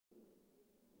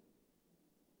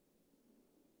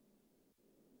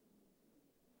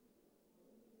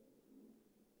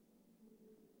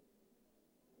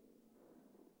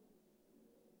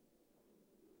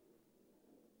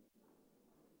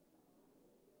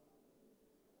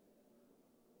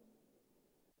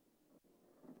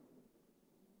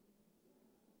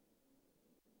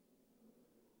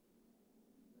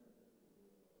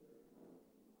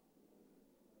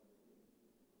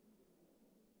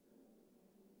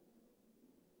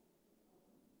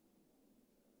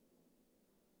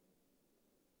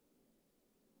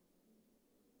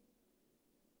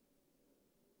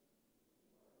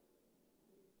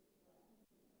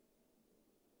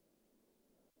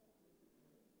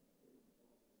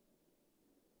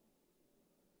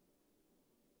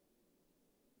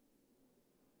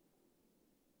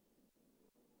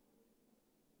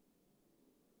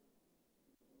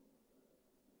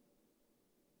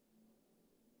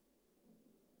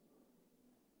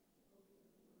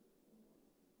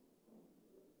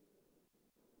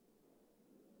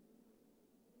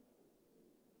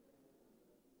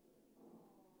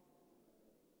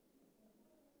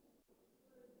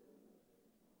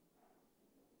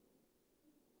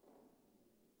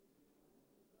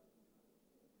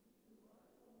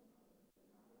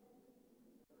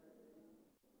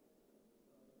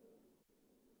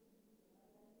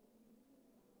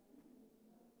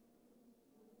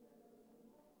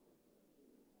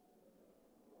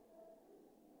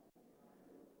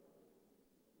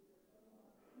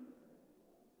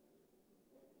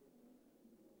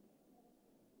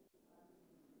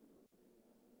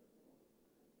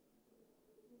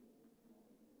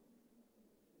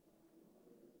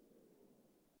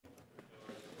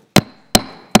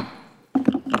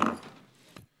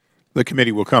The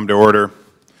committee will come to order.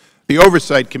 The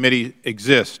Oversight Committee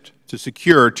exists to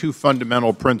secure two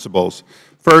fundamental principles.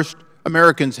 First,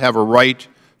 Americans have a right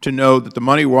to know that the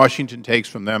money Washington takes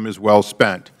from them is well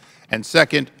spent. And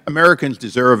second, Americans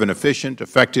deserve an efficient,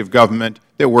 effective government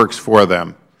that works for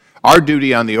them. Our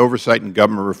duty on the Oversight and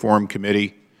Government Reform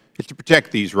Committee is to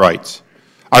protect these rights.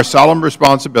 Our solemn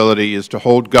responsibility is to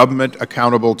hold government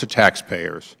accountable to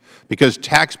taxpayers, because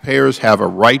taxpayers have a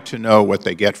right to know what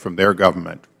they get from their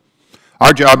government.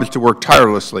 Our job is to work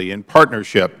tirelessly in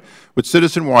partnership with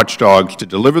citizen watchdogs to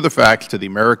deliver the facts to the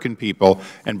American people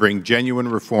and bring genuine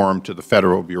reform to the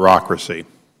Federal bureaucracy.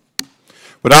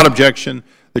 Without objection,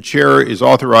 the Chair is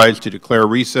authorized to declare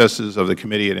recesses of the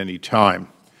committee at any time.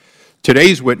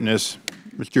 Today's witness,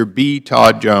 Mr. B.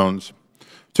 Todd Jones,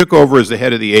 took over as the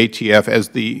head of the ATF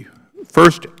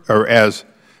as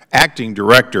acting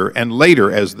director and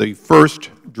later as the first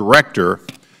director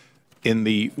in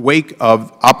the wake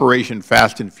of Operation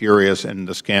Fast and Furious and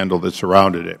the scandal that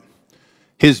surrounded it.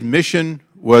 His mission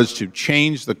was to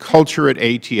change the culture at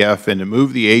ATF and to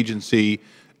move the agency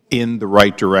in the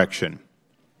right direction.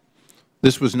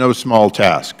 This was no small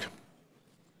task.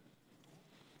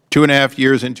 2.5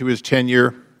 years into his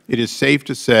tenure, it is safe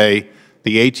to say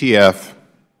the ATF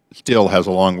still has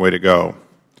a long way to go.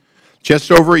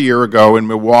 Just over a year ago in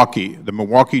Milwaukee, the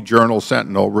Milwaukee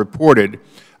Journal-Sentinel reported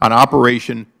on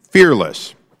Operation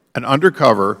Fearless, an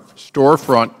undercover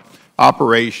storefront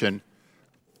operation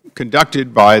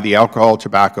conducted by the Alcohol,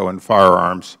 Tobacco, and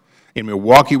Firearms in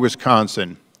Milwaukee,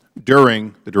 Wisconsin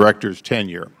during the director's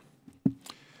tenure.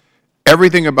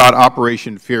 Everything about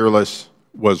Operation Fearless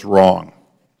was wrong.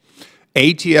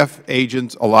 ATF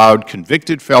agents allowed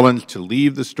convicted felons to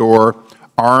leave the store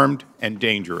armed and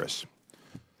dangerous.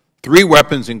 3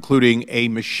 weapons, including a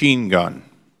machine gun,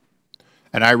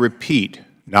 and I repeat,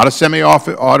 not a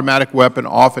semi-automatic weapon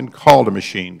often called a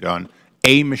machine gun,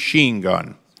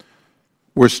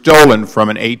 were stolen from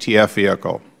an ATF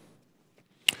vehicle.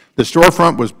 The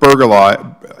storefront was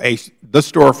burglarized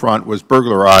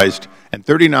and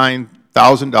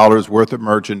 $39,000 worth of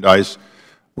merchandise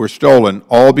were stolen,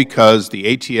 all because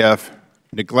the ATF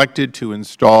neglected to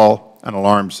install an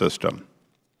alarm system.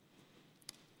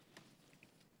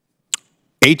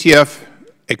 ATF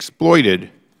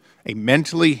exploited a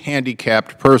mentally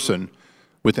handicapped person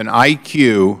with an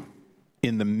IQ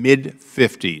in the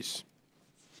mid-50s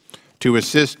to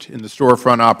assist in the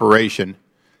storefront operation,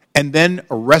 and then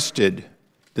arrested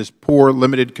this poor,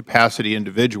 limited-capacity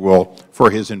individual for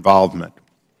his involvement.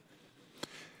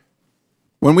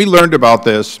 When we learned about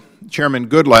this, Chairman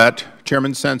Goodlatte,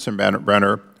 Chairman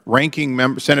Sensenbrenner,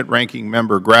 Senate Ranking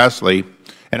Member Grassley,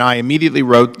 and I immediately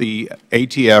wrote the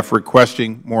ATF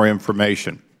requesting more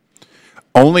information.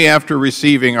 Only after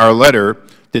receiving our letter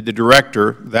did the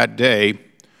Director that day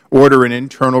order an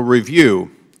internal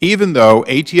review, even though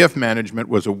ATF management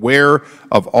was aware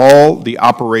of all the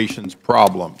operations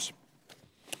problems.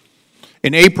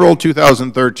 In April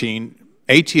 2013,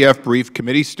 ATF briefed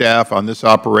committee staff on this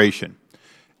operation.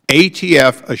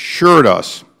 ATF assured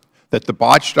us that the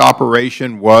botched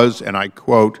operation was, and I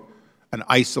quote, an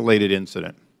isolated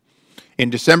incident. In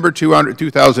December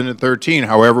 2013,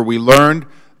 however, we learned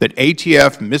that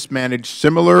ATF mismanaged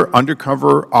similar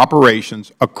undercover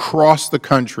operations across the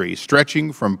country,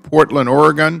 stretching from Portland,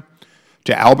 Oregon,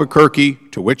 to Albuquerque,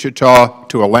 to Wichita,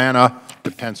 to Atlanta,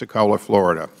 to Pensacola,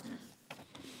 Florida.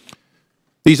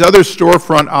 These other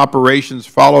storefront operations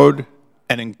followed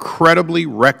an incredibly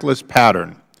reckless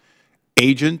pattern.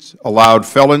 Agents allowed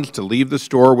felons to leave the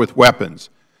store with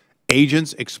weapons.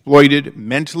 Agents exploited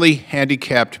mentally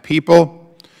handicapped people,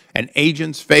 and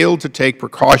agents failed to take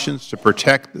precautions to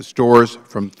protect the stores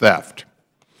from theft.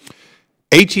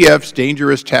 ATF's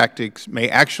dangerous tactics may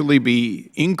actually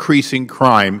be increasing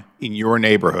crime in your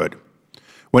neighborhood.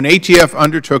 When ATF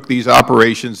undertook these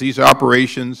operations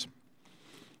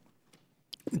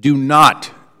do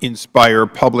not inspire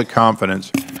public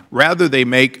confidence. Rather, they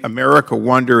make America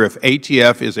wonder if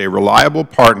ATF is a reliable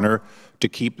partner to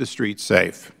keep the streets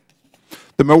safe.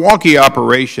 The Milwaukee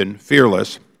operation,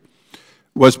 Fearless,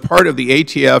 was part of the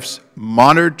ATF's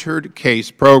Monitored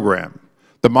Case Program.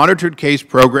 The Monitored Case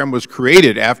Program was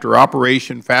created after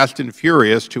Operation Fast and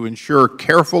Furious to ensure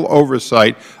careful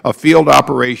oversight of field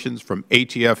operations from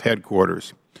ATF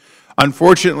headquarters.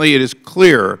 Unfortunately, it is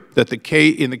clear that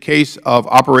in the case of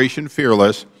Operation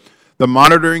Fearless, the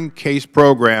Monitoring Case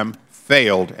Program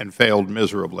failed and failed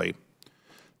miserably.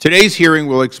 Today's hearing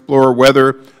will explore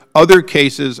whether other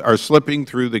cases are slipping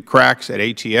through the cracks at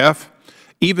ATF,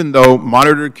 even though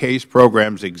monitored case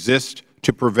programs exist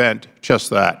to prevent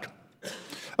just that.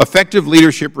 Effective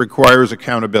leadership requires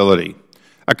accountability.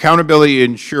 Accountability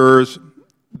ensures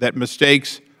that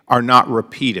mistakes are not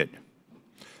repeated.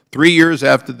 3 years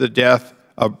after the death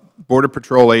of Border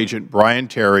Patrol agent Brian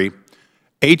Terry,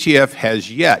 ATF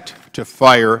has yet to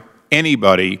fire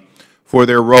anybody for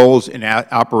their roles in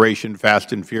Operation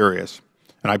Fast and Furious,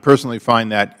 and I personally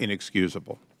find that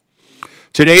inexcusable.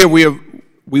 Today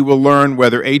we will learn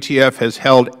whether ATF has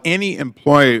held any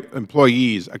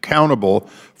employees accountable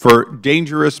for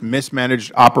dangerous,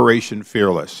 mismanaged Operation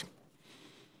Fearless.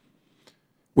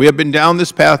 We have been down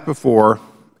this path before.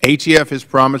 ATF has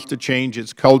promised to change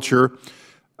its culture,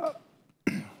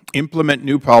 implement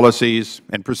new policies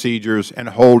and procedures, and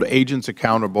hold agents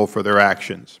accountable for their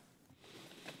actions.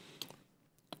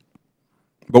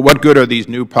 But what good are these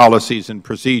new policies and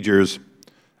procedures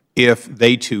if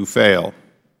they too fail?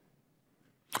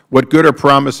 What good are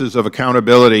promises of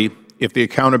accountability if the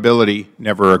accountability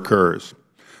never occurs?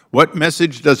 What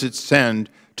message does it send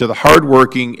to the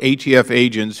hardworking ATF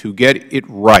agents who get it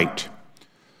right?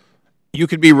 You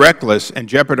could be reckless and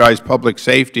jeopardize public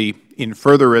safety in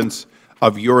furtherance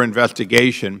of your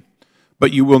investigation,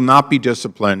 but you will not be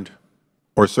disciplined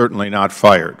or certainly not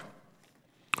fired.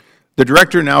 The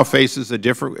Director now faces a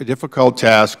difficult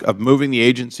task of moving the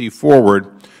agency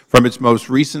forward from its most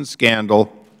recent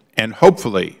scandal and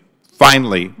hopefully,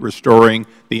 finally, restoring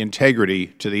the integrity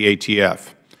to the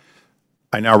ATF.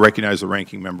 I now recognize the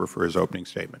Ranking Member for his opening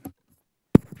statement.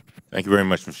 Thank you very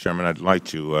much, Mr. Chairman. I'd like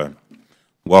to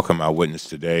welcome our witness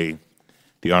today,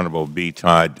 the Honorable B.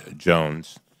 Todd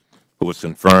Jones, who was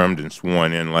confirmed and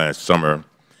sworn in last summer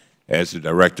as the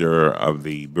Director of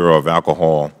the Bureau of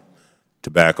Alcohol,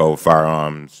 Tobacco,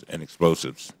 Firearms, and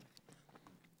Explosives.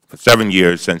 For 7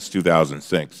 years since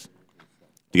 2006,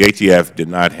 the ATF did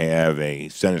not have a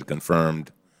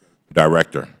Senate-confirmed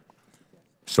director.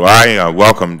 So I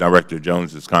welcome Director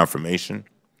Jones's confirmation,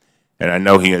 and I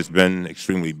know he has been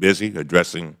extremely busy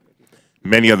addressing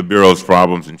many of the Bureau's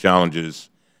problems and challenges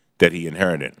that he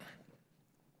inherited.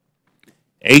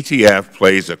 ATF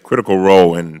plays a critical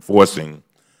role in enforcing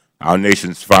our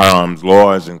nation's firearms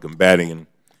laws and combating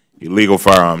illegal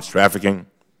firearms trafficking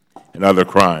and other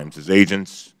crimes as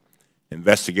agents,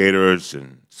 investigators,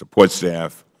 and support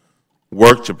staff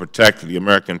work to protect the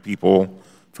American people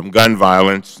from gun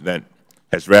violence that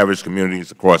has ravaged communities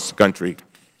across the country,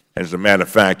 and as a matter of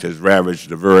fact has ravaged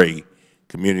the very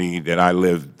community that I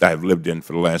have lived in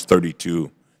for the last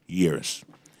 32 years.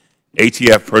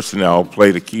 ATF personnel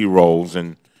played key roles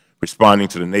in responding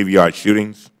to the Navy Yard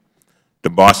shootings, the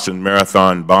Boston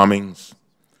Marathon bombings,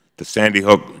 the Sandy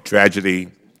Hook tragedy,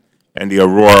 and the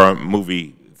Aurora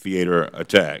movie theater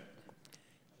attack.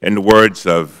 In the words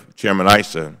of Chairman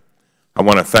Issa, I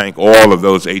want to thank all of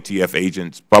those ATF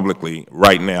agents publicly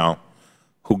right now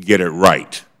who get it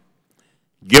right.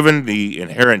 Given the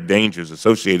inherent dangers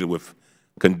associated with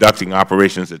conducting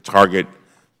operations that target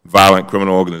violent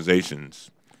criminal organizations,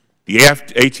 the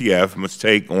ATF must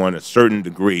take on a certain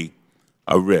degree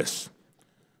of risk.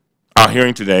 Our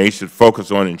hearing today should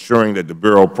focus on ensuring that the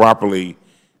Bureau properly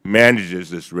manages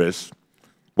this risk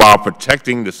while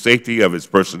protecting the safety of its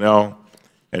personnel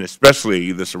and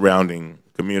especially the surrounding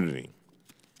community.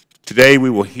 Today we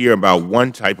will hear about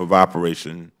one type of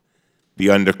operation, the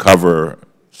Undercover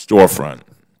Storefront.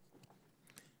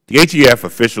 The ATF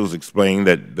officials explained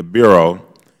that the Bureau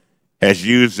has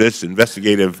used this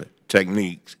investigative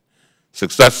technique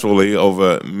successfully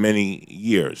over many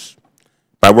years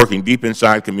by working deep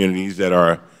inside communities that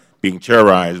are being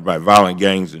terrorized by violent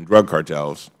gangs and drug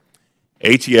cartels.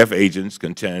 ATF agents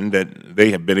contend that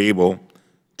they have been able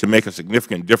to make a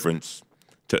significant difference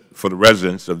for the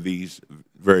residents of these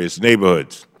various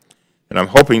neighborhoods. And I'm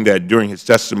hoping that during his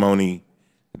testimony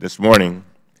this morning,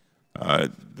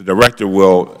 the Director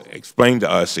will explain to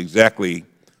us exactly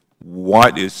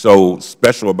what is so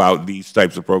special about these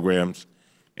types of programs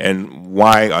and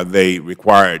why are they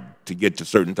required to get to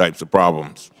certain types of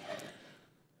problems.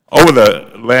 Over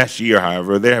the last year,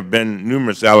 however, there have been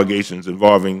numerous allegations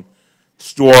involving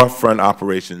storefront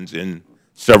operations in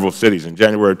several cities. In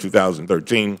January of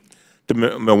 2013, the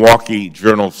Milwaukee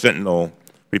Journal-Sentinel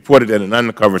reported that an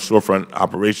undercover storefront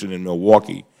operation in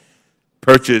Milwaukee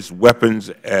purchased weapons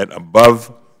at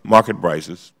above market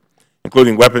prices,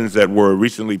 including weapons that were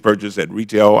recently purchased at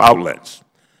retail outlets.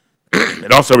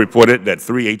 It also reported that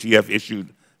 3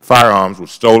 ATF-issued firearms were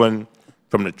stolen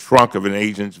from the trunk of an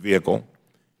agent's vehicle,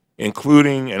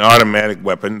 including an automatic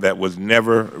weapon that was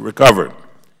never recovered.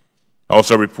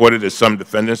 Also reported that some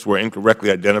defendants were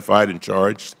incorrectly identified and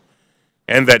charged,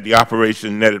 and that the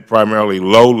operation netted primarily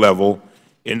low-level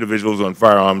individuals on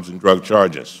firearms and drug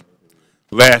charges.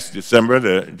 Last December,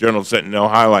 the Journal-Sentinel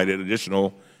highlighted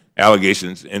additional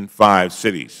allegations in 5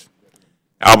 cities: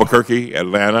 Albuquerque,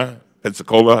 Atlanta,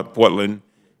 Pensacola, Portland,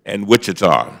 and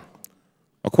Wichita.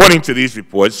 According to these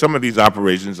reports, some of these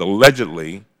operations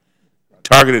allegedly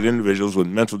targeted individuals with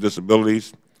mental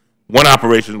disabilities. One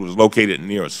operation was located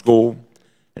near a school,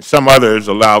 and some others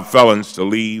allowed felons to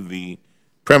leave the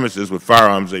premises with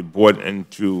firearms they brought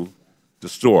into the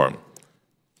store.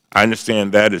 I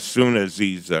understand that as soon as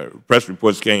these press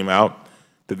reports came out,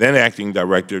 the then acting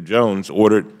director, Jones,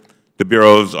 ordered the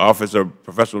Bureau's Office of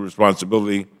Professional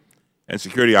Responsibility and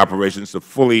Security Operations to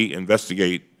fully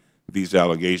investigate these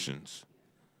allegations.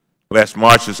 Last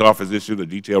March, this office issued a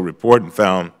detailed report and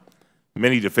found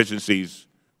many deficiencies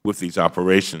with these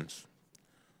operations.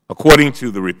 According to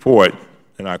the report,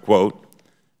 and I quote,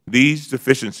 "These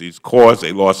deficiencies caused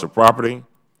a loss of property,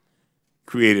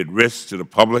 created risks to the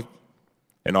public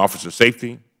and officer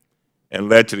safety, and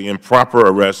led to the improper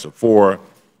arrest of 4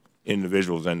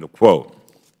 individuals," end of quote.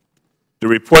 The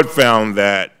report found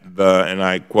that the, and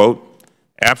I quote,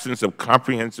 "absence of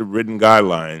comprehensive written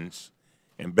guidelines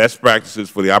and best practices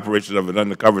for the operation of an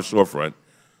undercover storefront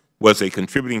was a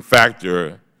contributing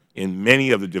factor in many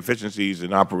of the deficiencies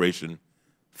in Operation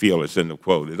Fearless," end of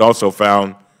quote. It also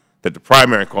found that the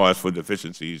primary cause for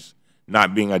deficiencies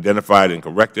not being identified and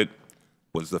corrected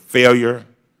was the failure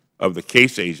of the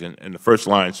case agent and the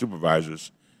first-line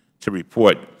supervisors to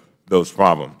report those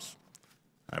problems.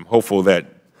 I'm hopeful that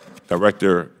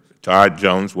Director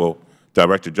Jones will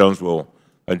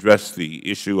address the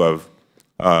issue of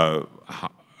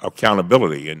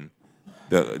accountability and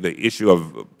the issue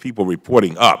of people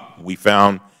reporting up. We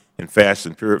found in Fast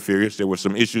and Furious there were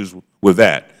some issues with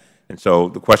that. And so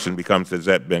the question becomes, has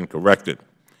that been corrected?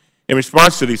 In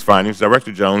response to these findings,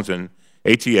 Director Jones and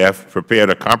ATF prepared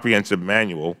a comprehensive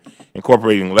manual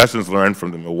incorporating lessons learned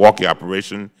from the Milwaukee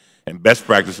operation and best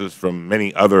practices from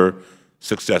many other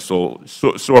successful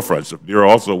storefronts. The Bureau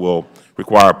also will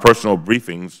require personal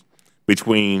briefings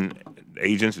between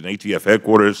agents and ATF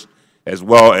headquarters, as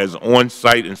well as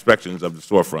on-site inspections of the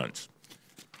storefronts.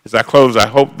 As I close, I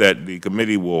hope that the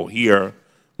committee will hear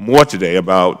more today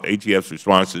about ATF's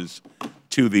responses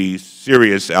to these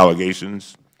serious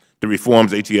allegations, the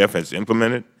reforms ATF has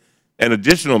implemented, and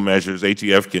additional measures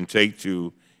ATF can take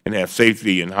to enhance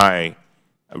safety in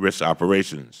high-risk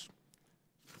operations.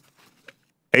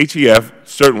 ATF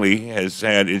certainly has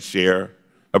had its share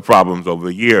of problems over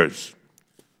the years.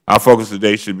 Our focus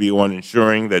today should be on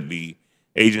ensuring that the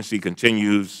agency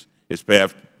continues its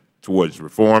path towards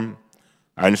reform.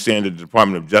 I understand that the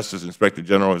Department of Justice Inspector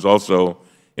General is also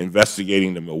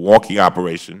investigating the Milwaukee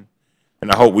operation,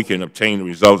 and I hope we can obtain the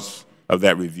results of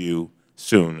that review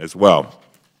soon as well.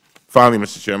 Finally,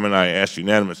 Mr. Chairman, I ask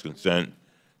unanimous consent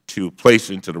to place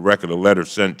into the record a letter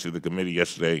sent to the committee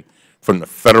yesterday from the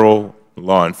Federal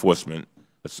Law Enforcement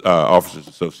Officers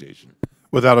Association.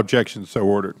 Without objection, so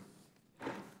ordered.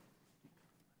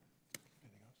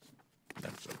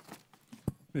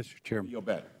 Mr. Chairman. Yield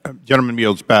back. Gentleman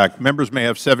yields back. Members may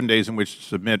have 7 days in which to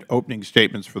submit opening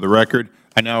statements for the record.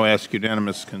 I now ask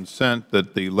unanimous consent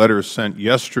that the letter sent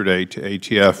yesterday to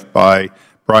ATF by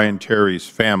Brian Terry's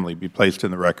family be placed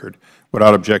in the record.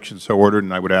 Without objection, so ordered,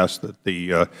 and I would ask that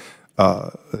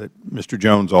that Mr.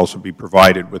 Jones also be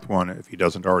provided with one if he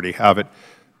doesn't already have it.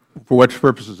 For what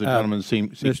purposes the gentleman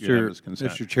seeks unanimous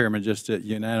consent? Mr. Chairman, just a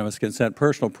unanimous consent,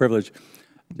 personal privilege.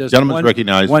 Just Gentleman's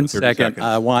recognized. 1 second.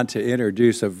 I want to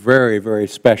introduce a very, very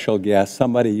special guest,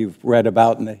 somebody you've read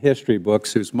about in the history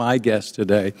books, who's my guest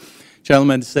today.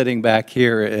 Gentleman sitting back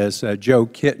here is Joe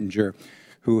Kittinger,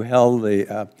 who held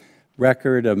the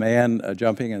record, a man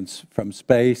jumping from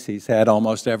space. He's had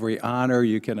almost every honor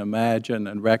you can imagine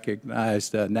and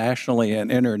recognized nationally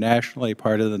and internationally,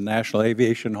 part of the National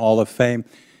Aviation Hall of Fame.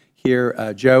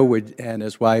 Here, Joe and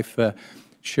his wife,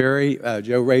 Sherry.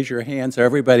 Joe, raise your hand so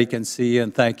everybody can see you,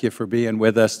 and thank you for being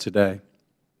with us today.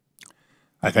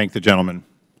 I thank the gentleman.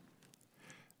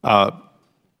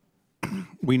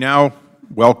 We now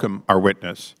welcome our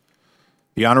witness.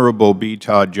 The Honorable B.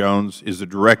 Todd Jones is the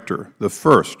director, the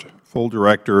first full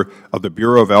director of the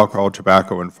Bureau of Alcohol,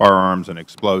 Tobacco, and Firearms and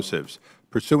Explosives.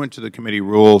 Pursuant to the committee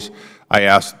rules, I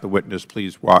ask that the witness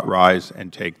please rise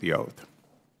and take the oath.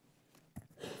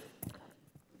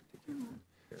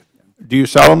 Do you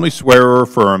solemnly swear or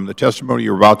affirm the testimony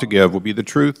you are about to give will be the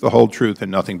truth, the whole truth, and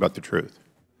nothing but the truth?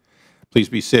 Please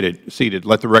be seated.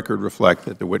 Let the record reflect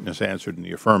that the witness answered in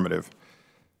the affirmative.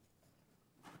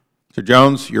 Mr.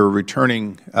 Jones, you're a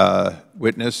returning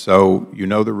witness, so you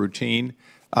know the routine.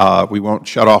 We won't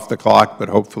shut off the clock, but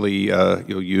hopefully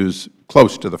you'll use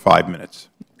close to the 5 minutes.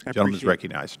 The gentleman is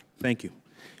recognized. Thank you.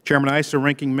 Chairman Issa,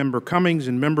 Ranking Member Cummings,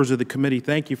 and members of the committee,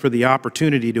 thank you for the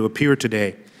opportunity to appear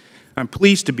today. I'm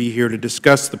pleased to be here to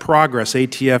discuss the progress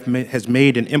ATF has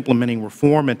made in implementing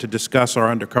reform and to discuss our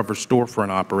undercover storefront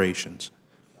operations.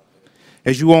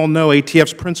 As you all know,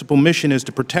 ATF's principal mission is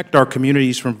to protect our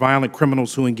communities from violent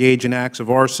criminals who engage in acts of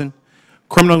arson,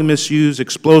 criminally misuse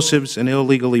explosives, and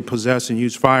illegally possess and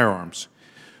use firearms.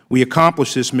 We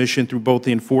accomplish this mission through both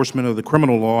the enforcement of the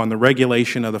criminal law and the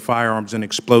regulation of the firearms and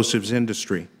explosives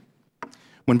industry.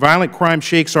 When violent crime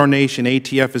shakes our nation,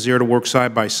 ATF is there to work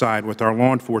side by side with our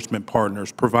law enforcement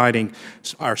partners, providing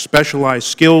our specialized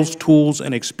skills, tools,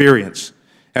 and experience.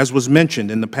 As was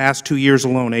mentioned, in the past 2 years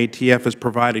alone, ATF has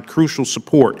provided crucial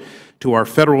support to our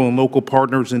federal and local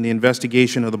partners in the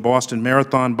investigation of the Boston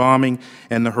Marathon bombing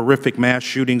and the horrific mass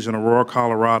shootings in Aurora,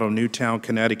 Colorado, Newtown,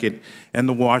 Connecticut, and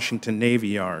the Washington Navy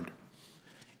Yard.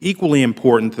 Equally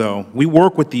important, though, we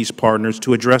work with these partners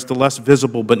to address the less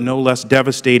visible but no less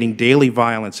devastating daily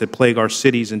violence that plague our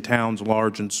cities and towns,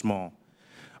 large and small.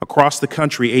 Across the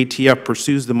country, ATF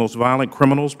pursues the most violent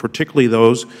criminals, particularly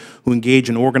those who engage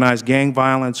in organized gang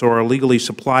violence or illegally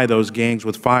supply those gangs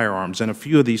with firearms, and a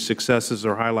few of these successes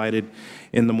are highlighted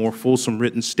in the more fulsome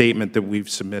written statement that we've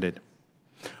submitted.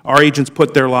 Our agents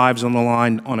put their lives on the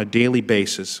line on a daily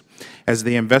basis. As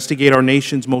they investigate our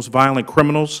nation's most violent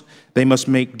criminals, they must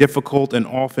make difficult and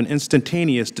often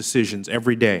instantaneous decisions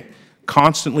every day,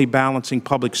 constantly balancing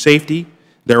public safety,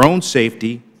 their own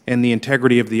safety, and the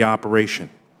integrity of the operation.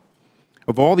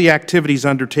 Of all the activities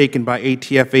undertaken by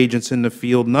ATF agents in the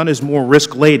field, none is more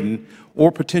risk-laden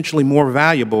or potentially more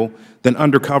valuable than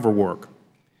undercover work.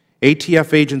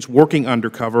 ATF agents working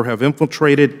undercover have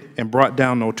infiltrated and brought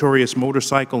down notorious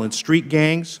motorcycle and street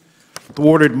gangs,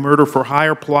 thwarted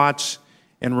murder-for-hire plots,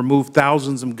 and removed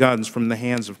thousands of guns from the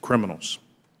hands of criminals.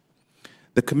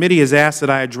 The committee has asked that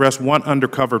I address one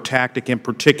undercover tactic in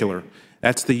particular.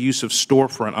 That's the use of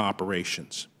storefront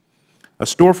operations. A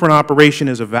storefront operation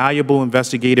is a valuable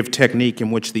investigative technique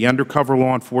in which the undercover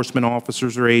law enforcement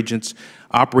officers or agents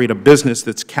operate a business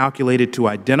that's calculated to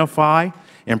identify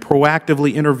and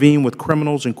proactively intervene with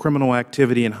criminals and criminal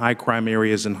activity in high-crime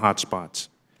areas and hotspots.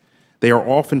 They are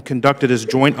often conducted as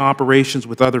joint operations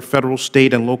with other federal,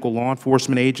 state, and local law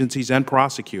enforcement agencies and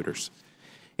prosecutors.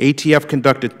 ATF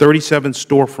conducted 37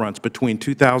 storefronts between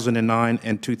 2009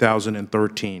 and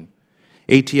 2013.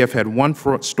 ATF had one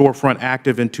storefront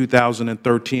active in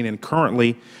 2013, and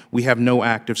currently we have no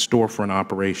active storefront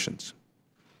operations.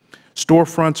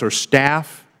 Storefronts are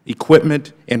staff,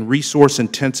 equipment, and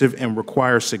resource-intensive and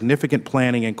require significant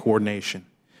planning and coordination.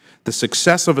 The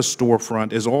success of a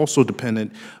storefront is also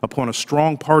dependent upon a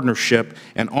strong partnership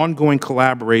and ongoing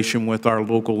collaboration with our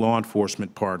local law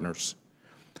enforcement partners.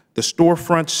 The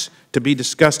storefronts to be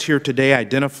discussed here today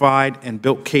identified and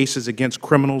built cases against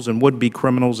criminals and would-be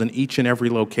criminals in each and every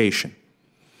location.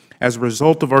 As a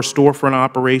result of our storefront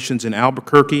operations in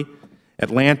Albuquerque,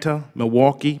 Atlanta,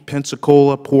 Milwaukee,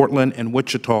 Pensacola, Portland, and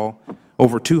Wichita,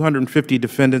 over 250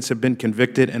 defendants have been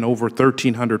convicted and over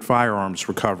 1,300 firearms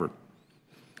recovered.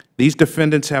 These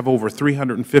defendants have over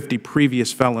 350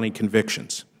 previous felony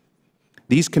convictions.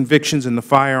 These convictions and the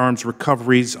firearms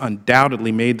recoveries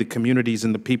undoubtedly made the communities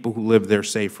and the people who live there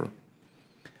safer.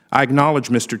 I acknowledge,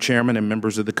 Mr. Chairman and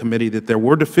members of the committee, that there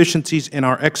were deficiencies in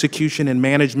our execution and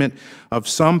management of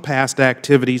some past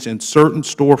activities in certain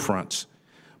storefronts,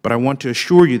 but I want to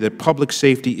assure you that public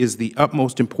safety is the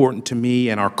utmost important to me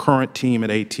and our current team at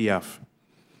ATF.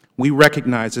 We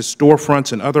recognize that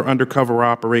storefronts and other undercover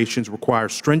operations require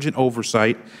stringent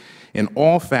oversight in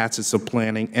all facets of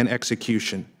planning and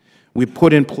execution. We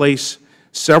put in place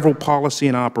several policy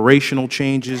and operational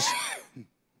changes,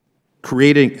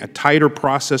 creating a tighter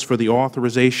process for the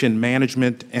authorization,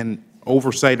 management, and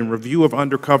oversight and review of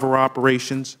undercover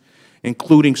operations,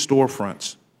 including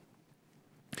storefronts.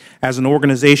 As an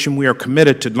organization, we are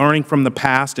committed to learning from the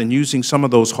past and using some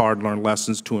of those hard-learned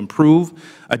lessons to improve,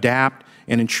 adapt,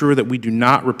 and ensure that we do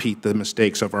not repeat the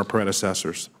mistakes of our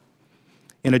predecessors.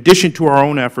 In addition to our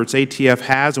own efforts, ATF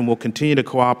has and will continue to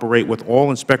cooperate with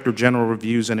all Inspector General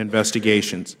reviews and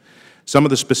investigations. Some of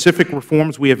the specific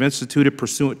reforms we have instituted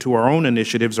pursuant to our own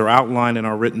initiatives are outlined in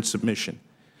our written submission.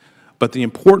 But the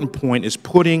important point is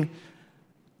putting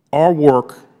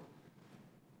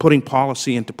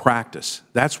policy into practice.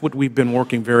 That's what we've been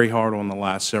working very hard on the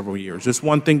last several years. It's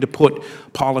one thing to put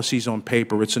policies on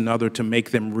paper. It's another to make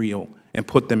them real and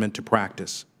put them into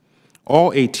practice.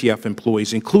 All ATF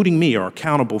employees, including me, are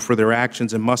accountable for their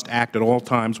actions and must act at all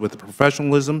times with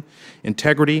professionalism,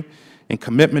 integrity, and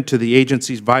commitment to the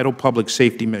agency's vital public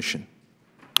safety mission.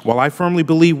 While I firmly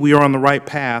believe we are on the right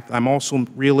path, I'm also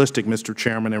realistic, Mr.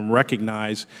 Chairman, and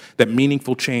recognize that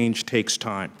meaningful change takes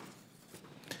time.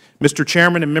 Mr.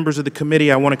 Chairman and members of the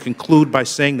committee, I want to conclude by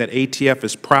saying that ATF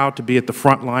is proud to be at the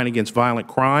front line against violent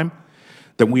crime,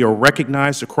 that we are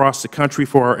recognized across the country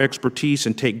for our expertise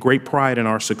and take great pride in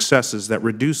our successes that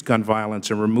reduce gun violence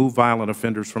and remove violent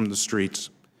offenders from the streets.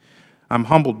 I'm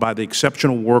humbled by the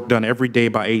exceptional work done every day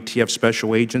by ATF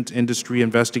special agents, industry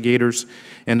investigators,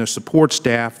 and the support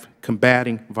staff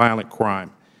combating violent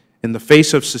crime. In the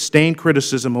face of sustained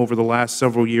criticism over the last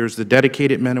several years, the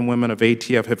dedicated men and women of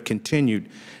ATF have continued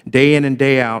day in and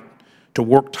day out to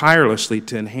work tirelessly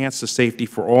to enhance the safety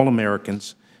for all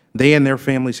Americans. They and their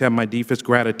families have my deepest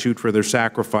gratitude for their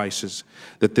sacrifices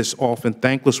that this often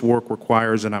thankless work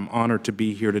requires, and I'm honored to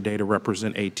be here today to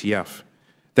represent ATF.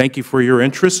 Thank you for your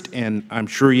interest, and I'm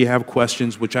sure you have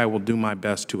questions which I will do my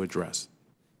best to address.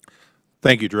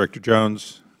 Thank you, Director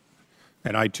Jones.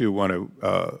 And I, too, want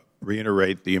to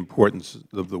reiterate the importance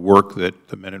of the work that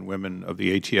the men and women of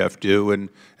the ATF do and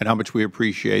how much we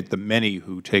appreciate the many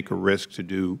who take a risk to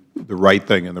do the right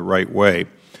thing in the right way.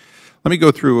 Let me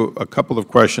go through a couple of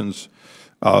questions.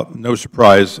 No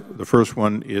surprise, the first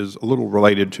one is a little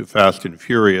related to Fast and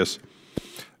Furious.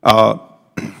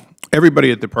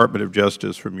 Everybody at the Department of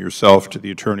Justice, from yourself to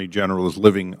the Attorney General, is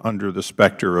living under the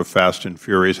specter of Fast and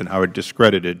Furious and how it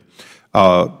discredited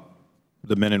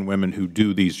the men and women who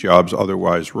do these jobs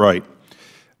otherwise right.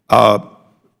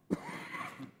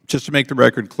 Just to make the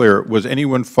record clear, was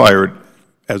anyone fired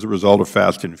as a result of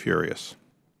Fast and Furious?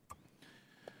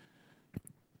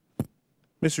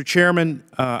 Mr. Chairman,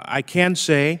 I can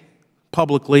say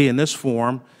publicly in this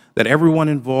forum that everyone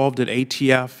involved at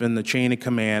ATF and the chain of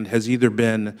command has either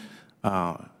been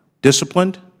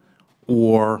disciplined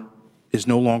or is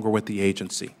no longer with the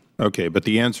agency. Okay, but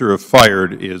the answer of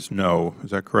fired is no.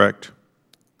 Is that correct?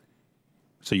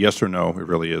 It's a yes or no. It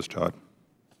really is, Todd.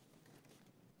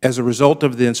 As a result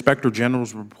of the Inspector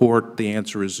General's report, the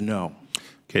answer is no.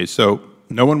 Okay, so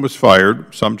no one was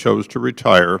fired. Some chose to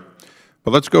retire. But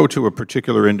let's go to a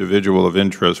particular individual of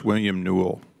interest, William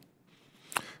Newell.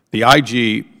 The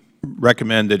IG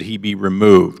recommended he be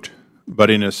removed, but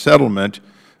in a settlement,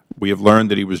 we have learned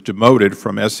that he was demoted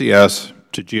from SES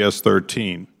to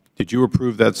GS-13. Did you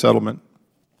approve that settlement?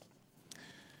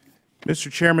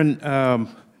 Mr. Chairman,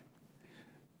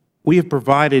 we have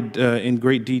provided in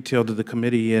great detail to the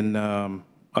committee in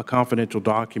a confidential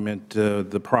document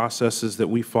the processes that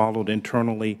we followed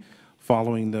internally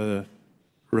following the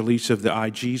release of the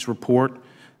IG's report.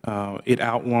 It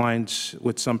outlines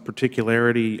with some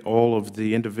particularity all of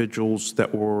the individuals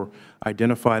that were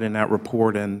identified in that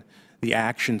report and the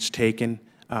actions taken.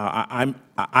 I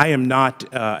am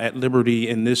not at liberty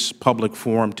in this public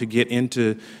forum to get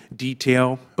into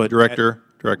detail, but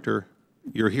Director,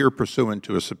 you're here pursuant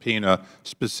to a subpoena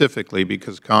specifically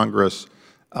because Congress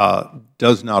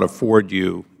does not afford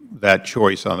you that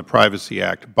choice on the Privacy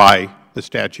Act by the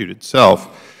statute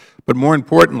itself. But more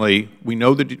importantly, we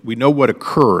know what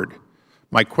occurred.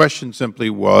 My question simply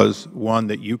was one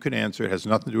that you can answer. It has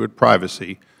nothing to do with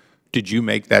privacy. Did you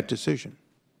make that decision?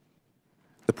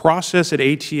 The process at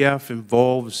ATF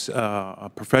involves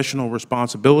a professional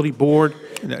responsibility board.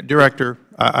 Director,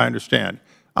 I understand.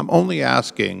 I'm only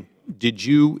asking, did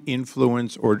you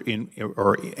influence or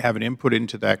have an input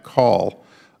into that call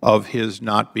of his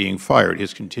not being fired,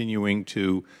 his continuing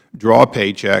to draw a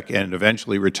paycheck and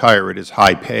eventually retire at his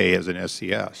high pay as an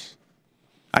SES?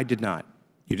 I did not.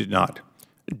 You did not.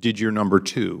 Did your number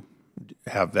two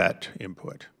have that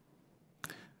input?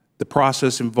 The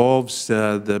process involves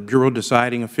the Bureau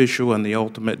deciding official, and the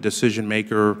ultimate decision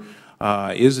maker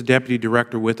is a deputy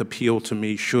director with appeal to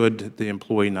me should the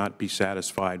employee not be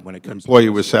satisfied when it comes to the employee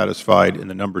was satisfied and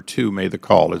the number two made the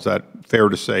call. Is that fair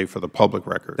to say for the public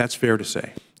record? That's fair to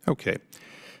say. Okay.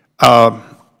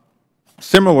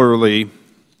 Similarly,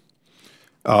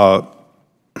 the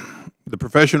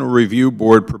Professional Review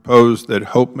Board proposed that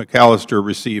Hope McAllister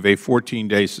receive a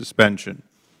 14-day suspension,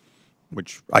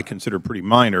 which I consider pretty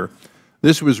minor.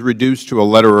 This was reduced to a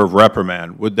letter of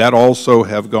reprimand. Would that also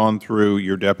have gone through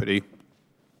your deputy?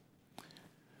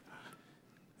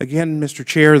 Again, Mr.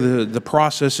 Chair, the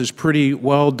process is pretty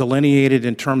well delineated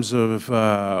in terms of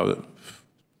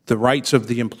the rights of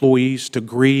the employees to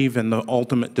grieve and the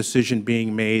ultimate decision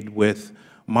being made, with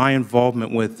my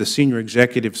involvement with the senior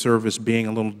executive service being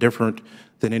a little different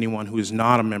than anyone who is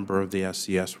not a member of the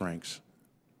SCS ranks.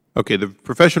 Okay, the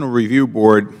Professional Review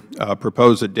Board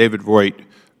proposed that David Voigt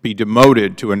be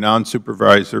demoted to a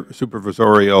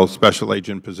non-supervisorial special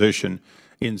agent position.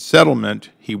 In settlement,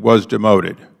 he was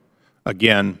demoted.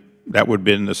 Again, that would have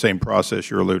been the same process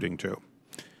you're alluding to.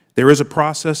 There is a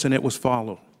process, and it was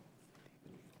followed.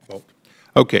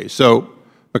 Okay, so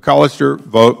McAllister,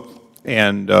 Vogt,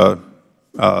 and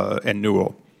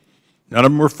Newell. None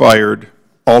of them were fired.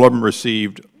 All of them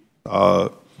received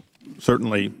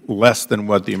certainly less than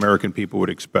what the American people would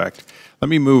expect. Let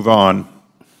me move on.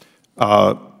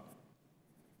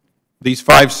 These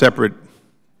 5 separate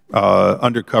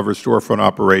undercover storefront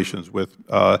operations, with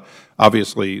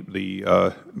obviously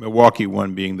the Milwaukee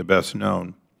one being the best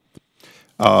known.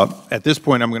 At this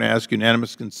point, I'm going to ask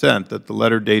unanimous consent that the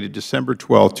letter dated December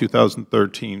 12,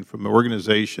 2013, from an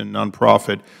organization,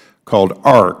 nonprofit, called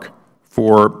ARC,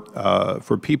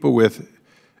 for people with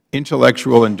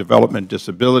intellectual and development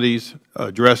disabilities,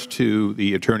 addressed to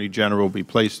the Attorney General, be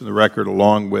placed in the record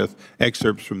along with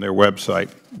excerpts from their website.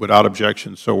 Without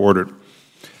objection, so ordered.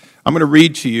 I'm going to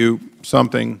read to you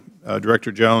something,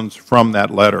 Director Jones, from that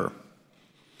letter,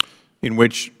 in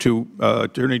which, to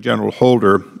Attorney General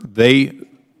Holder, they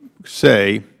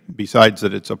say, besides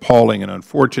that it's appalling and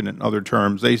unfortunate in other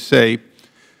terms, they say,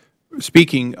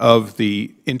 speaking of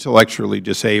the intellectually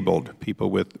disabled, people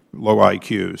with low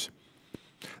IQs,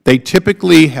 they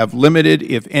typically have limited,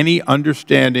 if any,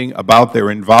 understanding about their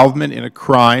involvement in a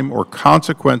crime or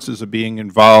consequences of being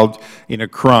involved in a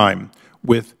crime,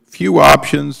 with few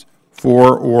options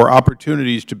for or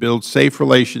opportunities to build safe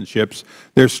relationships.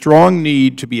 Their strong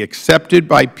need to be accepted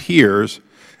by peers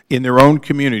in their own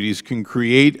communities can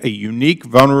create a unique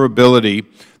vulnerability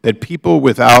that people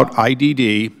without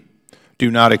IDD do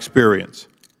not experience.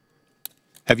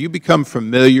 Have you become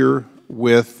familiar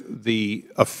with the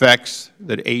effects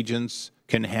that agents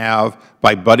can have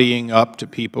by buddying up to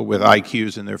people with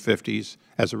IQs in their 50s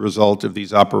as a result of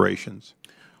these operations?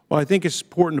 Well, I think it's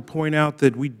important to point out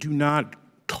that we do not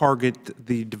target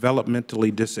the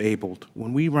developmentally disabled.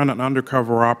 When we run an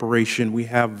undercover operation, we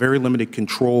have very limited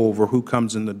control over who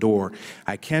comes in the door.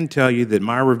 I can tell you that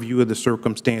my review of the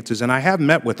circumstances, and I have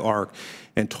met with ARC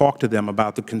and talked to them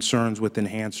about the concerns with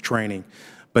enhanced training,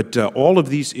 but all of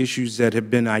these issues that have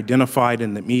been identified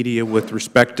in the media with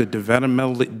respect to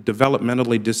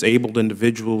developmentally disabled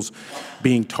individuals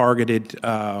being targeted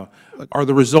are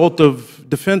the result of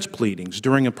defense pleadings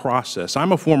during a process.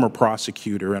 I'm a former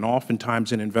prosecutor, and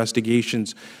oftentimes in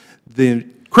investigations, the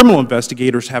criminal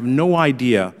investigators have no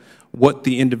idea what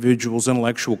the individual's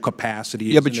intellectual capacity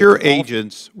is. Yeah, but your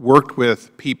agents worked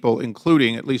with people,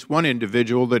 including at least one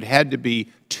individual that had to be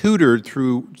tutored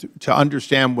through to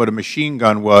understand what a machine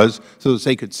gun was so that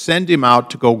they could send him out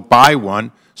to go buy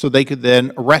one so they could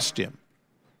then arrest him.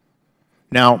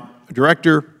 Now,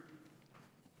 Director,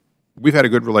 we've had a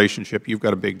good relationship. You've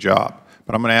got a big job.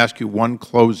 But I'm going to ask you one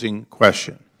closing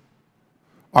question.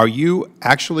 Are you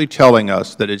actually telling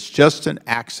us that it's just an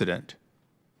accident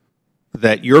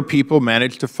that your people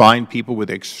managed to find people with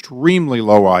extremely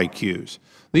low IQs?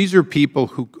 These are people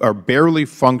who are barely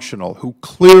functional, who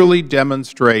clearly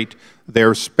demonstrate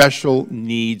their special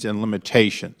needs and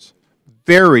limitations.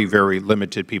 Very, very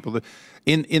limited people.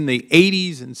 In the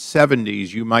 80s and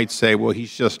 70s, you might say, well,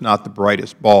 he's just not the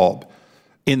brightest bulb.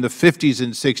 In the 50s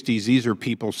and 60s, these are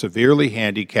people severely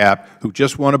handicapped who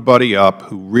just want to buddy up,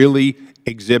 who really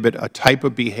exhibit a type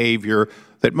of behavior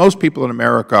that most people in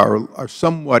America are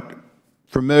somewhat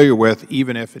familiar with,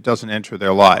 even if it doesn't enter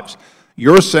their lives.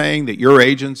 You're saying that your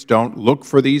agents don't look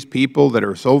for these people that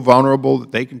are so vulnerable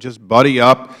that they can just buddy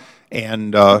up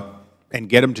and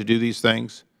get them to do these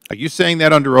things? Are you saying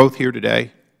that under oath here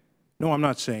today? No, I'm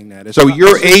not saying that. So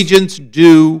your agents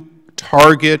do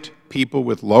target people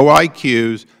with low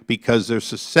IQs because they're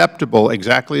susceptible,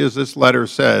 exactly as this letter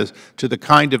says, to the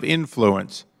kind of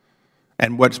influence.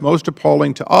 And what's most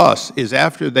appalling to us is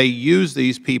after they use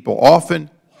these people, often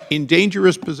in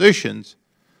dangerous positions,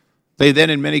 they then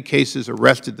in many cases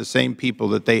arrested the same people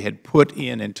that they had put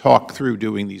in and talked through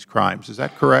doing these crimes. Is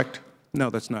that correct? No,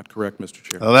 that's not correct, Mr.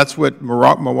 Chair. Well, that's what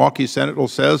Milwaukee Sentinel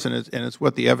says, and it's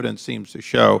what the evidence seems to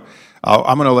show.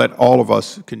 I'm going to let all of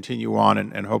us continue on,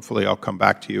 and hopefully I'll come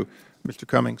back to you. Mr.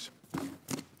 Cummings.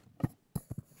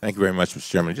 Thank you very much, Mr.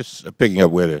 Chairman. Just picking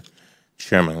up where the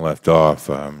Chairman left off,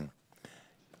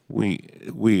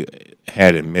 we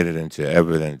had admitted into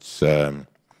evidence to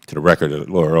the record a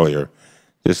little earlier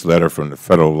this letter from the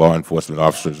Federal Law Enforcement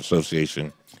Officers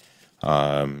Association,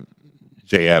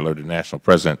 Jay Adler, the national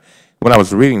president. When I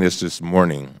was reading this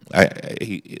morning,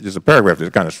 there's a paragraph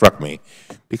that kind of struck me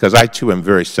because I, too, am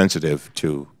very sensitive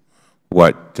to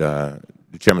what the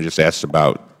Chairman just asked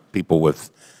about people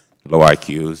with low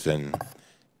IQs and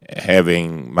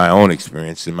having my own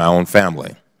experience in my own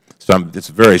family. So it's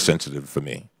very sensitive for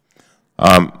me.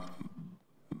 But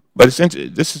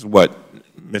this is what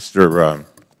Mr.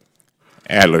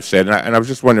 Adler said, and I was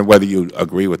just wondering whether you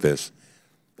agree with this.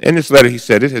 In this letter, he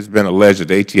said, it has been alleged that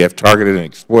ATF targeted and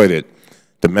exploited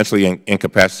the mentally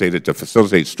incapacitated to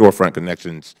facilitate storefront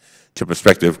connections to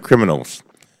prospective criminals.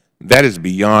 That is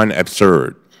beyond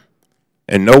absurd,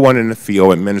 and no one in the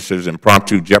field administers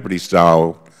impromptu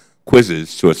Jeopardy-style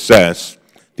quizzes to assess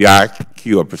the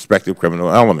IQ of prospective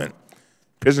criminal element.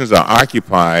 Prisons are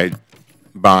occupied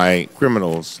by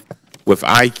criminals with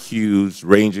IQs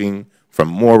ranging from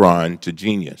moron to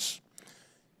genius.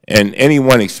 And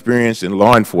anyone experienced in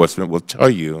law enforcement will tell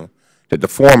you that the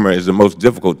former is the most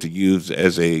difficult to use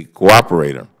as a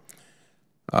cooperator.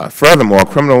 Furthermore,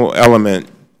 criminal element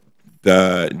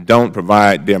don't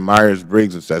provide their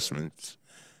Myers-Briggs assessments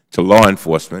to law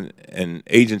enforcement, and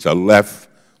agents are left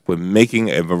with making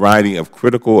a variety of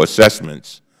critical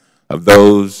assessments of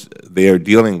those they are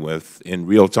dealing with in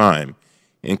real time,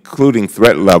 including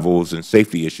threat levels and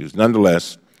safety issues.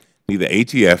 Nonetheless, neither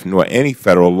ATF nor any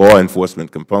federal law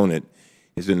enforcement component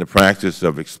is in the practice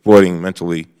of exploiting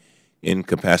mentally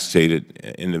incapacitated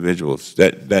individuals.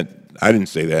 I didn't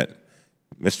say that.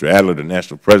 Mr. Adler, the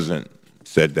national president,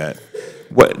 said that.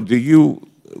 Do you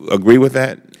agree with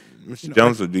that, Mr.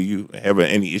 Jones, or do you have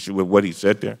any issue with what he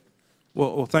said there?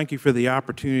 Well, thank you for the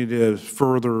opportunity to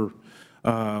further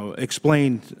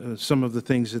explain some of the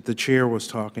things that the chair was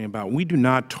talking about. We do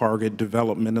not target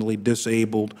developmentally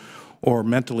disabled or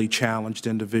mentally challenged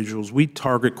individuals. We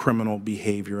target criminal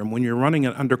behavior. And when you're running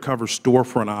an undercover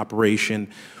storefront operation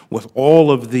with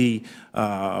all of the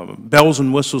bells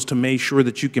and whistles to make sure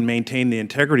that you can maintain the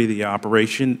integrity of the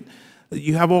operation,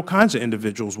 you have all kinds of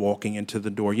individuals walking into the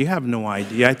door. You have no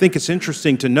idea. I think it's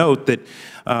interesting to note that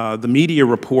the media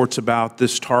reports about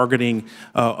this targeting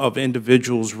of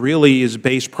individuals really is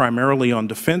based primarily on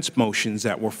defense motions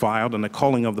that were filed and the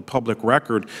culling of the public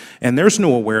record, and there's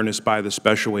no awareness by the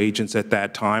special agents at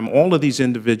that time. All of these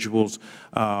individuals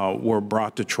were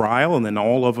brought to trial, and then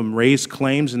all of them raised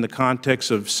claims in the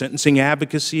context of sentencing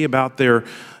advocacy about their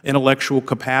intellectual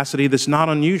capacity. That's not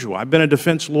unusual. I've been a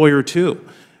defense lawyer too.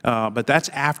 But that's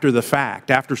after the fact,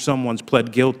 after someone's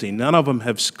pled guilty. None of them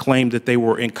have claimed that they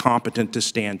were incompetent to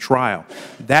stand trial.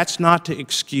 That's not to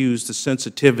excuse the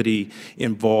sensitivity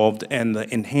involved and the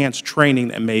enhanced training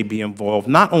that may be involved,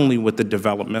 not only with the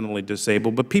developmentally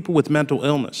disabled, but people with mental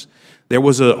illness. There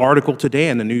was an article today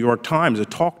in the New York Times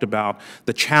that talked about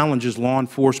the challenges law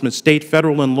enforcement, state,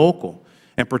 federal, and local,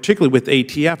 and particularly with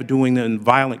ATF doing the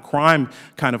violent crime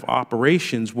kind of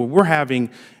operations where we're having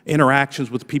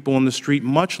interactions with people on the street,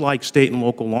 much like state and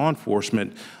local law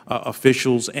enforcement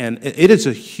officials. And it is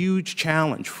a huge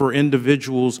challenge for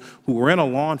individuals who are in a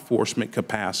law enforcement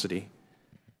capacity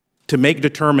to make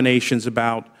determinations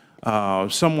about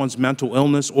someone's mental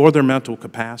illness or their mental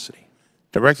capacity.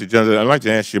 Director General, I'd like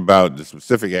to ask you about the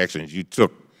specific actions you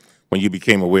took when you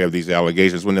became aware of these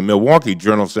allegations. When the Milwaukee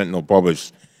Journal-Sentinel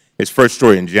published its first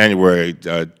story in January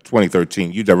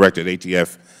 2013, you directed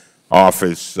ATF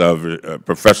Office of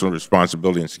Professional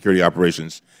Responsibility and Security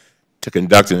Operations to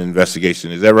conduct an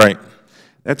investigation. Is that right?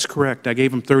 That's correct. I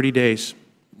gave them 30 days.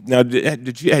 Now,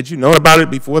 had you known about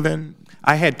it before then?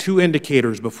 I had two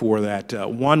indicators before that.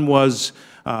 One was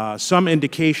some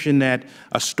indication that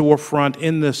a storefront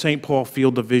in the St. Paul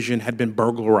Field Division had been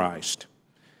burglarized.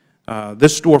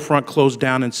 This storefront closed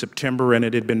down in September, and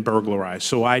it had been burglarized.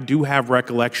 So I do have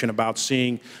recollection about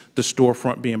seeing the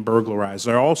storefront being burglarized.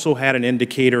 I also had an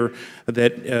indicator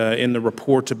that in the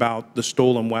reports about the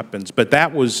stolen weapons, but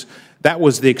that was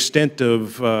the extent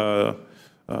of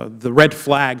the red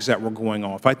flags that were going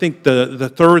off. I think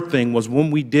the third thing was when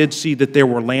we did see that there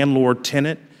were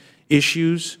landlord-tenant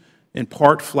issues, in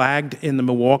part flagged in the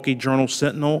Milwaukee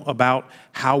Journal-Sentinel about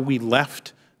how we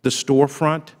left the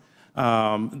storefront.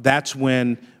 That's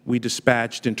when we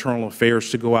dispatched Internal Affairs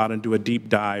to go out and do a deep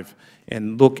dive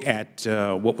and look at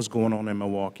what was going on in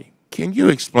Milwaukee. Can you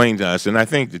explain to us, and I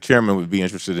think the chairman would be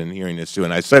interested in hearing this too,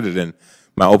 and I said it in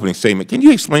my opening statement, can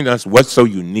you explain to us what's so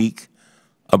unique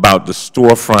about the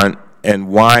storefront and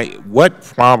what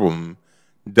problem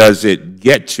does it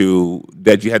get to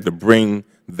that you had to bring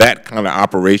that kind of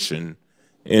operation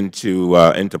into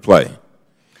play?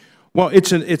 Well,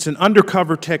 it's an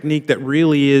undercover technique that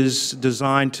really is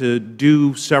designed to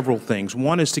do several things.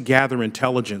 One is to gather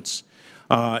intelligence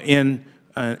in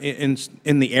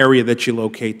the area that you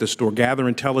locate the store. Gather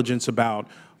intelligence about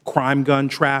crime gun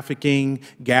trafficking,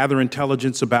 gather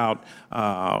intelligence about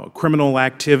criminal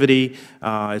activity.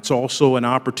 It's also an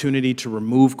opportunity to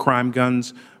remove crime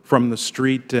guns from the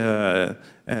street,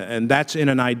 and that's in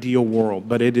an ideal world.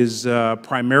 But it is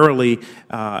primarily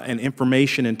an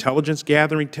information intelligence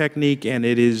gathering technique, and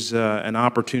it is an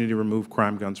opportunity to remove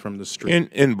crime guns from the street.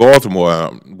 In Baltimore,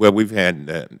 where we've had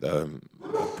a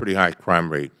pretty high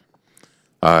crime rate,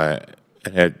 and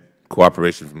had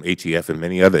cooperation from ATF and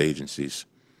many other agencies,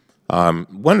 one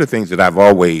of the things that I've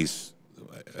always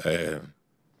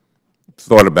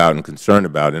thought about and concerned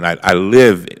about, and I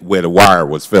live where The Wire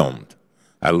was filmed.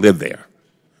 I live there.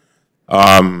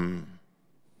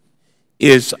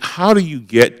 Is how do you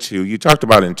get to, you talked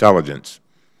about intelligence.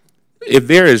 If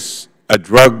there is a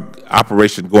drug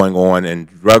operation going on and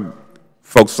drug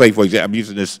folks, say, for example, I'm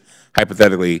using this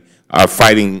hypothetically, are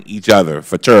fighting each other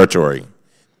for territory,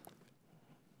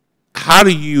 how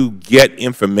do you get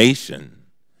information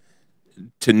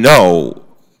to know,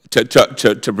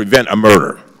 to prevent a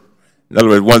murder? In other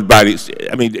words, one body,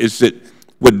 I mean,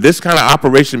 would this kind of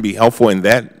operation be helpful in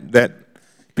that?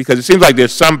 Because it seems like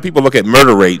there's some people look at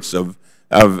murder rates of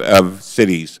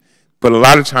cities, but a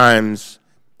lot of times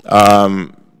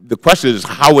the question is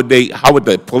how would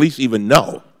the police even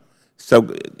know? So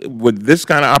would this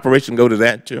kind of operation go to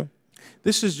that too?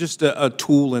 This is just a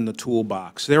tool in the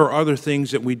toolbox. There are other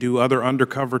things that we do, other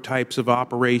undercover types of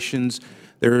operations.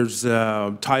 There's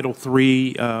Title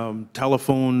III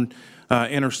telephone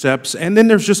intercepts, and then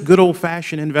there's just good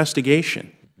old-fashioned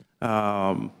investigation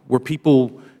where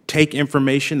people take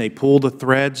information, they pull the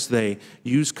threads, they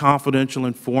use confidential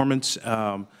informants,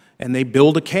 and they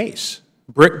build a case,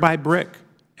 brick by brick,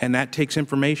 and that takes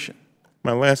information.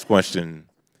 My last question,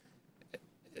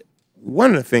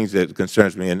 one of the things that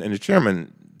concerns me, and the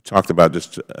chairman talked about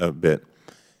this a bit,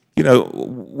 you know,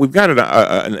 we've got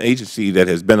an agency that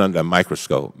has been under a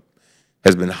microscope,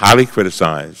 has been highly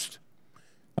criticized,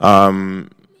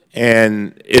 and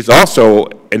it's also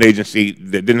an agency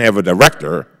that didn't have a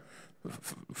director,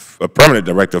 a permanent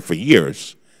director for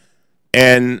years,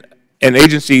 and an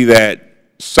agency that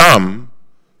some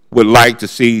would like to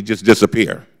see just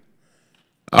disappear.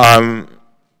 And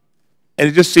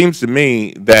it just seems to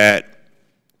me that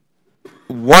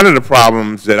one of the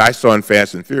problems that I saw in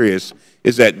Fast and Furious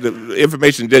is that the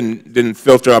information didn't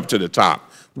filter up to the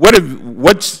top.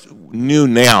 What's new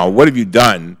now? What have you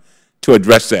done to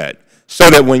address that so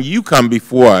that when you come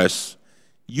before us,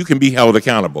 you can be held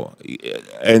accountable?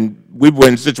 And we've been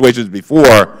in situations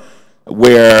before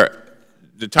where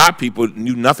the top people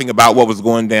knew nothing about what was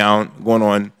going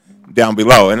on down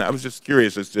below. And I was just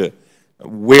curious as to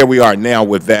where we are now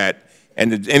with that.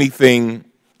 And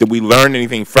did we learn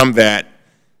anything from that?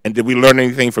 And did we learn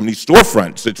anything from these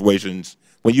storefront situations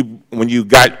when you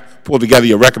pulled together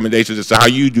your recommendations as to how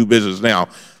you do business now?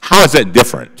 How is that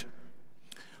different?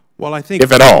 Well, I think,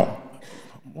 if at all.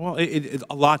 Well,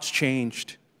 a lot's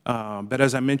changed. But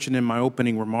as I mentioned in my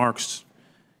opening remarks,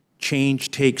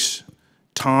 change takes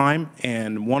time.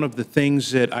 And one of the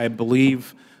things that I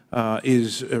believe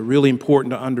is really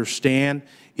important to understand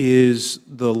is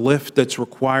the lift that's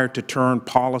required to turn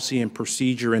policy and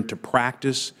procedure into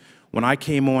practice. When I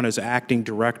came on as acting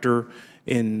director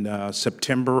in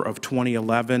September of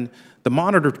 2011, the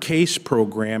monitored case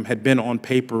program had been on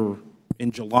paper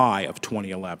in July of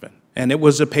 2011. And it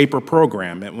was a paper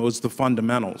program. It was the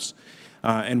fundamentals.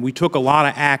 And we took a lot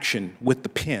of action with the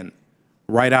pen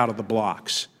right out of the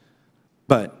blocks.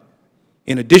 But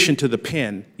in addition to the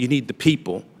pen, you need the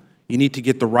people. You need to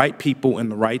get the right people in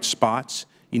the right spots.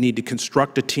 You need to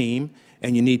construct a team,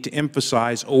 and you need to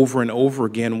emphasize over and over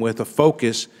again with a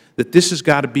focus that this has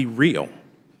got to be real.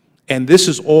 And this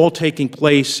is all taking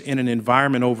place in an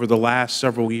environment over the last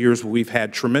several years where we've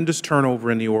had tremendous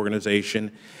turnover in the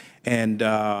organization and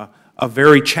a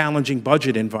very challenging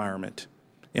budget environment.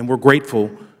 And we're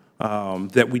grateful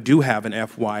that we do have an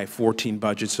FY14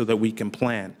 budget so that we can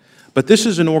plan. But this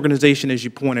is an organization, as you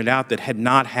pointed out, that had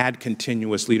not had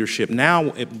continuous leadership.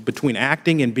 Now, between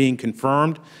acting and being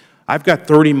confirmed, I've got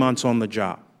 30 months on the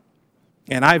job.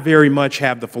 And I very much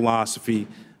have the philosophy,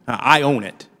 I own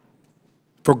it,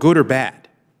 for good or bad.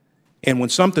 And when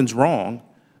something's wrong,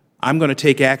 I'm going to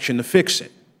take action to fix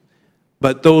it.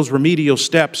 But those remedial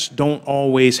steps don't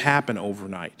always happen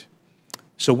overnight.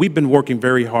 So we've been working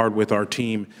very hard with our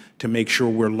team to make sure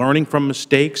we're learning from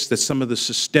mistakes, that some of the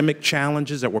systemic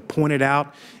challenges that were pointed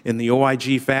out in the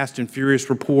OIG Fast and Furious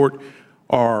report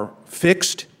are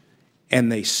fixed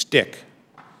and they stick.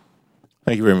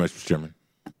 Thank you very much, Mr. Chairman.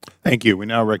 Thank you. We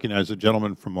now recognize the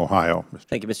gentleman from Ohio.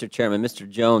 Thank you, Mr. Chairman. Mr.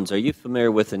 Jones, are you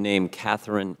familiar with the name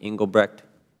Catherine Engelbrecht?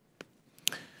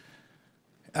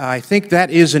 I think that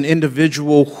is an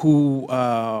individual who,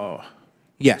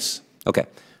 yes. Okay.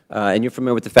 And you're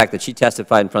familiar with the fact that she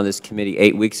testified in front of this committee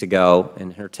 8 weeks ago,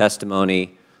 and her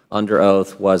testimony under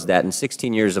oath was that in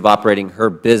 16 years of operating her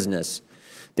business,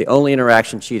 the only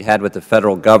interaction she'd had with the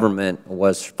federal government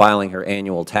was filing her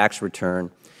annual tax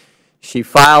return. She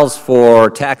files for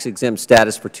tax-exempt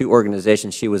status for 2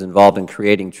 organizations she was involved in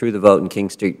creating, True the Vote and King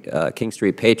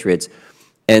Street Patriots,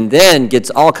 and then gets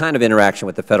all kind of interaction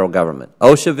with the federal government.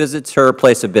 OSHA visits her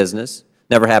place of business.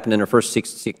 Never happened in her first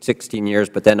 16 years,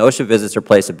 but then OSHA visits her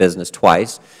place of business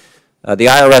twice. The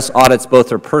IRS audits both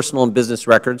her personal and business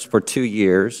records for 2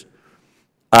 years.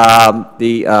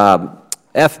 The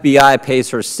FBI pays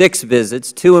her 6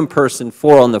 visits, 2 in person,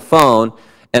 4 on the phone,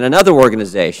 and another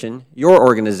organization, your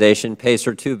organization, pays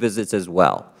her 2 visits as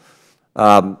well.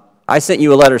 I sent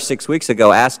you a letter 6 weeks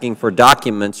ago asking for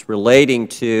documents relating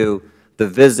to the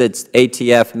visits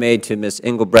ATF made to Ms.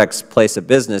 Engelbrecht's place of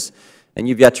business, and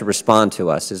you've yet to respond to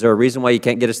us. Is there a reason why you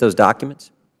can't get us those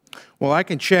documents? Well, I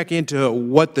can check into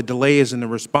what the delay is in the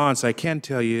response. I can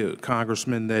tell you,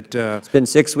 Congressman, that it's been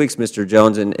 6 weeks, Mr.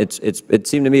 Jones, and it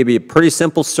seemed to me to be a pretty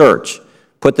simple search.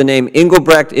 Put the name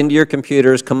Engelbrecht into your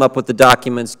computers, come up with the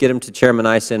documents, get them to Chairman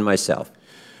Issa and myself.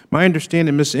 my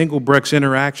understanding, Ms. Engelbrecht's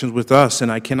interactions with us, and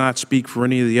I cannot speak for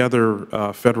any of the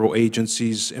other Federal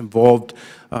agencies involved,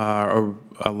 a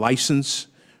license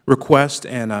request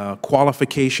and a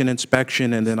qualification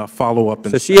inspection and then a follow-up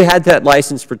inspection. So she had that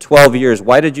license for 12 years.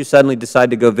 Why did you suddenly decide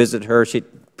to go visit her? She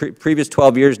previous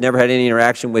 12 years never had any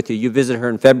interaction with you. You visited her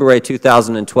in February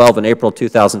 2012 and April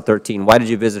 2013. Why did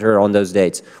you visit her on those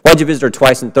dates? Why did you visit her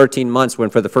twice in 13 months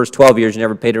when for the first 12 years you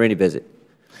never paid her any visit?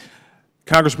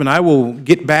 Congressman, I will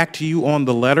get back to you on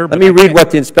the letter. Let me read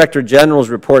what the Inspector General's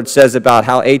report says about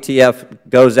how ATF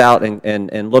goes out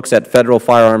and looks at Federal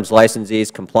firearms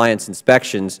licensees' compliance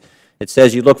inspections. It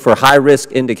says you look for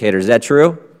high-risk indicators. Is that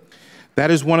true? That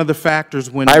is one of the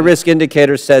factors when— High-risk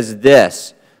indicator says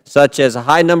this, such as a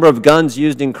high number of guns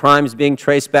used in crimes being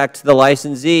traced back to the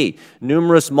licensee,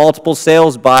 numerous multiple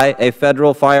sales by a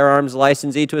Federal firearms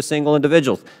licensee to a single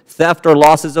individual, theft or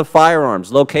losses of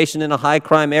firearms, location in a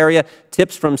high-crime area,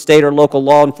 tips from state or local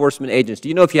law enforcement agents. Do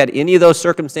you know if you had any of those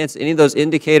circumstances, any of those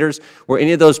indicators, were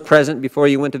any of those present before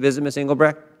you went to visit Ms.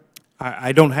 Engelbrecht?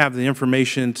 I don't have the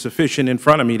information sufficient in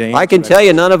front of me to answer. I can tell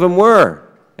you none of them were.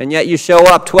 And yet you show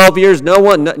up 12 years,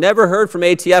 never heard from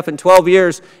ATF in 12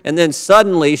 years, and then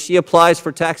suddenly she applies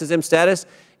for tax-exempt status,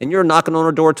 and you're knocking on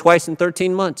her door twice in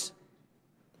 13 months.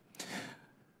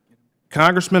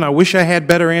 Congressman, I wish I had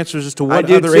better answers as to what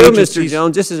other other agencies— agencies— Mr.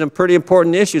 Jones, this is a pretty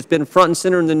important issue. It's been front and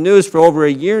center in the news for over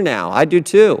a year now. I do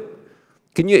too.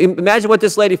 Can you imagine what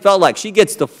this lady felt like? She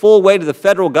gets the full weight of the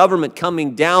Federal government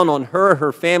coming down on her,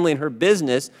 her family, and her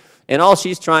business, and all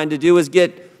she's trying to do is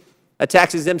get a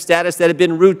tax-exempt status that had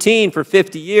been routine for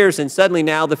 50 years, and suddenly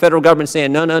now the Federal government is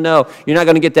saying, no, no, no, you're not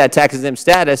going to get that tax-exempt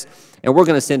status, and we're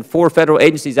going to send 4 Federal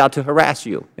agencies out to harass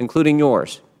you, including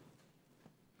yours.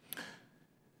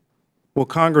 Well,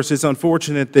 Congress, it's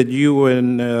unfortunate that you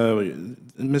and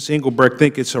Ms. Engelbrecht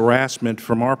think it's harassment.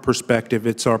 From our perspective,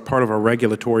 it's part of our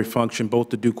regulatory function, both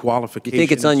to do qualification— You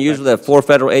think it's unusual that 4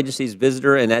 Federal agencies visit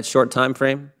her in that short time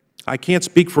frame? I can't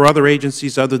speak for other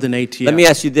agencies other than ATF. Let me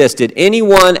ask you this. Did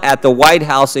anyone at the White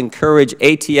House encourage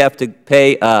ATF to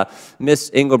pay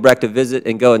Ms. Engelbrecht a visit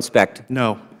and go inspect?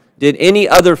 No. Did any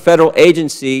other Federal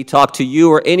agency talk to you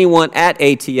or anyone at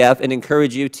ATF and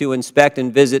encourage you to inspect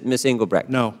and visit Ms. Engelbrecht?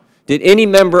 No. Did any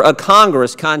member of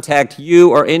Congress contact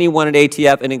you or anyone at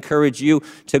ATF and encourage you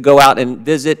to go out and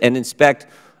visit and inspect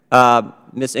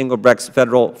Ms. Engelbrecht's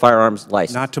Federal firearms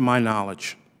license? Not to my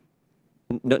knowledge.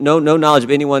 No knowledge of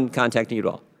anyone contacting you at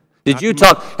all.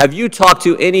 Have you talked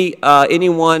to any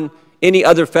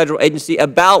other Federal agency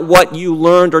about what you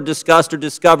learned or discussed or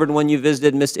discovered when you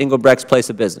visited Ms. Engelbrecht's place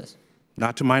of business?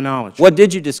 Not to my knowledge. What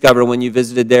did you discover when you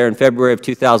visited there in February of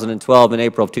 2012 and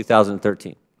April of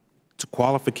 2013? It's a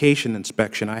qualification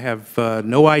inspection. I have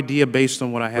no idea based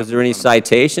on what I have. Was there any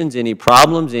citations, any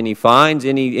problems, any fines,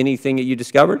 anything that you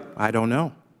discovered? I don't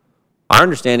know. Our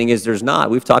understanding is there's not.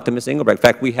 We've talked to Ms. Engelbrecht. In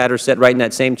fact, we had her sit right in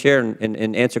that same chair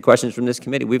and answer questions from this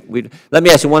committee. Let me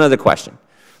ask you one other question.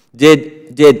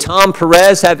 Did Tom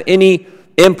Perez have any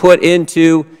input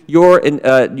into your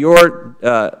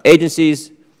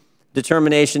agency's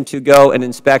determination to go and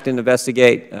inspect and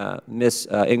investigate Ms.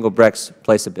 Engelbrecht's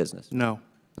place of business? No.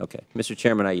 Okay. Mr.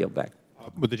 Chairman, I yield back.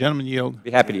 Would the gentleman yield?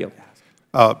 Be happy to yield.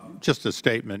 Just a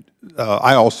statement.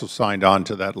 I also signed on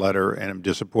to that letter and am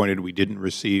disappointed we didn't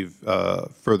receive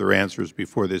further answers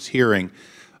before this hearing.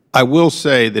 I will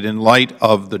say that in light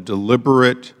of the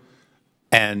deliberate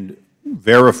and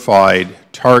verified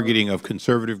targeting of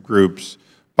conservative groups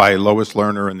by Lois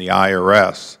Lerner and the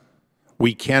IRS,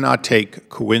 we cannot take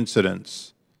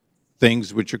coincidence,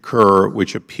 things which occur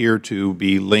which appear to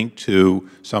be linked to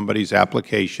somebody's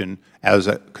application as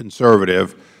a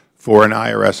conservative for an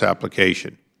IRS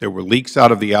application. There were leaks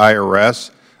out of the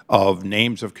IRS of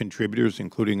names of contributors,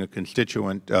 including a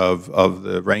constituent of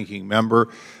the ranking member,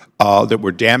 that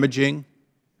were damaging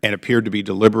and appeared to be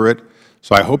deliberate.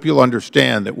 So I hope you'll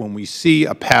understand that when we see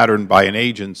a pattern by an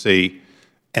agency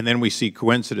and then we see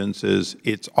coincidences,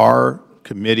 it's our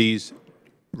committee's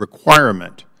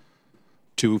requirement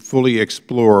to fully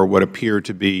explore what appear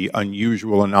to be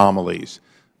unusual anomalies.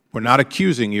 We're not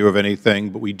accusing you of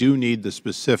anything, but we do need the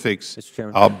specifics,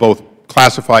 both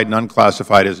classified and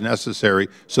unclassified as necessary,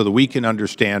 so that we can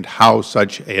understand how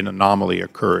such an anomaly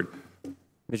occurred.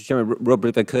 Mr. Chairman, real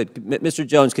brief, if I could. Mr.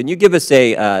 Jones, can you give us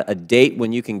a date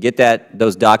when you can get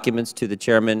those documents to the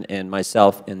Chairman and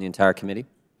myself and the entire committee?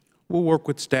 We'll work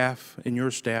with staff and your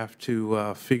staff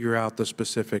to figure out the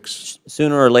specifics.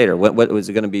 Sooner or later? What was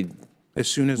it going to be? As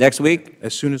soon as next week?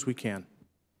 As soon as we can.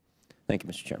 Thank you,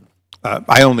 Mr. Chairman.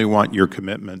 I only want your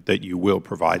commitment that you will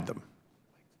provide them.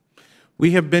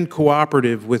 We have been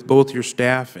cooperative with both your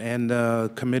staff and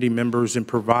committee members in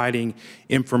providing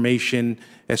information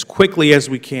as quickly as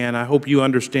we can. I hope you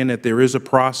understand that there is a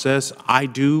process. I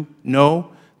do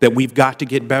know that we've got to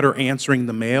get better answering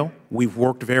the mail. We've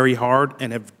worked very hard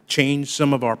and have changed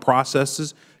some of our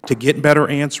processes to get better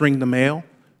answering the mail,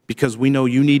 because we know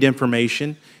you need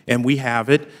information, and we have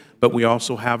it, but we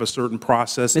also have a certain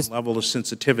process and level of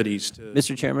sensitivities to.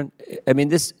 Mr. Chairman, I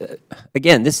mean,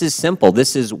 again, this is simple.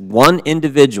 This is one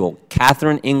individual,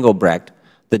 Catherine Engelbrecht.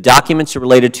 The documents are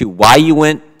related to why you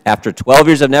went, after 12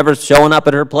 years of never showing up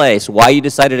at her place, why you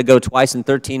decided to go twice in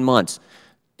 13 months.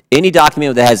 Any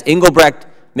document that has Engelbrecht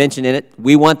mentioned in it,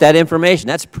 we want that information.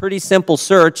 That's a pretty simple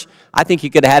search. I think you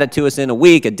could have had it to us in a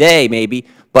week, a day maybe,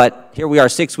 but here we are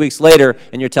 6 weeks later,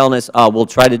 and you're telling us, we'll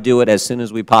try to do it as soon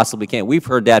as we possibly can. We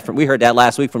heard that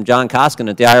last week from John Koskin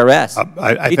at the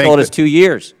IRS. He told us 2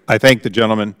 years. I thank the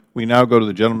gentleman. We now go to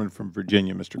the gentleman from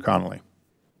Virginia, Mr. Connolly.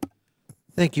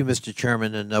 Thank you, Mr.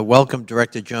 Chairman, and welcome,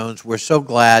 Director Jones. We're so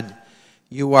glad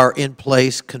you are in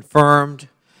place, confirmed,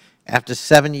 after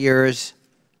 7 years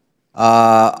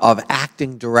of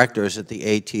acting directors at the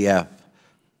ATF,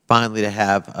 finally to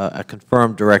have a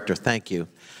confirmed director. Thank you.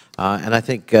 And I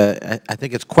think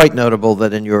it's quite notable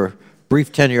that in your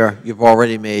brief tenure, you've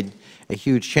already made a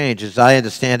huge change. As I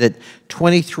understand it,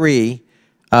 23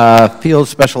 field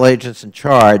special agents in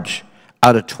charge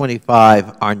out of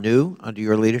 25 are new under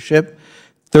your leadership.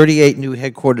 38 new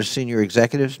headquarters senior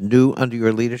executives new under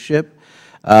your leadership,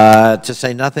 to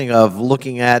say nothing of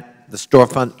looking at the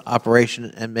storefront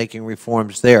operation and making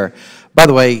reforms there. By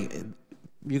the way,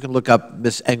 you can look up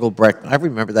Ms. Engelbrecht. I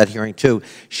remember that hearing, too.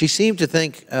 She seemed to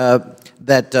think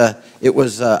that it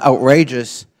was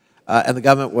outrageous and the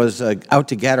government was out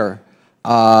to get her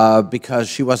because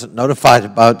she wasn't notified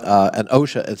about an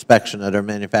OSHA inspection at her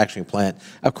manufacturing plant.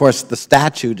 Of course, the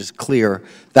statute is clear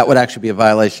that would actually be a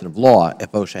violation of law if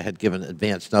OSHA had given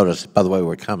advance notice, by the way,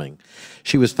 we're coming.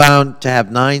 She was found to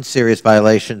have 9 serious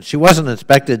violations. She wasn't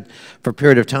inspected for a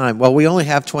period of time. Well, we only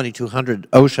have 2,200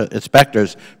 OSHA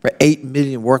inspectors for 8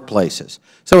 million workplaces.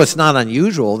 So it's not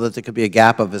unusual that there could be a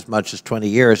gap of as much as 20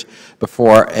 years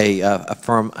before a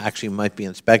firm actually might be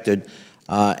inspected.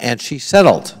 And she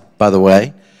settled, by the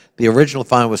way. The original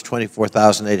fine was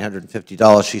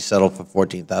 $24,850. She settled for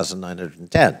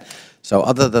 $14,910. So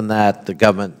other than that, the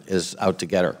government is out to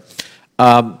get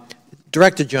her.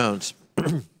 Director Jones,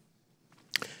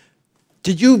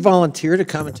 did you volunteer to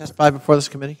come and testify before this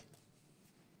committee?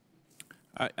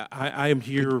 I am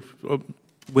here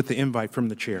with the invite from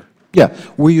the chair. Yeah.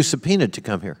 Were you subpoenaed to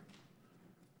come here?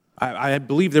 I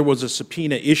believe there was a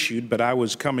subpoena issued, but I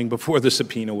was coming before the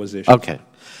subpoena was issued. Okay.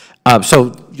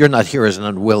 So you're not here as an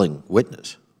unwilling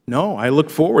witness? No, I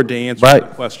look forward to answering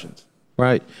the questions.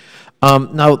 Right.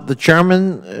 Now, the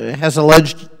chairman has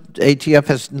alleged ATF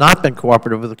has not been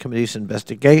cooperative with the committee's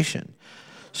investigation.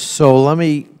 So let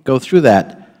me go through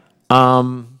that.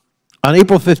 On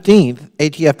April 15th,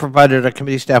 ATF provided our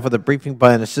committee staff with a briefing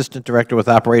by an assistant director with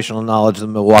operational knowledge of the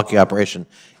Milwaukee operation.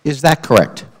 Is that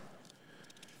correct?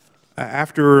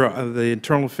 After the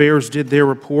Internal Affairs did their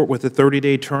report with a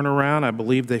 30-day turnaround, I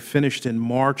believe they finished in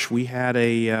March, we had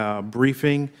a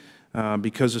briefing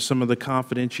because of some of the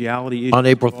confidentiality issues. On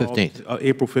April 15th?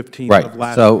 April 15th of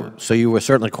last year. So you were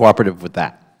certainly cooperative with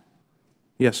that?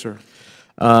 Yes, sir.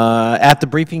 At the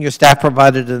briefing, your staff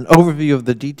provided an overview of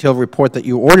the detailed report that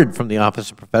you ordered from the Office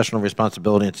of Professional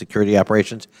Responsibility and Security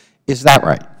Operations. Is that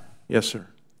right? Yes, sir.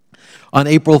 On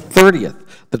April 30th,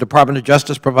 the Department of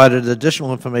Justice provided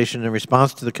additional information in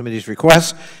response to the committee's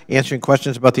requests, answering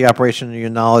questions about the operation and your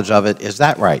knowledge of it. Is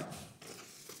that right?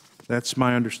 That's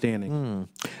my understanding.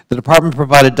 The Department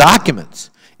provided documents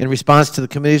in response to the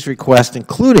committee's request,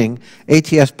 including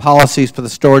ATF's policies for the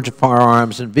storage of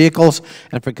firearms in vehicles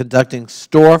and for conducting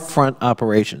storefront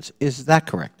operations. Is that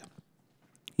correct?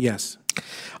 Yes.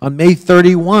 On May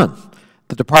 31,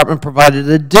 the Department provided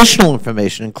additional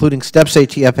information, including steps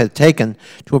ATF had taken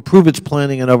to improve its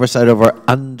planning and oversight over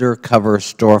undercover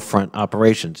storefront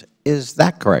operations. Is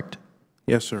that correct?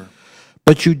 Yes, sir.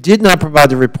 But you did not provide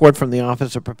the report from the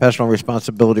Office of Professional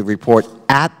Responsibility report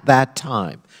at that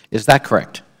time. Is that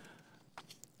correct?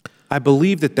 I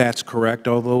believe that that's correct,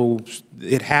 although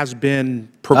it has been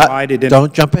provided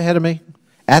Don't jump ahead of me.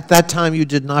 At that time, you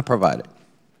did not provide it.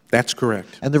 That's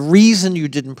correct. And the reason you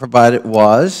didn't provide it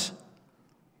was?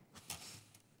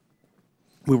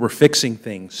 We were fixing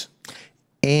things.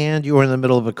 And you were in the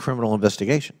middle of a criminal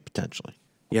investigation, potentially.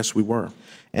 Yes, we were.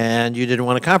 And you didn't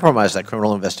want to compromise that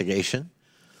criminal investigation.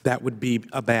 That would be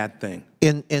a bad thing.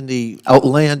 In the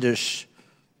outlandish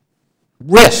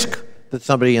risk that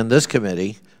somebody in this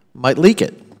committee might leak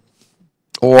it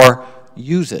or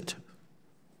use it.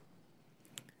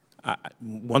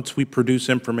 Once we produce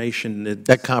information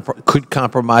that could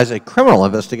compromise a criminal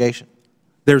investigation.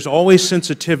 There's always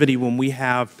sensitivity when we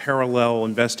have parallel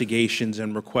investigations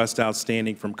and requests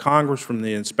outstanding from Congress, from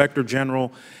the Inspector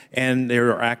General, and there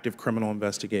are active criminal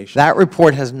investigations. That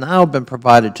report has now been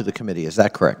provided to the committee. Is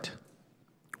that correct?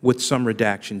 With some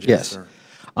redactions, yes, sir.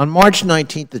 On March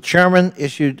 19th, the chairman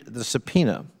issued the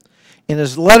subpoena. In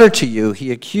his letter to you,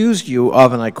 he accused you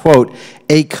of, and I quote,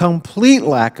 a complete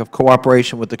lack of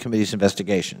cooperation with the committee's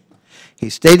investigation. He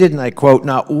stated, and I quote,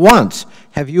 not once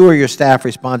have you or your staff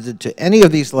responded to any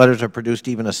of these letters or produced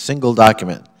even a single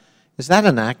document. Is that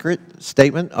an accurate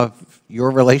statement of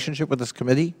your relationship with this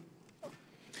committee?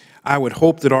 I would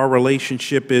hope that our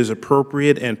relationship is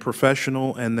appropriate and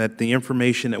professional and that the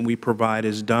information that we provide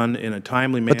is done in a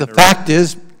timely manner. But the fact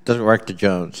is, Director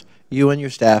Jones, you and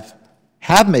your staff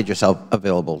have made yourself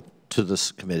available to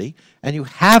this committee, and you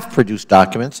have produced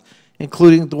documents,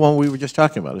 including the one we were just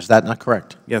talking about. Is that not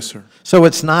correct? Yes, sir. So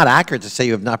it's not accurate to say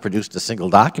you have not produced a single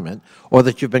document or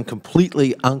that you've been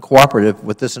completely uncooperative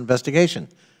with this investigation.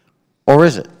 Or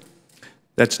is it?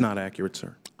 That's not accurate,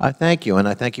 sir. I thank you, and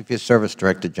I thank you for your service,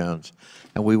 Director Jones,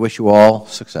 and we wish you all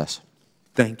success.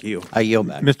 Thank you. I yield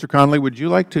back. Mr. Connolly, would you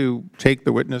like to take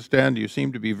the witness stand? You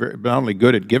seem to be not only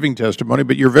good at giving testimony,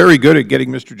 but you're very good at getting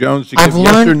Mr. Jones to give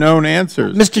yes or no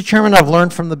answers. Mr. Chairman, I've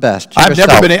learned from the best.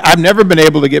 I've never been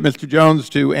able to get Mr. Jones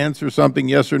to answer something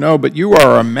yes or no, but you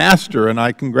are a master, and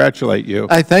I congratulate you.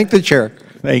 I thank the Chair.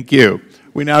 Thank you.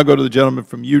 We now go to the gentleman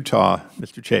from Utah,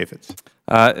 Mr. Chaffetz.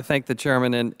 Thank the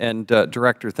Chairman and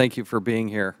Director. Thank you for being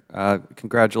here.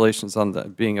 Congratulations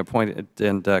on being appointed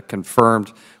and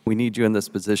confirmed. We need you in this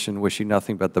position. Wish you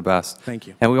nothing but the best. Thank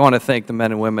you. And we want to thank the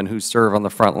men and women who serve on the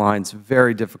front lines,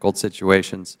 very difficult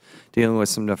situations, dealing with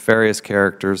some nefarious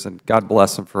characters, and God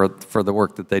bless them for the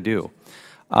work that they do.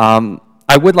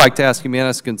 I would like to ask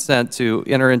unanimous consent to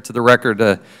enter into the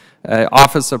record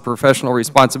Office of Professional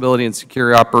Responsibility and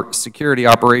Security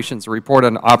Operations, a report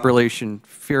on Operation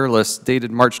Fearless,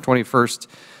 dated March 21st,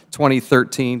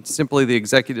 2013. Simply the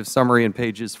executive summary in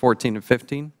pages 14 and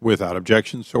 15. Without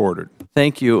objection, so ordered.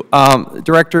 Thank you.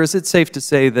 Director, is it safe to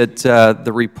say that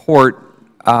the report,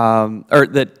 or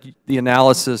that the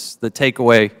analysis, the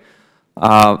takeaway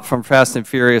from Fast and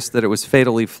Furious, that it was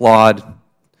fatally flawed,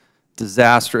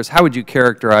 disastrous? How would you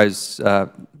characterize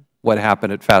what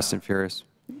happened at Fast and Furious?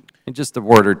 In just a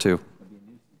word or two.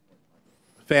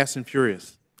 Fast and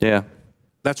Furious. Yeah.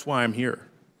 That's why I'm here.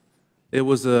 It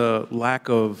was a lack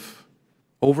of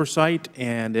oversight,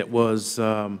 and it was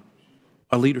a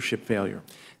leadership failure.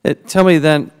 Tell me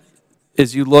then,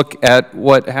 as you look at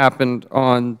what happened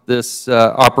on this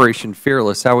Operation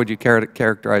Fearless, how would you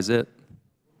characterize it?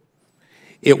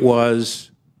 It was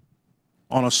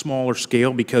on a smaller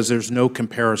scale because there's no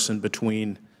comparison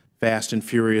between Fast and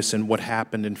Furious and what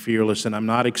happened in Fearless, and I'm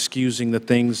not excusing the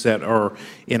things that are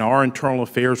in our internal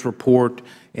affairs report,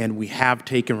 and we have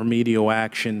taken remedial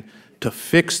action to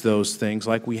fix those things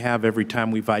like we have every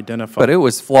time we've identified. But it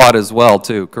was flawed as well,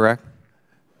 too, correct?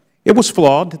 It was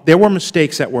flawed. There were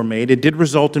mistakes that were made. It did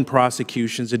result in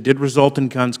prosecutions. It did result in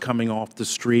guns coming off the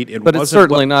street. But it's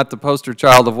certainly not the poster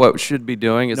child of what we should be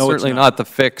doing. It's certainly not the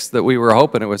fix that we were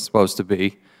hoping it was supposed to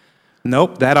be.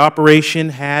 Nope, that operation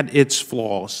had its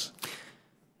flaws.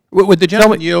 Would the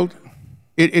gentleman yield?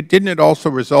 Didn't it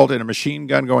also result in a machine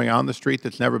gun going on the street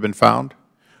that's never been found?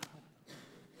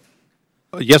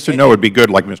 Yes or no would be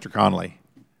good, like Mr. Connolly.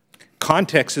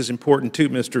 Context is important too,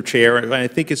 Mr. Chair. And I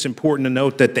think it's important to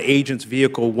note that the agent's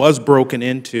vehicle was broken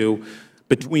into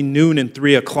between noon and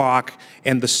 3 o'clock,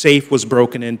 and the safe was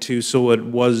broken into, so it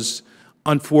was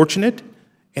unfortunate.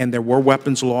 And there were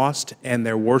weapons lost, and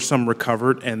there were some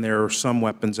recovered, and there are some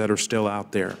weapons that are still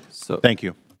out there. So, thank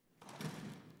you.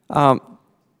 Do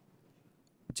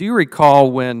you recall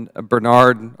when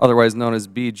Bernard, otherwise known as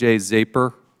B.J.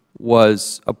 Zaper,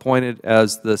 was appointed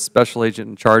as the special agent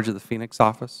in charge of the Phoenix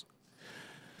office?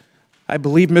 I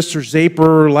believe Mr.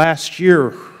 Zaper last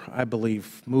year I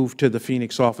believe, moved to the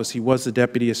Phoenix office. He was the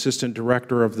Deputy Assistant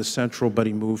Director of the Central, but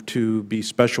he moved to be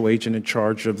Special Agent in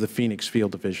charge of the Phoenix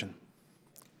Field Division.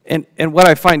 And what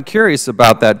I find curious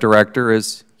about that, Director,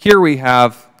 is here we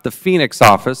have the Phoenix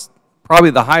office, probably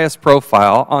the highest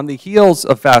profile, on the heels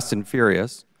of Fast and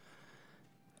Furious,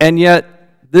 and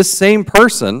yet this same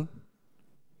person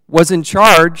was in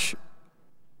charge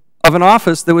of an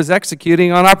office that was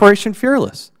executing on Operation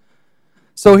Fearless.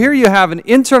 So here you have an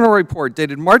internal report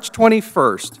dated March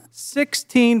 21st,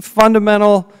 16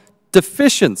 fundamental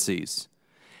deficiencies.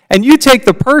 And you take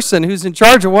the person who's in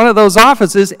charge of one of those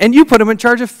offices and you put him in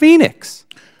charge of Phoenix.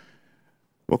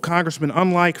 Well, Congressman,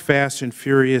 unlike Fast and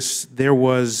Furious, there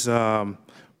was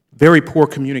very poor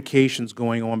communications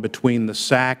going on between the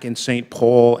SAC in St.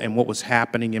 Paul and what was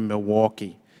happening in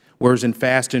Milwaukee. Whereas in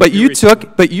Fast and Furious...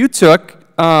 But you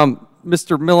took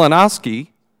Mr. Milanowski,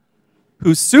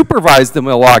 who supervised the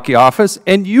Milwaukee office,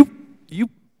 and you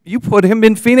put him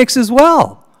in Phoenix as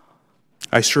well.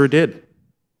 I sure did.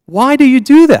 Why do you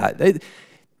do that?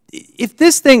 If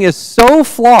this thing is so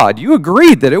flawed, you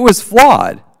agreed that it was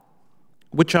flawed.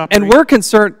 Which operation? And we're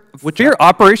concerned,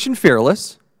 Operation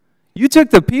Fearless. You took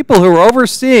the people who were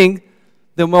overseeing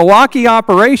the Milwaukee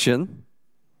operation,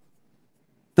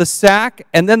 the SAC,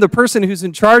 and then the person who's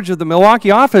in charge of the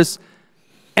Milwaukee office,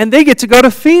 and they get to go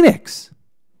to Phoenix,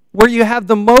 where you have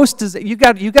the most, you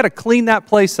got to clean that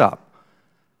place up.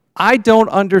 I don't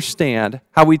understand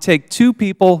how we take two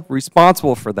people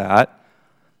responsible for that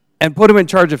and put them in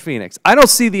charge of Phoenix. I don't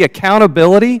see the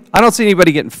accountability. I don't see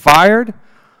anybody getting fired.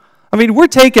 I mean, we're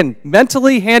taking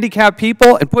mentally handicapped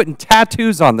people and putting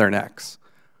tattoos on their necks.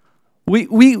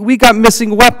 We got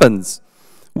missing weapons.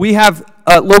 We have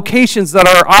locations that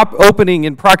are opening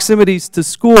in proximities to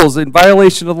schools in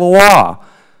violation of the law.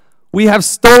 We have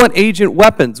stolen agent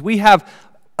weapons. We have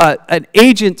an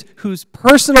agent whose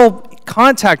personal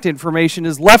contact information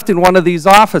is left in one of these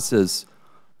offices.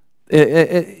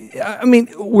 I mean,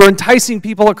 we're enticing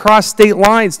people across state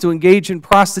lines to engage in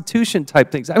prostitution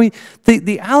type things. I mean,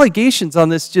 the allegations on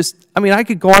this just, I mean, I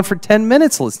could go on for 10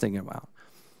 minutes listing them out.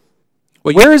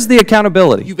 Well, where is the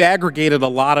accountability? You've aggregated a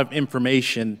lot of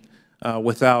information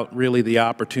without really the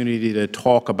opportunity to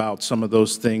talk about some of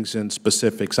those things in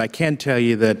specifics. I can tell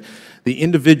you that the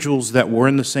individuals that were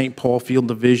in the St. Paul Field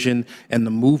Division and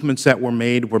the movements that were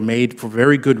made for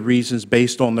very good reasons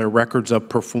based on their records of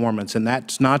performance, and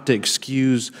that's not to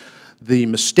excuse the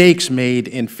mistakes made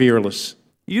in Fearless.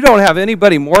 You don't have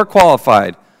anybody more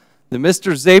qualified than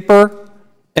Mr. Zaper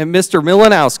and Mr.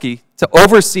 Milanowski to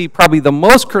oversee probably the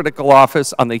most critical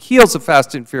office on the heels of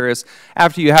Fast and Furious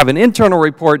after you have an internal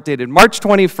report dated March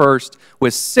 21st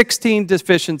with 16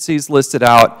 deficiencies listed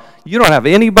out. You don't have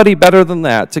anybody better than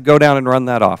that to go down and run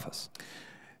that office.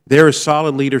 There is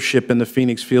solid leadership in the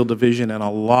Phoenix Field Division and a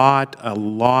lot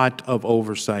of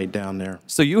oversight down there.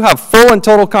 So you have full and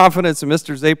total confidence in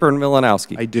Mr. Zaper and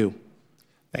Milanowski? I do.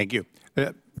 Thank you.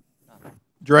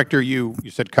 Director, you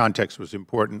said context was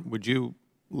important. Would you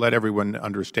let everyone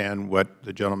understand what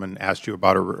the gentleman asked you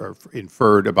about or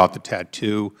inferred about the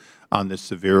tattoo on this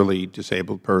severely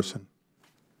disabled person?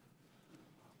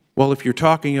 Well, if you're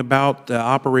talking about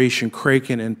Operation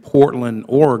Kraken in Portland,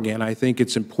 Oregon, I think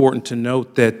it's important to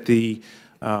note that the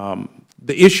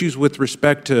issues with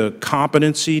respect to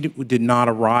competency did not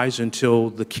arise until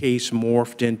the case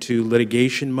morphed into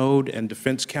litigation mode and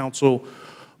defense counsel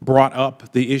brought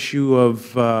up the issue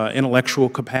of intellectual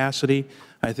capacity.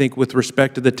 I think with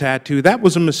respect to the tattoo, that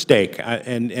was a mistake,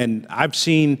 and I've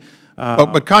seen...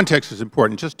 But context is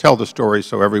important. Just tell the story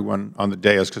so everyone on the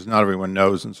dais, because not everyone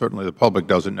knows, and certainly the public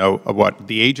doesn't know, of what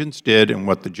the agents did and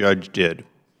what the judge did.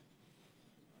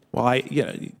 Well,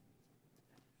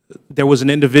 there was an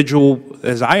individual,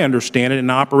 as I understand it, in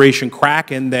Operation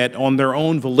Kraken that on their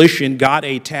own volition got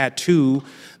a tattoo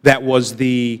that was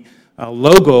the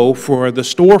logo for the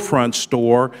Storefront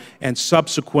store and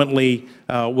subsequently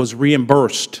was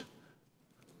reimbursed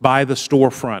by the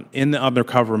Storefront in the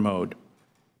Undercover mode.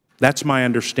 That's my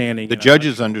understanding. The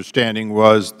judge's understanding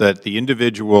was that the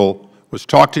individual was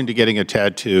talked into getting a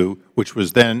tattoo, which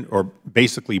was then, or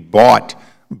basically bought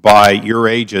by your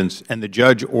agents, and the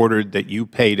judge ordered that you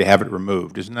pay to have it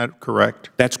removed. Isn't that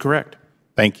correct? That's correct.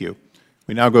 Thank you.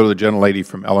 We now go to the gentlelady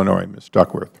from Illinois, Ms.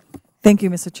 Duckworth. Thank you,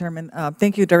 Mr. Chairman.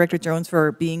 Thank you, Director Jones,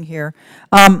 for being here.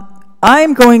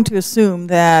 I'm going to assume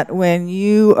that when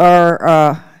you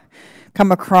are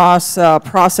come across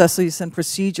processes and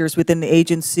procedures within the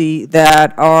agency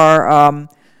that are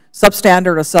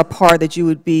substandard or subpar, that you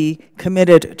would be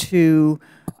committed to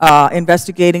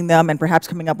investigating them and perhaps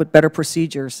coming up with better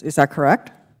procedures. Is that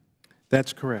correct?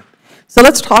 That's correct. So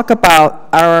let's talk about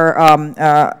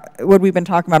our what we've been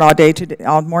talking about all day,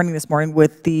 all morning this morning,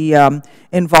 with the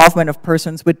involvement of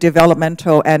persons with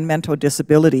developmental and mental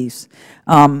disabilities.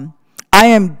 I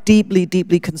am deeply,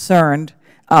 deeply concerned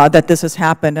that this has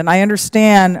happened, and I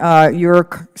understand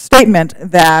your statement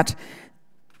that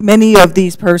many of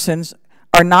these persons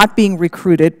are not being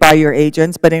recruited by your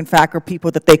agents, but in fact are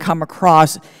people that they come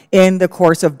across in the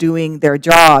course of doing their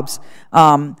jobs.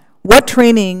 What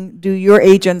training do your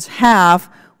agents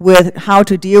have with how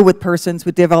to deal with persons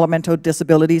with developmental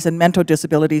disabilities and mental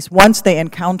disabilities once they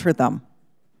encounter them?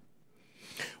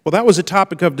 Well, that was a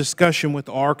topic of discussion with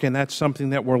ARC, and that's something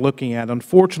that we're looking at.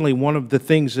 Unfortunately, one of the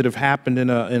things that have happened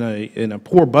in a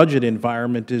poor budget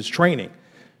environment is training.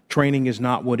 Training is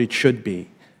not what it should be.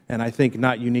 And I think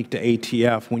not unique to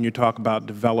ATF when you talk about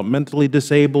developmentally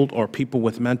disabled or people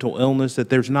with mental illness, that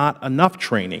there's not enough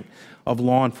training of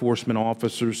law enforcement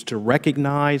officers to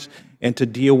recognize and to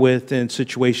deal with in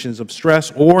situations of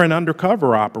stress or in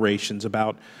undercover operations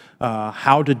about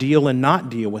how to deal and not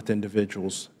deal with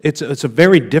individuals. It's a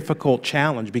very difficult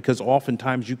challenge because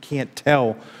oftentimes you can't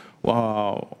tell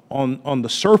on the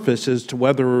surface as to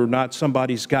whether or not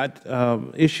somebody's got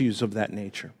issues of that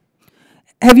nature.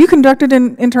 Have you conducted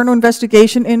an internal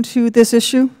investigation into this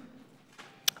issue?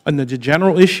 On the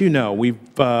general issue, no. We've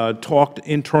talked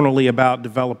internally about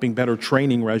developing better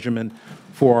training regimen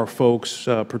for our folks,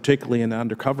 particularly in the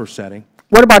undercover setting.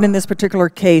 What about in this particular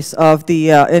case of the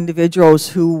individuals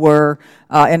who were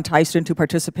enticed into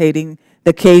participating,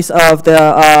 the case of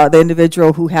the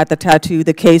individual who had the tattoo,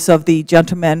 the case of the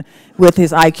gentleman with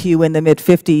his IQ in the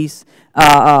mid-50s?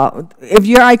 If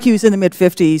your IQ is in the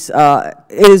mid-50s,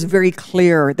 it is very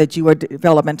clear that you are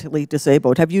developmentally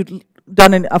disabled. Have you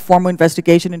done a formal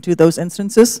investigation into those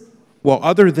instances? Well,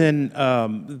 other than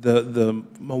the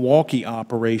Milwaukee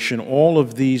operation, all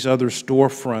of these other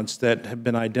storefronts that have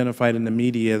been identified in the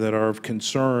media that are of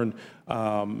concern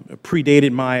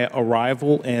predated my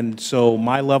arrival, and so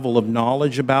my level of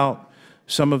knowledge about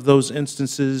some of those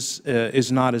instances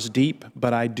is not as deep,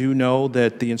 but I do know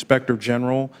that the Inspector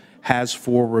General has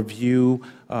for review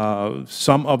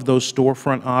some of those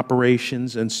storefront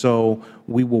operations, and so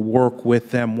we will work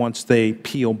with them once they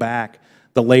peel back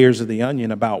the layers of the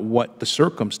onion about what the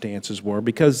circumstances were,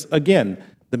 because again,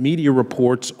 the media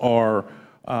reports are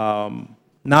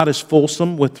not as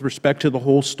fulsome with respect to the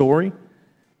whole story,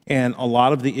 and a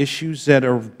lot of the issues that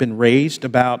have been raised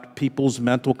about people's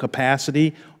mental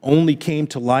capacity only came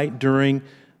to light during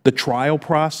the trial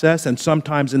process and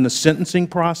sometimes in the sentencing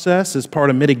process as part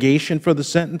of mitigation for the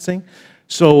sentencing.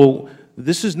 So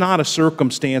this is not a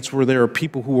circumstance where there are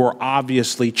people who are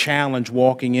obviously challenged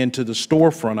walking into the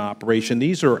storefront operation.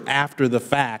 These are after the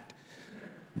fact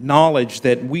knowledge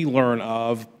that we learn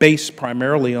of based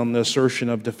primarily on the assertion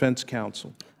of defense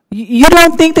counsel. You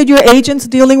don't think that your agents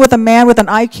dealing with a man with an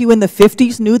IQ in the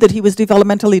 50s knew that he was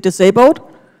developmentally disabled?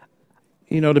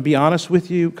 You know, to be honest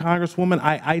with you, Congresswoman,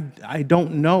 I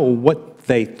don't know what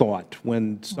they thought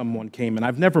when someone came in.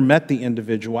 I've never met the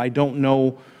individual. I don't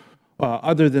know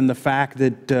other than the fact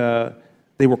that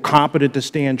they were competent to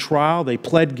stand trial, they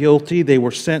pled guilty, they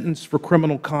were sentenced for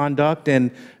criminal conduct,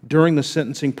 and during the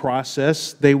sentencing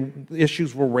process,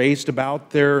 issues were raised about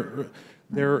their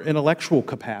intellectual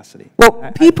capacity.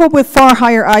 Well, people with far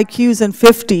higher IQs than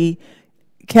 50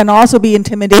 can also be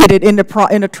intimidated in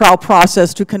a trial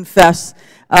process to confess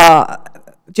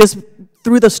just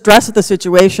through the stress of the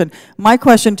situation. My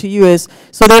question to you is,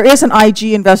 so there is an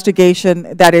IG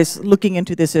investigation that is looking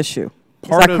into this issue. Is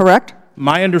that correct?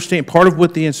 My understanding, part of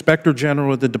what the Inspector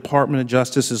General of the Department of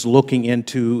Justice is looking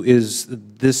into is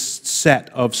this set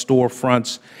of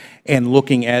storefronts and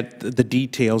looking at the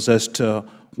details as to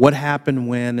what happened,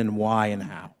 when, and why, and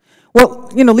how.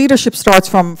 Well, you know, leadership starts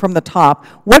from the top.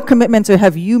 What commitments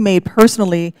have you made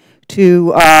personally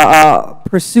to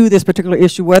pursue this particular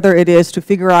issue, whether it is to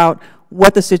figure out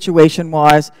what the situation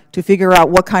was, to figure out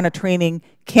what kind of training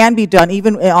can be done,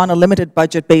 even on a limited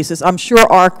budget basis? I'm sure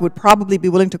ARC would probably be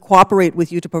willing to cooperate with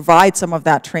you to provide some of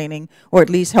that training, or at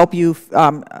least help you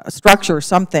structure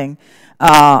something.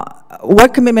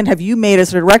 What commitment have you made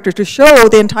as a director to show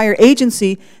the entire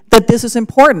agency that this is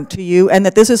important to you and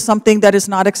that this is something that is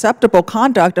not acceptable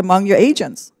conduct among your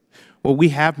agents? Well, we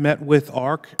have met with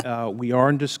ARC. We are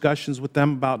in discussions with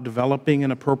them about developing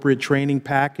an appropriate training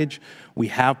package. We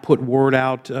have put word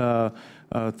out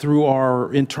through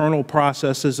our internal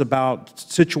processes about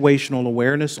situational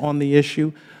awareness on the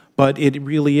issue, but it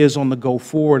really is on the go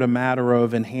forward a matter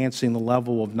of enhancing the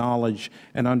level of knowledge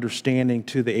and understanding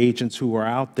to the agents who are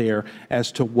out there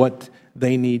as to what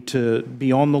they need to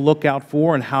be on the lookout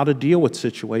for and how to deal with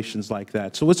situations like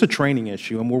that. So it's a training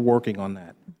issue, and we're working on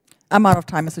that. I'm out of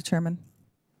time, Mr. Chairman.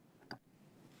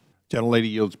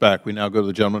 Gentlelady yields back. We now go to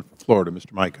the gentleman from Florida,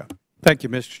 Mr. Micah. Thank you,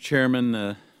 Mr.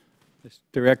 Chairman. Mr.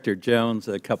 Director Jones,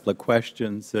 a couple of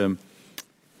questions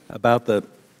about the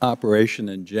operation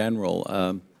in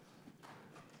general.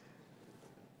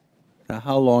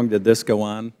 How long did this go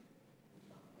on?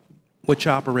 Which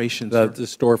operations, The sir?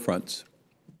 storefronts.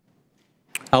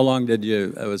 How long was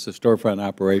the storefront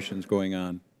operations going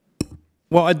on?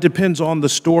 Well, it depends on the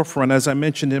storefront. As I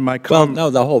mentioned in my Well, comment. no,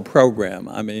 the whole program.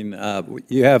 I mean,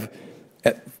 you have,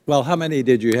 well, how many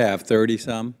did you have,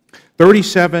 30-some?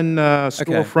 37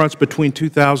 storefronts between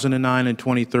 2009 and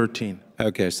 2013.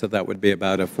 Okay, so that would be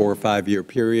about a 4 or 5 year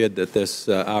period that this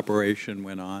operation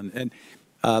went on. And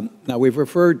now we've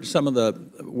referred some of the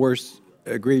worst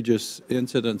egregious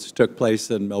incidents took place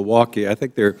in Milwaukee. I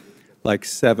think there are like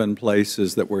 7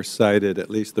 places that were cited, at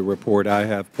least the report I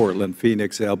have: Portland,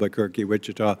 Phoenix, Albuquerque,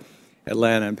 Wichita,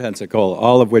 Atlanta, and Pensacola,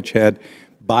 all of which had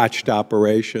botched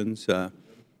operations.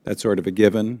 That's sort of a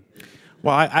given.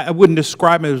 Well, I wouldn't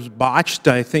describe it as botched.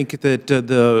 I think that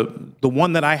the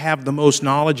one that I have the most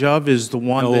knowledge of is the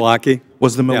one Milwaukee? that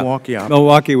was the Milwaukee operation.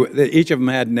 Milwaukee, each of them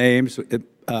had names.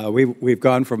 We've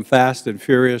gone from fast and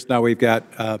furious. Now we've got,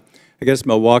 I guess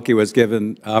Milwaukee was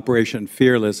given Operation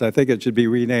Fearless. I think it should be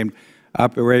renamed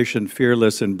Operation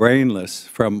Fearless and Brainless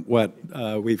from what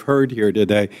we've heard here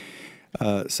today.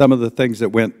 Some of the things that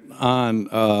went on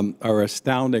are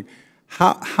astounding.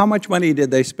 How much money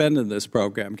did they spend in this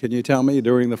program? Can you tell me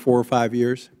during the 4 or 5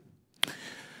 years?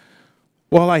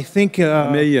 Well, I think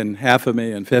 $1 million,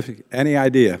 $500,000, 50. Any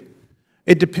idea?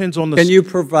 it depends on the. Can you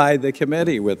provide the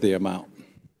committee with the amount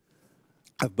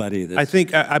of money?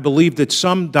 I believe that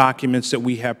some documents that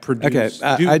we have produced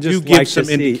do give like some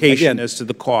indication as to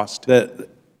the cost. There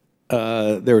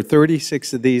were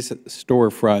 36 of these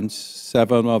storefronts.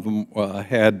 7 of them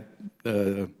had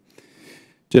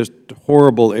just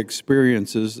horrible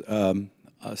experiences.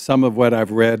 Some of what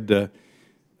I've read,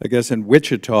 I guess in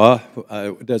Wichita,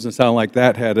 it doesn't sound like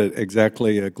that had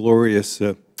exactly a glorious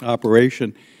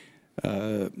operation.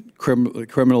 Known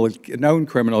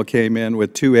criminal came in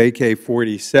with 2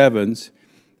 AK-47s,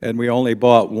 and we only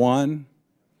bought 1.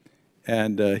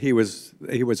 And he was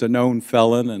a known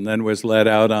felon, and then was let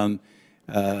out on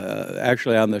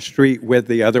actually on the street with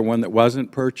the other one that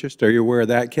wasn't purchased. Are you aware of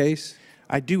that case?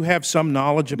 I do have some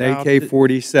knowledge about an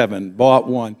AK-47, bought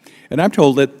 1. And I'm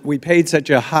told that we paid such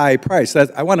a high price.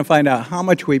 I want to find out how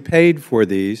much we paid for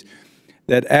these,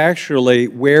 that actually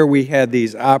where we had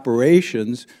these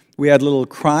operations, we had little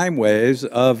crime waves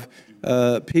of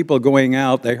people going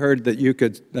out. They heard that you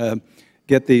could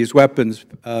get these weapons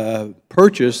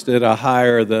purchased at a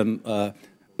higher than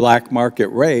black market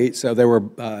rate, so they were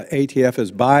ATF is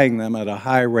buying them at a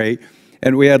high rate.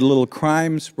 And we had little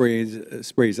crime sprees.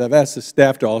 I've asked the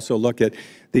staff to also look at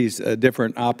these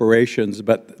different operations,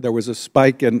 but there was a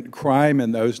spike in crime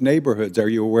in those neighborhoods. Are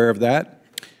you aware of that?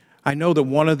 I know that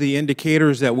one of the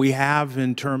indicators that we have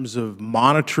in terms of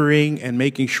monitoring and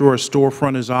making sure a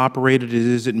storefront is operated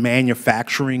is it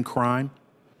manufacturing crime?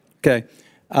 Okay.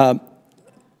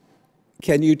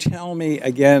 Can you tell me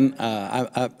again,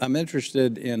 I'm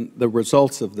interested in the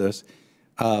results of this.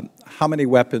 How many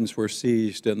weapons were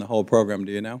seized in the whole program,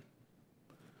 do you know?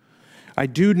 I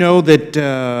do know that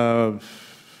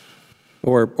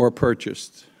or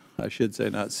purchased, I should say,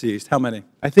 not seized. How many?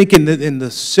 I think in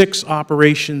the 6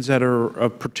 operations that are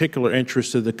of particular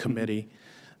interest to the committee,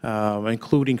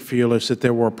 including Fearless, that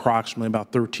there were approximately about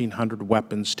 1,300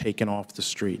 weapons taken off the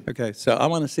street. Okay, so I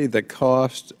want to see the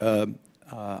cost.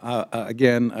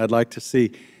 Again, I'd like to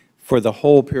see for the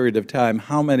whole period of time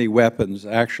how many weapons,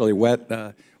 actually what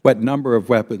number of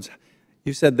weapons.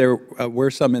 You said there were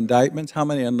some indictments. How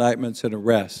many indictments and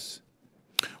arrests?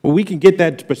 Well, we can get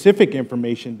that specific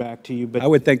information back to you, but I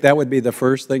would think that would be the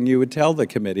first thing you would tell the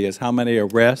committee is how many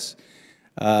arrests,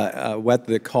 what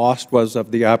the cost was of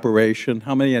the operation,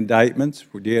 how many indictments.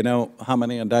 Do you know how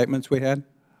many indictments we had?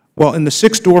 well, in the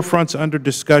 6 storefronts under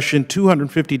discussion,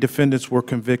 250 defendants were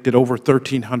convicted, over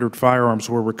 1,300 firearms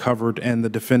were recovered, and the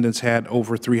defendants had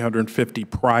over 350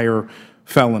 prior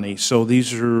felonies. So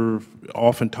these are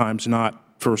oftentimes not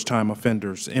first-time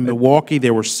offenders. In Milwaukee,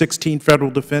 there were 16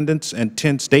 federal defendants and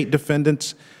 10 state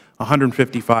defendants,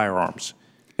 150 firearms.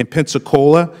 In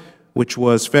Pensacola, which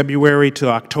was February to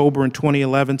October in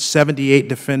 2011, 78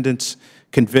 defendants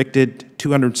convicted,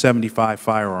 275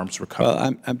 firearms recovered.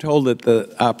 Well, I'm told that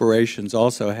the operations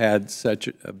also had such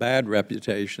a bad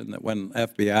reputation that when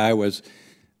FBI was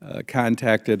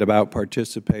contacted about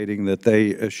participating, that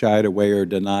they shied away or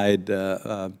denied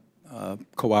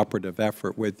cooperative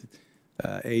effort with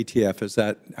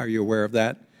ATF. Are you aware of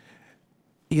that?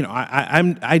 You know,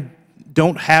 I'm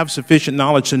don't have sufficient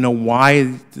knowledge to know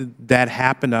why that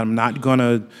happened. I'm not going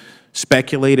to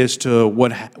speculate as to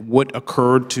what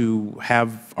occurred to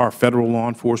have our federal law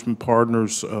enforcement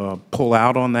partners pull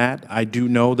out on that. I do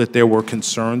know that there were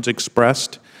concerns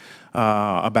expressed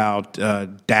about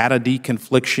data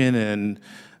deconfliction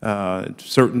and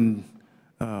certain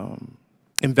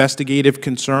investigative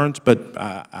concerns, but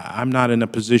I'm not in a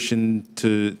position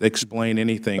to explain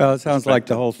anything. Well, it sounds like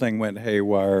the whole thing went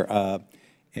haywire.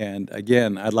 And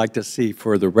again, I'd like to see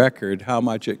for the record how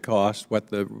much it cost, what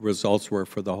the results were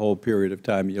for the whole period of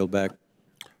time. Yield back.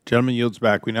 Gentleman yields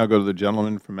back. We now go to the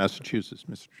gentleman from Massachusetts,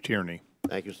 Mr. Tierney.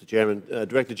 Thank you, Mr. Chairman.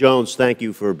 Director Jones, thank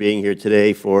you for being here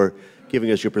today, for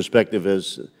giving us your perspective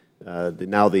as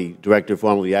now the director,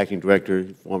 formerly the acting director,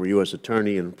 former U.S.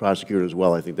 attorney and prosecutor as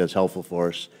well. I think that's helpful for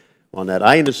us on that.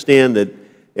 I understand that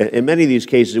in many of these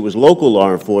cases it was local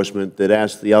law enforcement that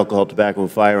asked the Alcohol, Tobacco and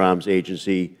Firearms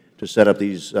Agency to set up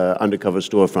these undercover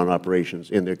storefront operations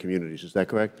in their communities. Is that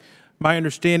correct? My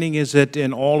understanding is that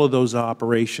in all of those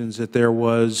operations that there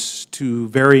was, to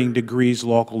varying degrees,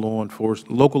 local law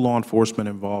enforcement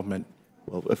involvement.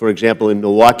 Well, for example, in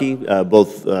Milwaukee,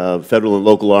 both federal and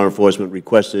local law enforcement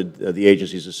requested the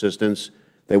agency's assistance.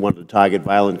 They wanted to target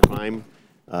violent crime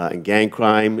and gang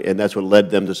crime, and that's what led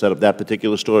them to set up that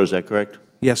particular store. Is that correct?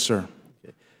 Yes, sir.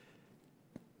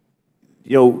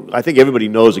 You know, I think everybody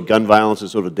knows that gun violence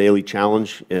is sort of a daily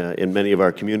challenge in many of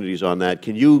our communities on that.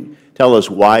 Can you tell us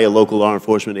why a local law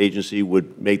enforcement agency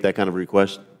would make that kind of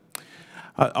request?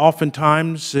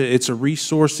 Oftentimes, it's a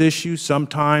resource issue.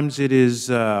 Sometimes it is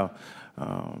the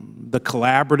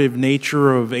collaborative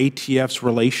nature of ATF's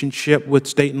relationship with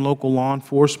state and local law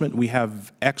enforcement. We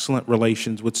have excellent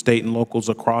relations with state and locals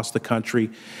across the country,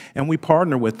 and we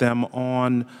partner with them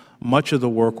on much of the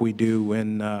work we do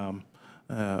in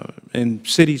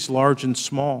cities large and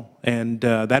small, and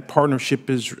that partnership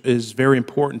is very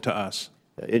important to us.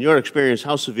 In your experience,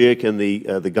 how severe can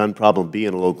the gun problem be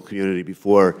in a local community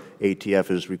before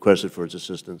ATF is requested for its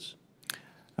assistance?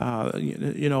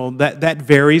 You know, that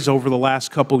varies. Over the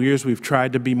last couple of years, we've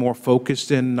tried to be more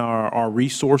focused in our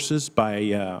resources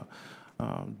by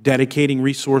dedicating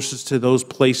resources to those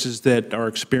places that are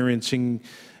experiencing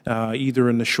either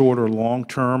in the short or long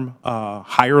term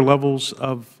higher levels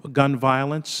of gun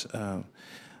violence.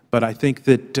 But I think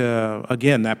that,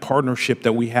 again, that partnership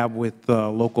that we have with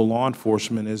local law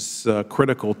enforcement is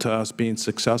critical to us being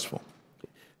successful.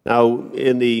 Now,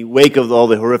 in the wake of all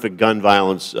the horrific gun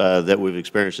violence that we've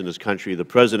experienced in this country, the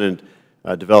President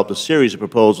developed a series of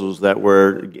proposals that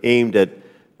were aimed at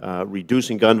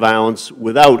reducing gun violence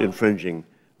without infringing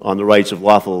on the rights of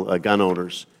lawful gun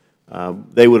owners.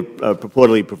 They would have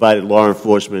purportedly provided law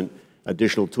enforcement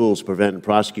additional tools to prevent and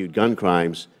prosecute gun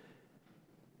crimes.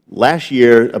 Last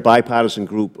year, a bipartisan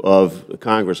group of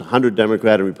Congress, 100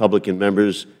 Democrat and Republican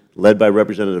members, led by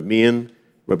Representative Meehan,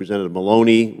 Representative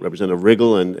Maloney, Representative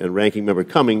Riggle, and Ranking Member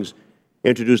Cummings,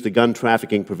 introduced the Gun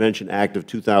Trafficking Prevention Act of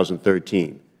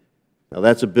 2013. Now,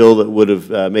 that's a bill that would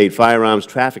have made firearms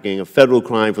trafficking a federal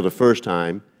crime for the first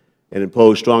time and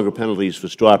imposed stronger penalties for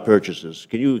straw purchases.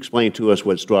 Can you explain to us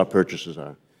what straw purchases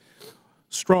are?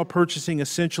 Straw purchasing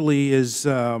essentially is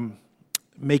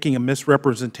making a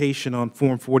misrepresentation on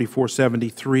Form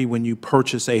 4473 when you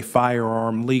purchase a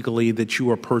firearm legally that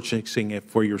you are purchasing it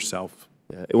for yourself.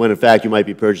 When in fact you might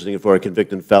be purchasing it for a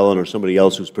convicted felon or somebody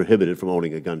else who's prohibited from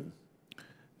owning a gun.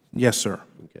 Yes, sir.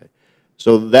 Okay.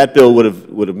 So that bill would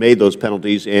have made those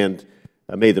penalties and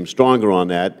made them stronger on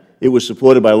that. It was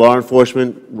supported by law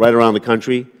enforcement right around the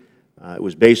country. It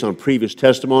was based on previous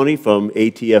testimony from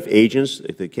ATF agents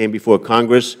that came before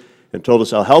Congress and told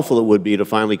us how helpful it would be to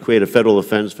finally create a federal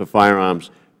offense for firearms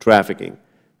trafficking.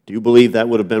 Do you believe that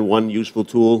would have been one useful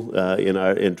tool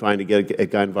in trying to get at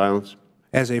gun violence?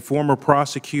 As a former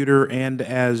prosecutor and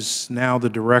as now the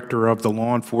director of the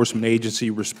law enforcement agency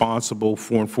responsible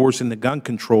for enforcing the Gun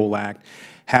Control Act,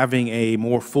 having a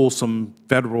more fulsome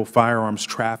federal firearms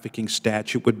trafficking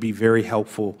statute would be very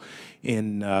helpful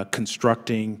in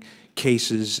constructing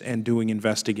cases and doing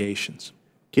investigations.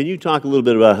 Can you talk a little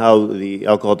bit about how the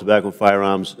alcohol, tobacco, and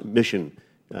firearms mission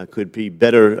could be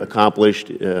better accomplished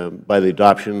by the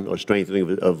adoption or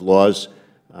strengthening of laws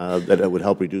that would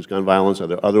help reduce gun violence? Are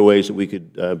there other ways that we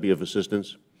could be of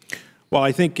assistance? Well,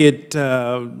 I think it,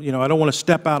 you know, I don't want to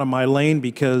step out of my lane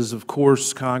because, of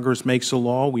course, Congress makes a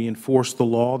law. We enforce the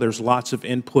law. There's lots of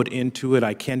input into it.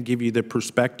 I can give you the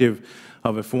perspective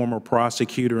of a former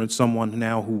prosecutor and someone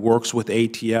now who works with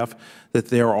ATF that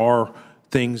there are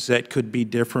things that could be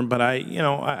different. But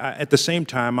at the same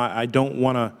time, I don't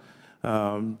want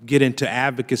to get into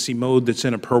advocacy mode that's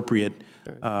inappropriate.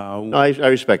 No, I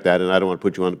respect that, and I don't want to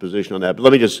put you on a position on that. But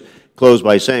let me just close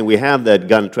by saying we have that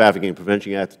Gun Trafficking and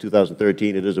Prevention Act of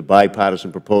 2013. It is a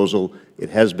bipartisan proposal. It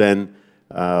has been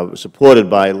supported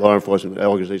by law enforcement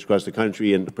organizations across the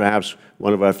country, and perhaps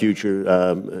one of our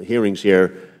future hearings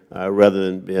here,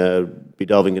 rather than be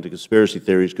delving into conspiracy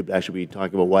theories, could actually be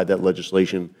talking about why that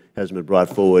legislation hasn't been brought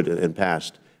forward and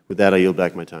passed. With that, I yield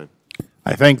back my time.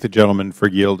 I thank the gentleman for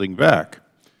yielding back.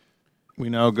 We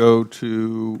now go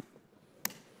to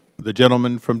the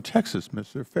gentleman from Texas,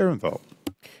 Mr. Fehrenfeld.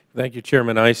 Thank you,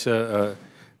 Chairman Issa.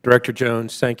 Director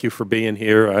Jones, thank you for being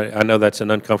here. I know that's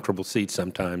an uncomfortable seat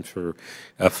sometimes for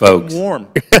folks. Warm.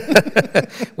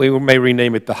 We may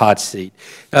rename it the hot seat.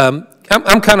 I'm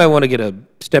kind of want to get a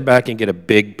step back and get a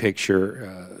big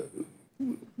picture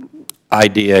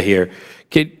idea here.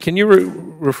 Can you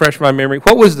refresh my memory?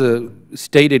 What was the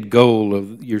stated goal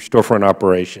of your storefront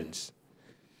operations?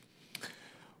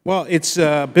 Well, it's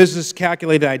business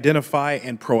calculated to identify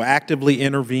and proactively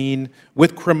intervene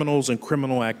with criminals and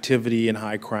criminal activity in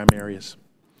high crime areas.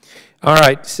 All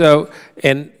right. So,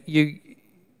 and you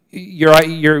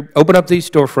open up these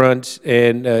storefronts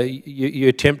and you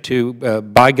attempt to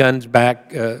buy guns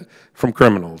back from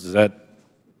criminals. Is that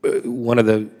one of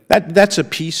the? That's a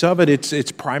piece of it.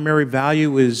 Its primary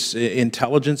value is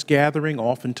intelligence gathering.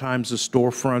 Oftentimes the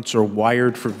storefronts are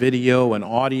wired for video and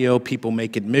audio. People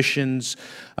make admissions.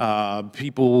 We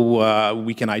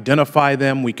can identify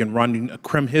them. We can run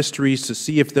crim histories to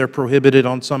see if they're prohibited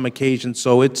on some occasions.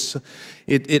 So it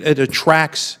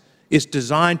attracts. It's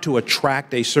designed to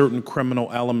attract a certain criminal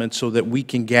element so that we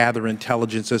can gather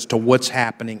intelligence as to what's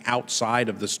happening outside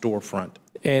of the storefront.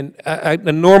 And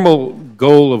a normal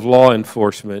goal of law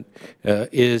enforcement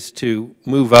is to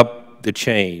move up the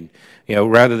chain. You know,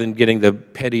 rather than getting the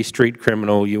petty street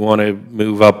criminal, you want to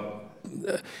move up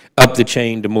the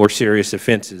chain to more serious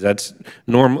offenses. That's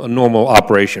a normal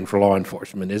operation for law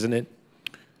enforcement, isn't it?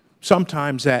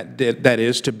 Sometimes that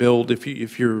is to build,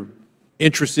 if you're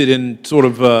interested in sort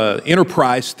of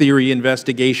enterprise theory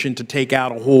investigation to take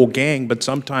out a whole gang, but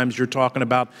sometimes you're talking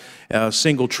about a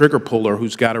single trigger puller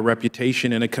who's got a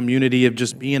reputation in a community of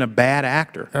just being a bad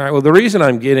actor. All right. Well, the reason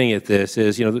I'm getting at this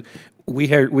is, you know, we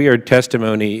heard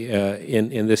testimony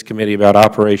in this committee about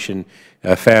Operation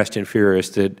Fast and Furious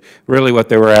that really what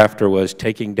they were after was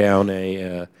taking down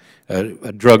a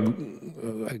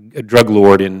drug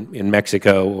lord in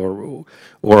Mexico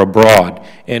or abroad.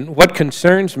 And what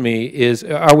concerns me is,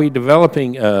 are we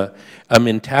developing a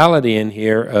mentality in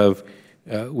here of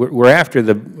we're after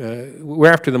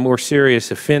the more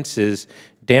serious offenses,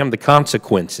 damn the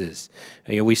consequences.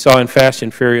 You know, we saw in Fast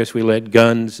and Furious we let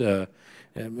guns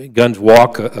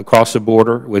walk across the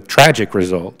border with tragic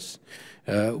results.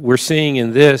 We're seeing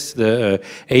in this the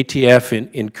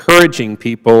ATF encouraging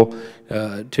people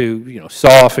to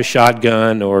saw off a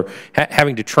shotgun or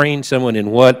having to train someone in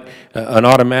what an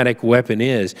automatic weapon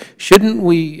is. Shouldn't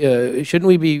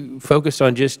we be focused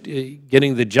on just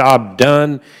getting the job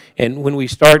done? And when we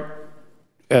start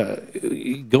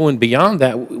going beyond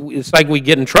that, it's like we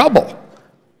get in trouble.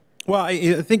 Well,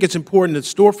 I think it's important that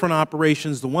storefront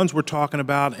operations, the ones we're talking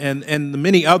about, and the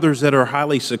many others that are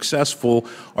highly successful,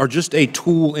 are just a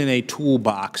tool in a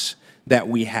toolbox that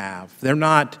we have. They're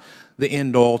not the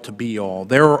end-all to be-all.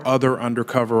 There are other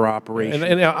undercover operations.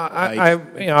 And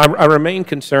I remain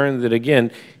concerned that,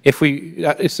 again, it's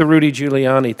the Rudy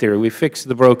Giuliani theory. We fix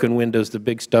the broken windows, the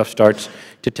big stuff starts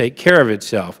to take care of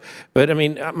itself. But, I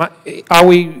mean, are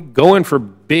we going for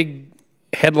big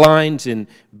headlines and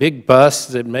big busts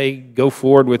that may go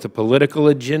forward with a political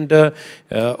agenda,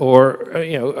 or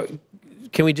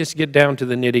can we just get down to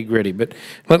the nitty-gritty? But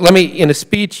let me, in a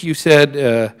speech you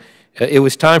said it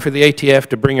was time for the ATF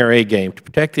to bring our A game, to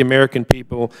protect the American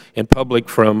people and public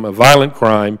from violent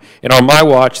crime, and on my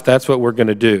watch, that's what we're going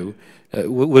to do.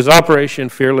 Was Operation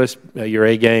Fearless your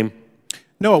A game?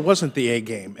 No, it wasn't the A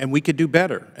game, and we could do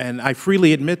better, and I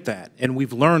freely admit that, and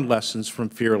we've learned lessons from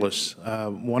Fearless.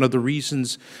 One of the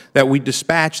reasons that we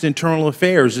dispatched Internal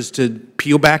Affairs is to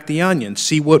peel back the onion,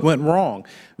 see what went wrong,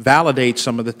 validate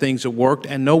some of the things that worked,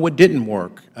 and know what didn't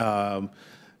work.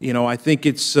 I think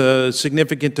it's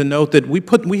significant to note that we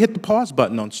hit the pause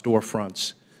button on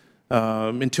storefronts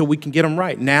until we can get them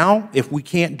right. Now, if we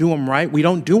can't do them right, we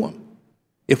don't do them.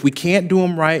 If we can't do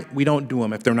them right, we don't do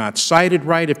them. If they're not cited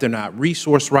right, if they're not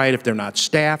resourced right, if they're not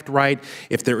staffed right,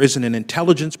 if there isn't an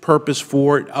intelligence purpose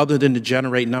for it other than to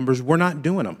generate numbers, we're not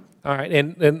doing them. All right,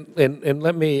 and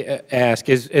let me ask,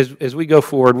 as we go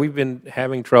forward, we've been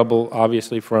having trouble,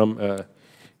 obviously, from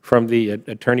the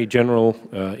Attorney General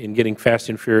in getting fast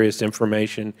and furious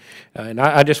information. And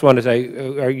I just want to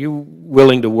say, are you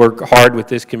willing to work hard with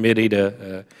this committee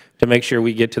to to make sure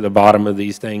we get to the bottom of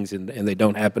these things and they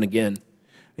don't happen again?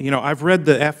 You know, I've read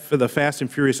the Fast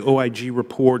and Furious OIG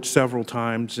report several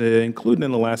times, including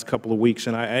in the last couple of weeks,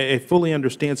 and I fully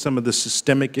understand some of the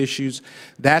systemic issues.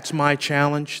 That's my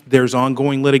challenge. There's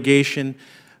ongoing litigation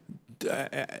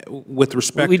with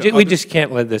respect to we just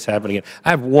can't let this happen again. I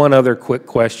have one other quick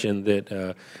question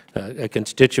that a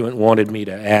constituent wanted me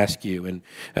to ask you, and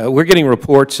we're getting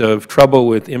reports of trouble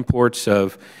with imports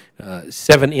of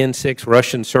 7N6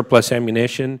 Russian surplus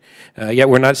ammunition, yet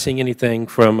we're not seeing anything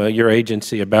from your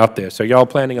agency about this. Are y'all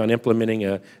planning on implementing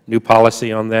a new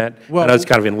policy on that? Well, I know it's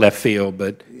kind of in left field,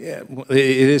 but yeah, it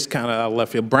is kind of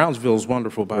left field. Brownsville is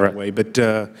wonderful, by the way, but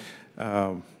you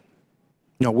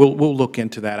know, we'll look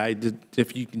into that.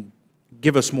 If you can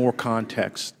give us more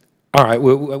context. All right,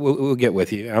 we'll get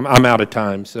with you. I'm out of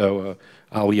time, so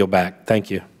I'll yield back.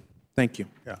 Thank you. Thank you.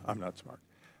 Yeah, I'm not smart.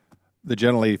 The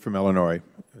gentlelady from Illinois,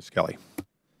 Ms. Kelly.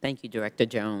 Thank you, Director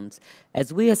Jones.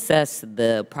 As we assess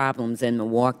the problems in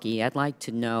Milwaukee, I'd like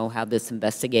to know how this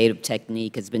investigative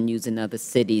technique has been used in other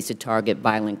cities to target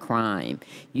violent crime.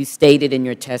 You stated in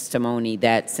your testimony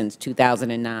that since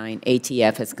 2009,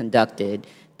 ATF has conducted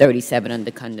 37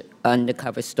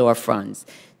 undercover storefronts.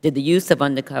 Did the use of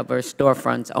undercover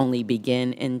storefronts only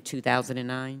begin in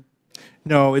 2009?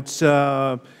 No, it's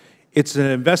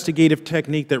an investigative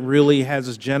technique that really has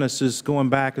its genesis going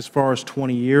back as far as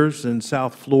 20 years in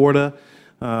South Florida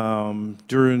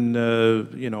during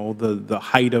you know, the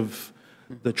height of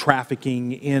the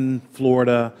trafficking in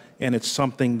Florida, and it's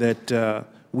something that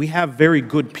we have very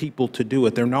good people to do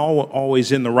it. They're not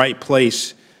always in the right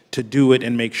place to do it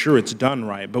and make sure it's done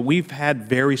right, but we've had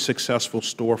very successful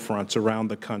storefronts around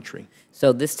the country.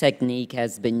 So this technique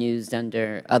has been used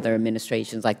under other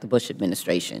administrations like the Bush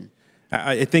administration?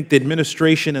 I think the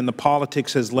administration and the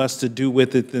politics has less to do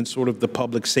with it than sort of the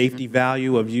public safety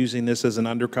value of using this as an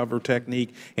undercover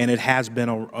technique, and it has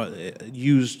been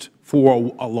used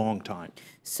for a long time.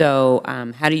 So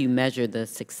how do you measure the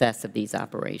success of these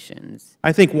operations?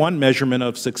 I think one measurement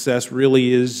of success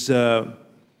really is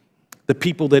the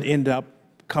people that end up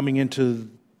coming into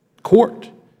court.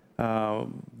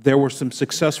 There were some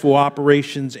successful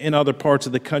operations in other parts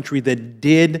of the country that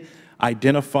did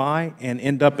identify and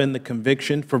end up in the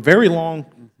conviction for very long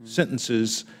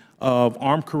sentences of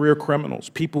armed career criminals,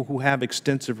 people who have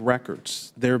extensive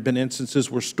records. There have been instances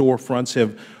where storefronts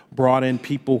have brought in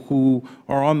people who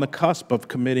are on the cusp of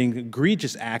committing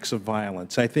egregious acts of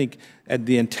violence. I think at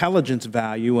the intelligence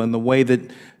value and the way that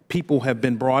people have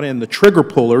been brought in, the trigger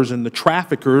pullers and the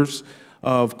traffickers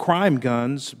of crime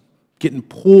guns getting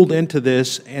pulled into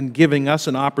this and giving us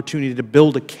an opportunity to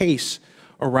build a case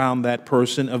around that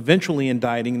person, eventually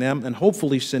indicting them and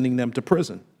hopefully sending them to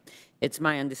prison. It's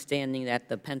my understanding that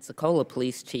the Pensacola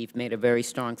police chief made a very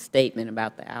strong statement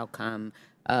about the outcome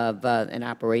of an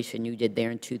operation you did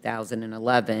there in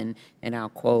 2011, and I'll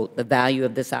quote, "The value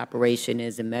of this operation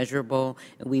is immeasurable,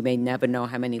 and we may never know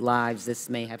how many lives this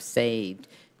may have saved."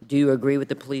 Do you agree with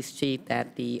the police chief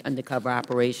that the undercover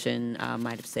operation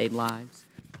might have saved lives?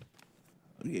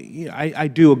 Yeah, I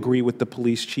do agree with the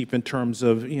police chief in terms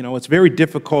of, you know, it's very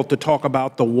difficult to talk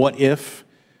about the what-if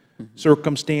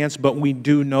circumstance, but we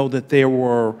do know that there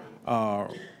were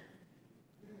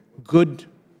good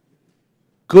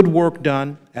work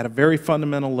done at a very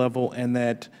fundamental level, and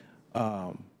that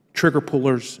trigger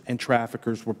pullers and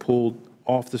traffickers were pulled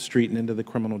off the street and into the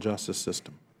criminal justice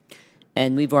system.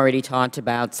 And we've already talked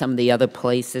about some of the other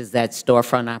places that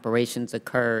storefront operations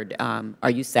occurred.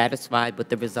 Are you satisfied with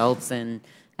the results in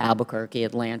Albuquerque,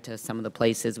 Atlanta, some of the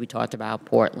places we talked about,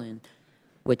 Portland,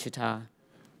 Wichita?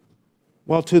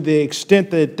 Well, to the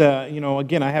extent that, you know,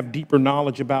 again, I have deeper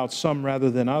knowledge about some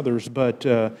rather than others, but,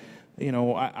 you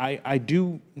know, I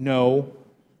do know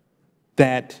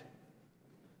that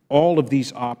all of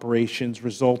these operations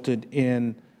resulted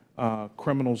in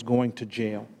criminals going to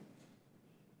jail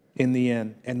in the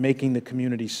end and making the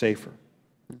community safer.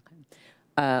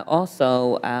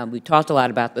 Also, we talked a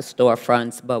lot about the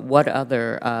storefronts, but what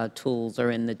other tools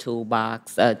are in the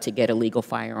toolbox to get illegal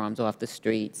firearms off the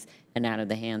streets and out of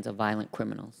the hands of violent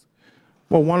criminals?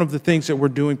 Well, one of the things that we're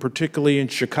doing, particularly in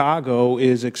Chicago,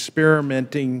 is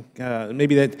experimenting,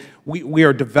 maybe that we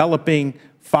are developing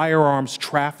firearms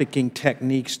trafficking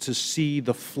techniques to see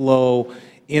the flow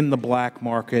in the black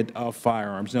market of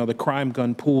firearms. Now, the crime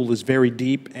gun pool is very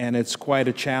deep, and it's quite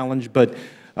a challenge, but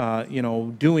you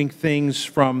know, doing things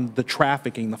from the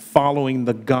trafficking, the following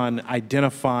the gun,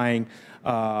 identifying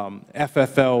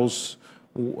FFLs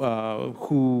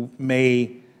who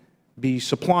may be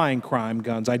supplying crime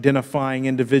guns, identifying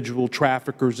individual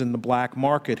traffickers in the black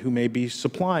market who may be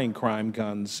supplying crime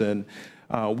guns. And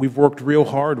we've worked real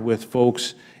hard with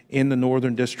folks in the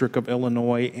Northern District of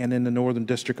Illinois and in the Northern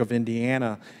District of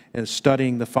Indiana, is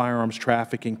studying the firearms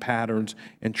trafficking patterns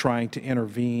and trying to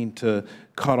intervene to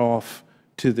cut off,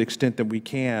 to the extent that we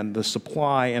can, the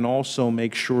supply, and also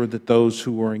make sure that those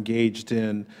who are engaged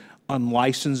in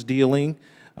unlicensed dealing,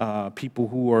 people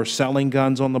who are selling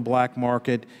guns on the black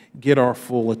market, get our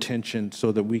full attention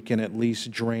so that we can at least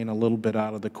drain a little bit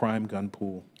out of the crime gun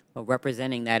pool. Well,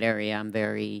 representing that area, I'm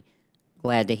very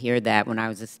glad to hear that. When I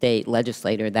was a state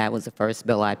legislator, that was the first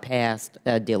bill I passed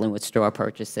dealing with store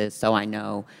purchases, so I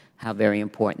know how very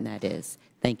important that is.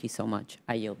 Thank you so much.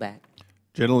 I yield back.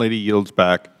 Gentlelady yields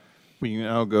back. We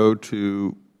now go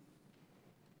to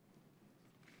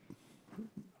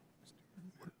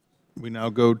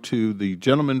the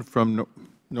gentleman from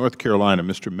North Carolina,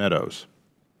 Mr. Meadows.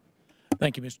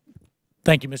 Thank you,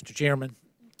 Mr. Chairman.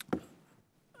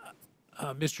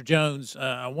 Mr. Jones,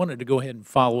 I wanted to go ahead and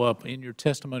follow up. In your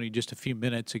testimony just a few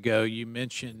minutes ago, you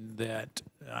mentioned that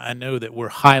I know that we're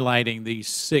highlighting these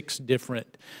 6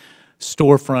 different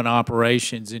storefront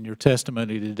operations in your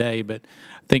testimony today, but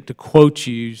I think to quote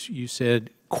you, you said,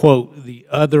 quote, the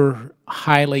other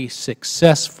highly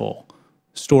successful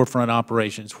storefront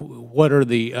operations. What are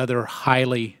the other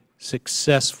highly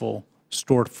successful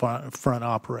storefront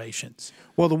operations?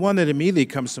 Well, the one that immediately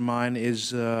comes to mind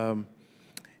is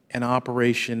an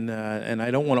operation, and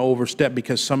I don't want to overstep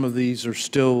because some of these are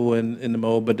still in the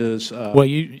mode, but is... well,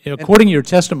 according to your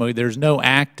testimony, there's no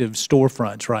active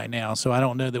storefronts right now, so I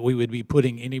don't know that we would be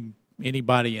putting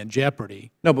anybody in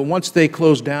jeopardy. No, but once they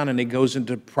close down and it goes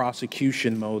into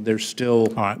prosecution mode, there's still...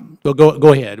 All right. Well,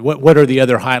 go ahead. What are the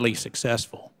other highly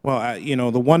successful? Well, you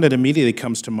know, the one that immediately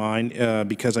comes to mind,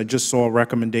 because I just saw a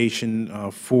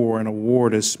recommendation for an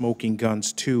award, is Smoking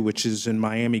Guns 2, which is in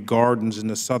Miami Gardens in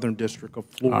the Southern District of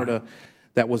Florida,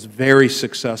 that was very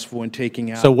successful in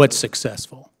taking out... So what's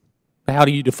successful? How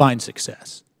do you define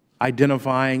success?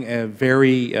 Identifying a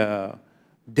very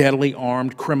deadly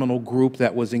armed criminal group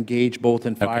that was engaged both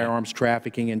in firearms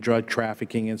trafficking and drug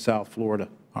trafficking in South Florida.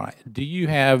 All right. Do you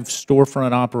have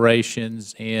storefront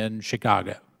operations in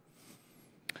Chicago?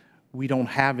 We don't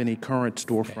have any current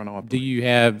storefront operations. Do you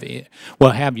have,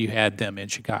 well, have you had them in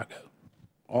Chicago?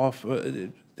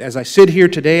 As I sit here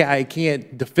today, I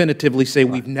can't definitively say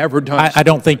we've never done. I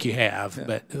don't think you have,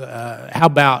 but how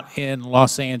about in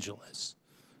Los Angeles?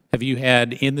 Have you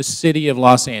had, in the city of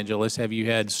Los Angeles, have you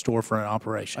had storefront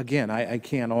operations? Again, I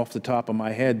can't off the top of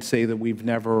my head say that we've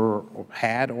never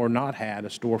had or not had a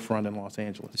storefront in Los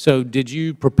Angeles. So did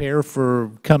you prepare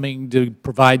for coming to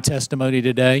provide testimony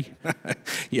today?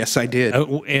 Yes, I did.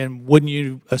 And wouldn't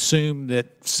you assume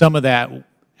that some of that,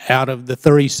 out of the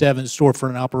 37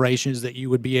 storefront operations, that you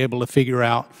would be able to figure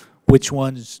out which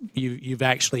ones you've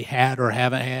actually had or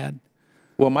haven't had?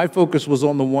 Well, my focus was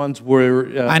on the ones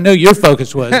where... I know your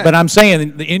focus was, but I'm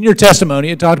saying in your testimony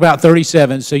it talked about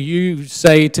 37, so you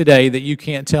say today that you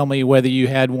can't tell me whether you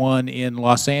had one in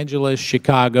Los Angeles,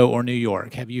 Chicago, or New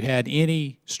York. Have you had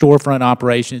any storefront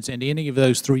operations in any of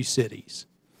those 3 cities?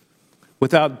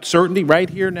 Without certainty right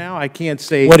here now, I can't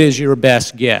say... What is your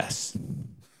best guess?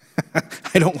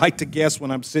 I don't like to guess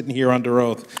when I'm sitting here under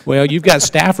oath. Well, you've got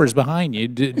staffers behind you.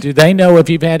 Do they know if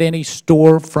you've had any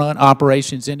storefront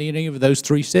operations in any of those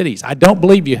 3 cities? I don't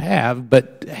believe you have,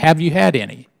 but have you had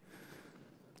any?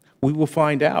 We will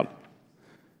find out.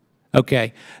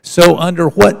 Okay. So under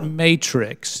what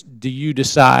matrix do you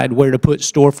decide where to put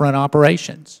storefront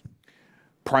operations?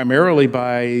 Primarily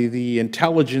by the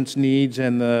intelligence needs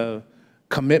and the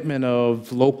commitment of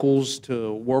locals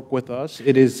to work with us.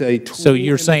 It is a tool. So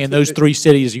you're saying those 3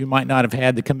 cities you might not have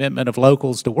had the commitment of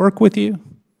locals to work with you?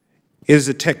 It is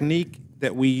a technique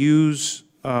that we use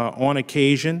on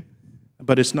occasion,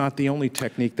 but it's not the only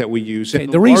technique that we use. Okay,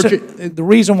 the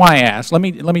reason why I asked, let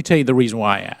me tell you the reason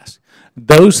why I asked.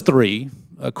 Those 3,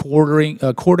 according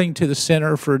to the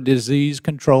Center for Disease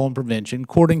Control and Prevention,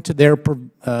 according to their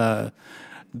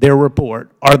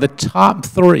report, are the top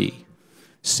 3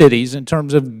 cities in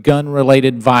terms of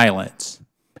gun-related violence,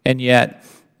 and yet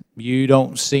you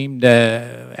don't seem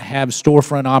to have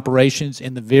storefront operations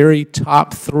in the very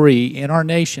top 3 in our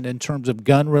nation in terms of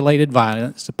gun-related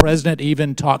violence. The President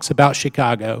even talks about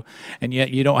Chicago, and yet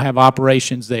you don't have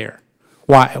operations there.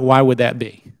 Why would that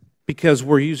be? Because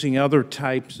we're using other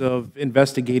types of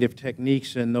investigative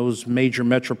techniques in those major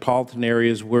metropolitan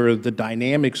areas where the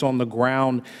dynamics on the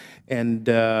ground and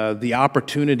the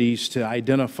opportunities to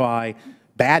identify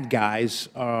bad guys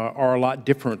are a lot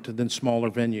different than smaller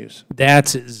venues.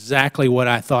 That's exactly what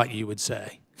I thought you would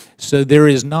say. So there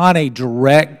is not a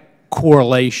direct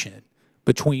correlation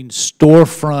between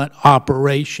storefront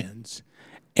operations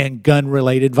and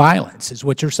gun-related violence, is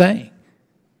what you're saying.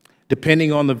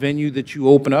 Depending on the venue that you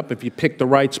open up, if you pick the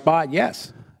right spot,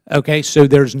 yes. Okay, so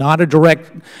there's not a direct,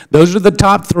 those are the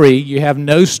top three. You have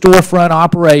no storefront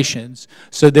operations,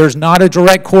 so there's not a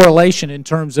direct correlation in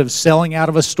terms of selling out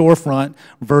of a storefront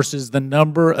versus the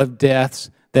number of deaths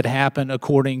that happen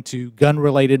according to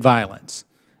gun-related violence.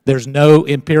 There's no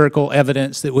empirical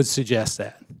evidence that would suggest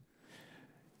that.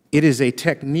 It is a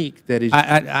technique that is...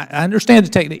 I understand the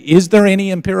technique. Is there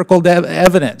any empirical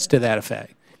evidence to that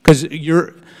effect? Because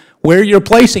where you're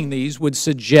placing these would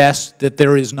suggest that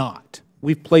there is not.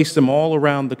 We've placed them all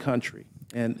around the country.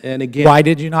 And again... Why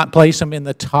did you not place them in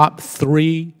the top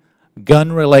 3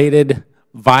 gun-related,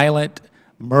 violent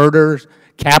murders,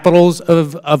 capitals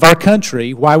of our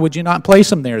country? Why would you not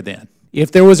place them there then?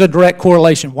 If there was a direct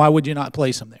correlation, why would you not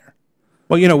place them there?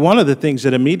 Well, you know, one of the things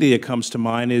that immediately comes to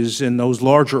mind is in those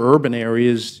larger urban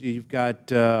areas, you've got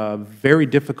very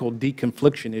difficult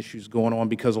deconfliction issues going on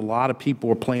because a lot of people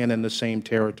are playing in the same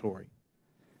territory.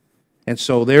 And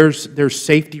so there's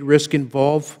safety risk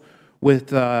involved with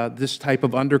this type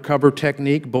of undercover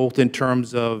technique, both in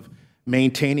terms of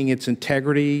maintaining its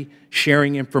integrity,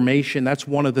 sharing information. That's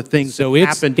one of the things that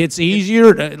happened. So it's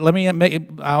easier, let me make,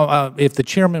 if the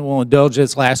chairman will indulge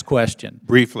this last question.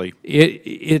 Briefly.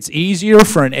 It's easier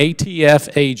for an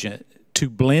ATF agent to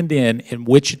blend in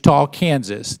Wichita,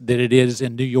 Kansas, than it is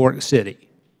in New York City.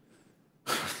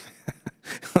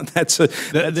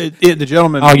 The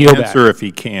gentleman will answer if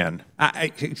he can.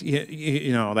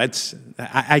 You know,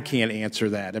 I can't answer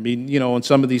that. I mean, you know, in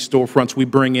some of these storefronts, we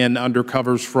bring in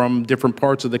undercovers from different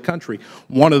parts of the country.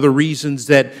 One of the reasons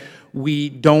that we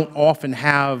don't often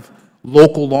have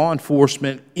local law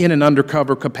enforcement in an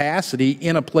undercover capacity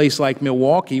in a place like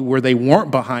Milwaukee where they weren't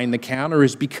behind the counter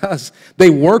is because they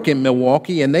work in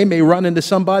Milwaukee and they may run into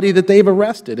somebody that they've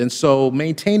arrested. And so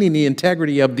maintaining the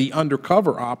integrity of the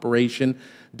undercover operation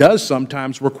does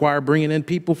sometimes require bringing in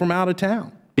people from out of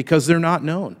town because they're not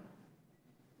known.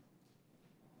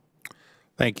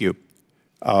 Thank you.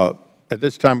 At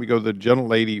this time, we go to the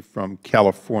gentlelady from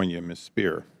California, Ms.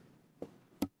 Spear.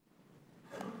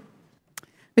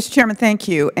 Mr. Chairman, thank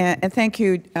you, and thank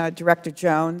you, Director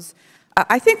Jones.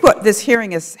 I think what this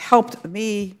hearing has helped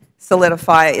me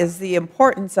solidify is the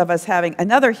importance of us having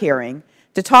another hearing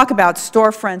to talk about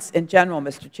storefronts in general,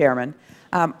 Mr. Chairman.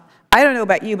 I don't know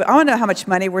about you, but I want to know how much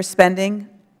money we're spending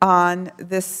on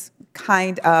this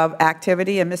kind of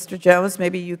activity. And Mr. Jones,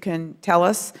 maybe you can tell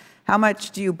us, how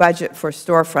much do you budget for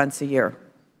storefronts a year?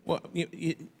 Well,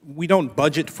 we don't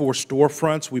budget for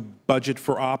storefronts. We budget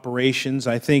for operations.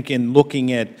 I think in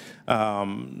looking at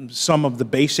some of the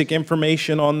basic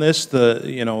information on this,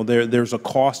 there's a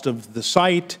cost of the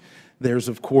site. There's,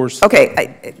 of course...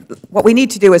 Okay. What we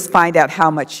need to do is find out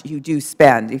how much you do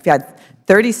spend. You've had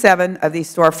 37 of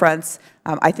these storefronts.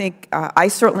 I think I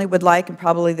certainly would like, and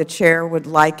probably the chair would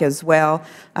like as well,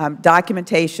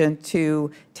 documentation to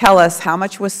tell us how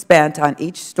much was spent on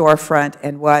each storefront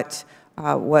and what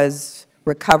was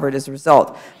recovered as a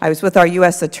result. I was with our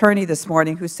U.S. attorney this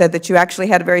morning who said that you actually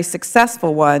had a very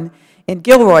successful one in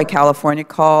Gilroy, California,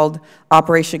 called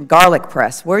Operation Garlic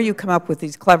Press. Where you come up with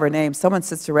these clever names? Someone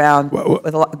sits around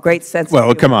with a great sense of humor.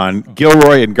 Well, come on.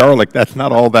 Gilroy and garlic, that's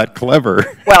not all that clever.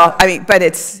 Well, I mean, but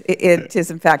it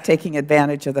is, in fact, taking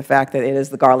advantage of the fact that it is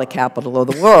the garlic capital of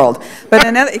the world. But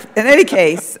in any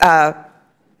case,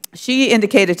 she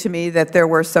indicated to me that there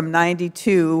were some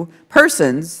 92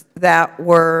 persons that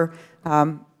were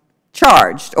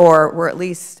charged or were at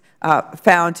least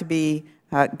found to be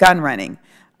gun running.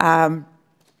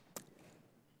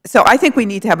 So I think we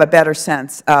need to have a better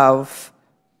sense of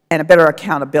and a better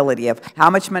accountability of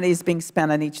how much money is being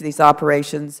spent on each of these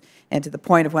operations, and to the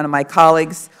point of one of my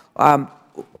colleagues,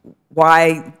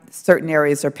 why certain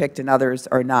areas are picked and others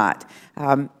are not.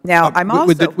 Now, I'm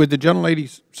also... Would the gentlelady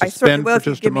suspend for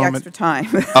just a moment? I certainly will if you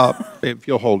give me extra time. If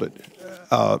you'll hold it.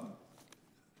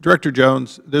 Director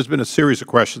Jones, there's been a series of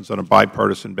questions on a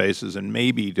bipartisan basis, and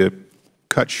maybe to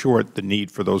cut short the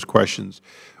need for those questions,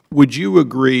 would you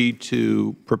agree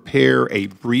to prepare a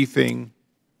briefing,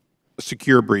 a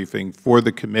secure briefing for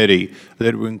the committee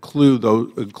that would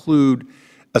include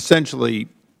essentially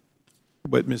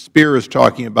what Ms. Spear is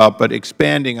talking about, but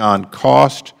expanding on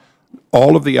cost,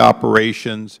 all of the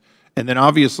operations, and then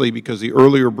obviously because the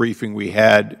earlier briefing we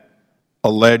had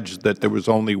alleged that there was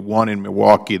only one in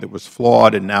Milwaukee that was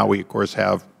flawed, and now we, of course,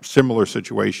 have similar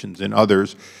situations in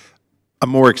others, a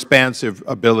more expansive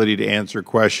ability to answer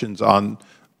questions on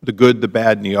the good, the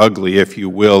bad, and the ugly, if you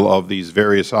will, of these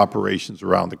various operations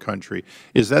around the country.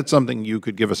 Is that something you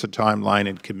could give us a timeline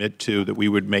and commit to, that we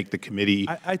would make the committee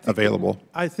available?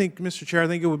 I think, Mr. Chair, I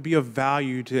think it would be of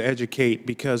value to educate,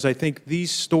 because I think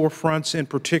these storefronts in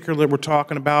particular that we're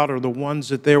talking about are the ones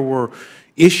that there were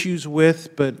issues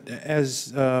with, but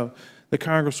as the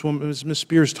Congresswoman, as Ms.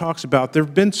 Spears talks about, there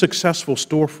have been successful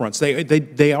storefronts.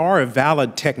 They are a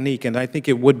valid technique, and I think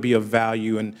it would be of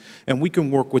value, and we can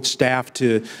work with staff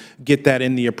to get that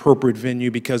in the appropriate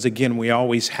venue, because, again, we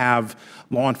always have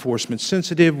law enforcement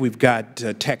sensitive. We've got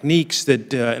techniques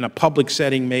that in a public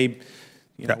setting may,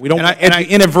 you know, we don't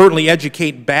inadvertently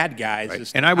educate bad guys.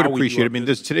 Right. And I would appreciate it. I mean,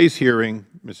 today's hearing,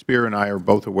 Ms. Spear and I are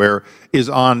both aware, is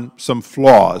on some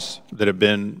flaws that have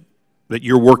been, that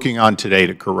you're working on today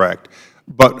to correct.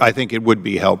 But I think it would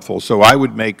be helpful. So I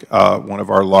would make one of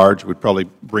our large, would probably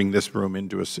bring this room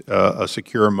into a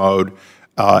secure mode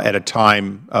at a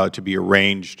time to be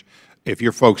arranged. If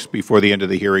your folks before the end of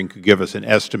the hearing could give us an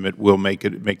estimate, we'll make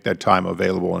that time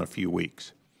available in a few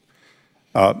weeks.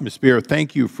 Ms. Spear,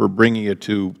 thank you for bringing it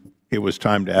to, it was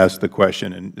time to ask the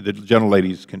question, and the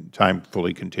gentlelady's time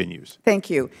fully continues. Thank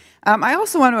you. I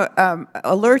also want to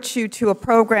alert you to a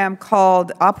program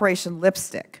called Operation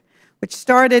Lipstick, which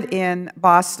started in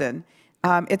Boston.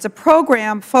 It's a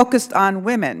program focused on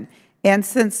women, and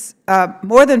since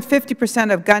more than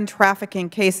 50% of gun trafficking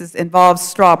cases involve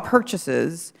straw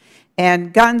purchases,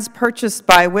 and guns purchased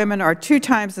by women are 2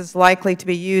 times as likely to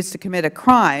be used to commit a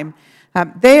crime,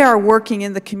 they are working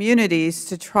in the communities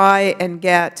to try and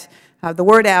get the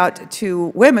word out to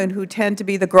women who tend to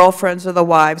be the girlfriends or the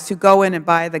wives who go in and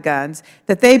buy the guns,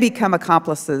 that they become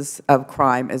accomplices of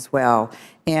crime as well.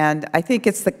 And I think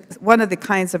it's one of the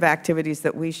kinds of activities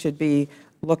that we should be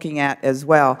looking at as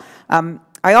well.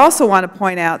 I also want to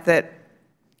point out that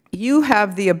you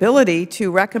have the ability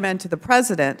to recommend to the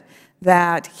President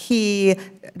that he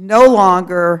no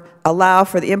longer allow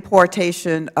for the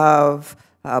importation of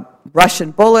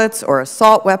Russian bullets or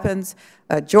assault weapons.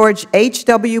 George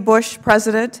H.W. Bush,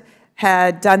 President,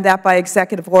 had done that by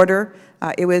executive order.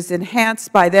 It was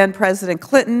enhanced by then President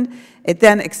Clinton. It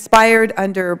then expired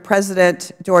under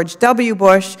President George W.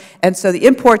 Bush, and so the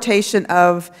importation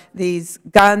of these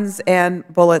guns and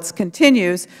bullets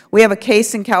continues. We have a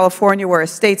case in California where a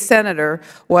state senator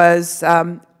was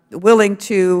willing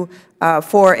to,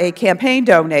 for a campaign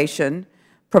donation,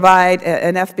 provide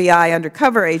an FBI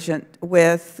undercover agent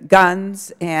with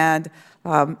guns and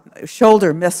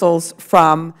shoulder missiles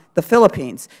from the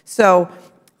Philippines. So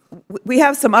we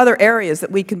have some other areas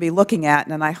that we can be looking at,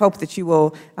 and I hope that you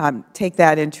will take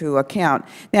that into account.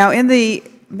 Now, in the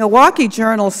Milwaukee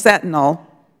Journal Sentinel,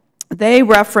 they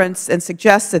referenced and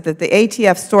suggested that the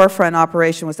ATF storefront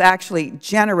operation was actually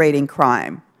generating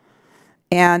crime.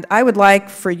 And I would like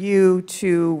for you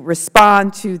to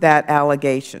respond to that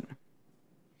allegation.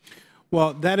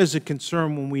 Well, that is a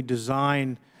concern when we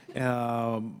design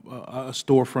a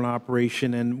storefront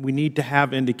operation, and we need to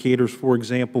have indicators, for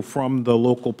example, from the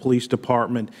local police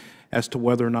department as to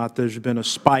whether or not there's been a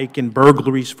spike in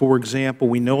burglaries, for example.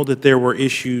 We know that there were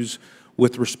issues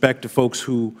with respect to folks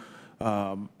who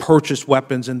purchased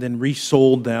weapons and then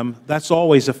resold them. That's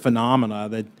always a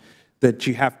phenomena that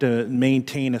you have to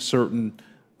maintain a certain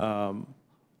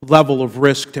level of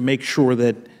risk to make sure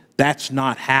that that's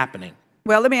not happening.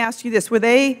 Well, let me ask you this. Were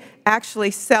they actually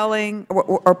selling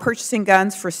or purchasing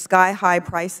guns for sky-high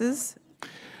prices?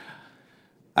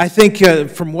 I think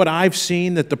from what I've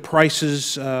seen that the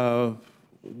prices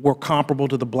were comparable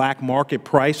to the black market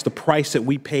price. The price that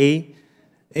we pay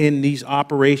in these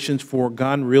operations for a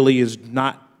gun really is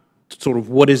not sort of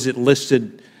what is it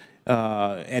listed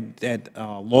at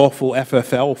lawful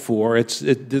FFL for. It's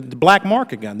the black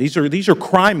market gun. These are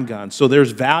crime guns, so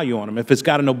there's value on them. If it's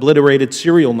got an obliterated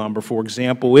serial number, for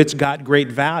example, it's got great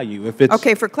value. If it's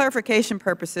okay, for clarification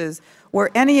purposes,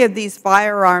 were any of these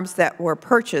firearms that were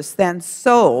purchased then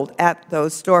sold at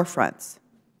those storefronts?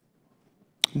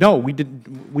 No, we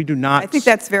do not. I think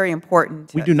that's very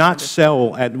important. We do not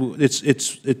sell at.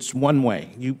 It's one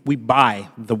way. We buy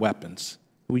the weapons.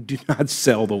 We do not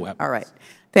sell the weapons. All right.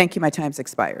 Thank you. My time's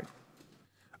expired.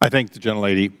 I thank the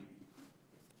gentlelady.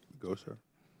 Go, sir.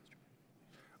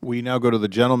 We now go to the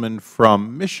gentleman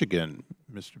from Michigan,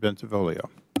 Mr. Bentivolio.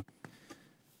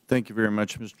 Thank you very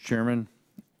much, Mr. Chairman,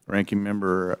 Ranking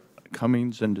Member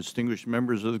Cummings, and distinguished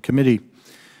members of the committee.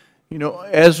 You know,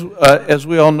 as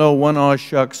we all know, one aw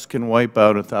shucks can wipe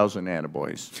out 1,000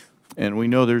 attaboys. And we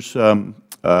know there's,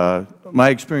 my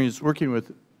experience working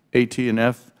with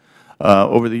AT&F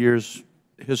over the years,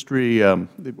 history,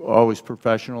 always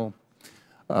professional,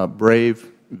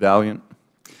 brave, valiant.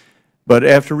 But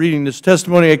after reading this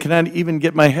testimony, I cannot even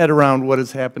get my head around what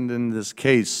has happened in this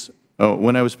case.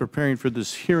 When I was preparing for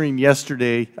this hearing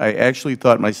yesterday, I actually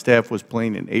thought my staff was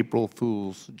playing an April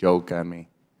Fool's joke on me.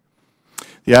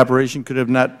 The operation could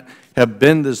not have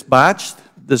been this botched.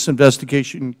 This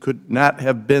investigation could not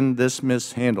have been this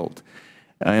mishandled.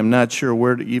 I am not sure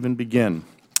where to even begin.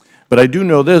 But I do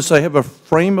know this, I have a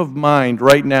frame of mind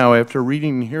right now after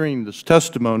reading and hearing this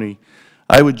testimony.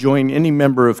 I would join any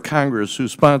member of Congress who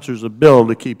sponsors a bill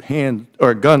to keep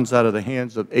guns out of the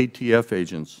hands of ATF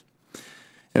agents.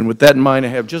 And with that in mind, I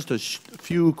have just a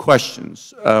few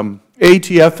questions.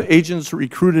 ATF agents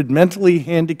recruited mentally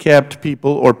handicapped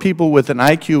people or people with an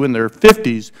IQ in their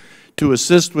 50s to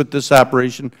assist with this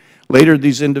operation. Later,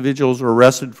 these individuals were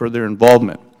arrested for their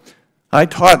involvement. I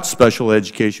taught special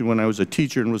education when I was a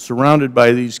teacher and was surrounded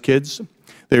by these kids.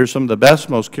 They are some of the best,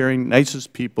 most caring,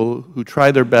 nicest people who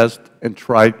try their best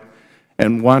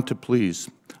and want to please.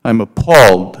 I'm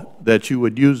appalled that you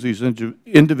would use these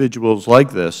individuals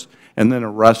like this and then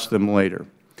arrest them later.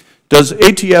 Does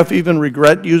ATF even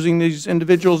regret using these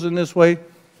individuals in this way?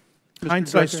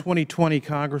 Hindsight's 20/20,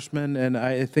 Congressman, and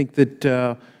I think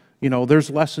that you know, there's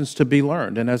lessons to be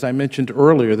learned. And as I mentioned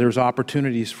earlier, there's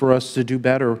opportunities for us to do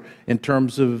better in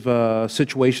terms of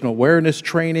situational awareness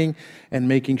training and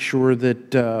making sure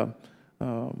that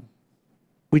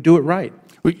we do it right.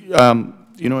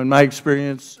 You know, in my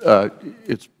experience,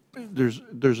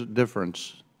 there's a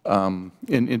difference. In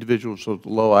individuals with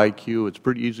low IQ, it's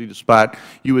pretty easy to spot.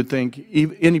 You would think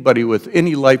anybody with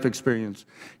any life experience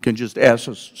can just ask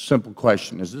a simple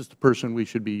question. Is this the person we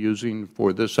should be using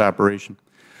for this operation?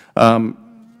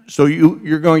 So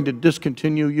you're going to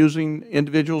discontinue using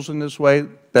individuals in this way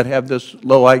that have this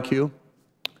low IQ?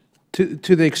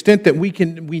 To the extent that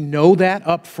we know that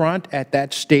up front at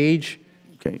that stage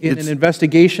in an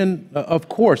investigation, of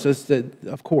course,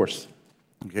 of course.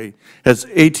 Okay. Has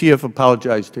ATF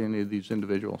apologized to any of these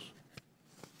individuals?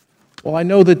 Well, I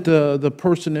know that the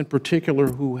person in particular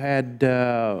who had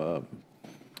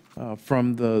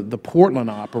from the Portland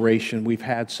operation, we've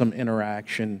had some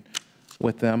interaction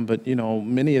with them, but you know,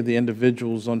 many of the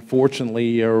individuals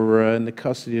unfortunately are in the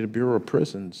custody of the Bureau of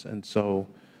Prisons, and so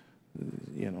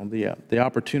you know, the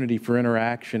opportunity for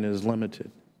interaction is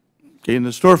limited. Okay, in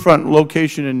the Storefront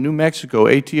location in New Mexico,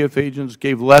 ATF agents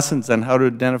gave lessons on how to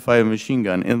identify a machine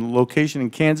gun. In the location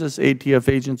in Kansas, ATF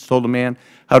agents told a man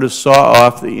how to saw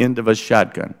off the end of a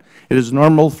shotgun. Is it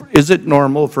normal for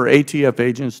ATF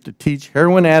agents to teach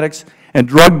heroin addicts and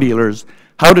drug dealers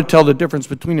how to tell the difference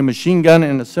between a machine gun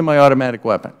and a semi-automatic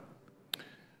weapon?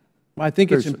 I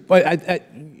think it's,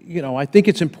 you know, I think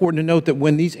it's important to note that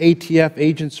when these ATF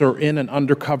agents are in an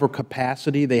undercover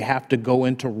capacity, they have to go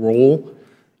into role.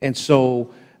 And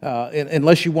so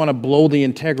unless you want to blow the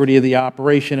integrity of the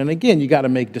operation, and again, you got to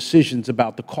make decisions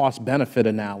about the cost-benefit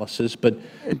analysis, but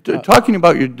talking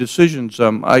about your decisions,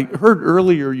 I heard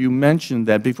earlier you mentioned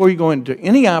that before you go into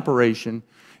any operation,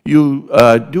 you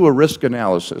do a risk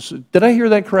analysis. Did I hear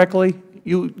that correctly?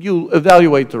 You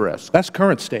evaluate the risk. That's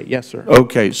current state, yes, sir.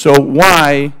 Okay, so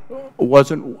why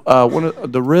wasn't one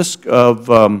of the risk of,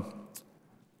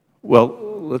 well,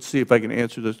 let's see if I can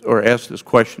answer this or ask this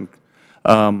question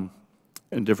in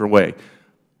a different way.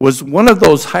 Was one of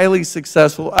those highly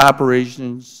successful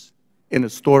operations in a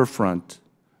storefront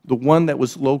the one that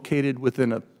was located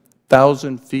within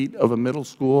 1,000 feet of a middle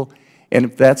school? And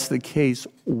if that's the case,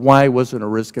 why wasn't a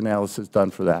risk analysis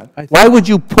done for that? Why would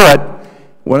you put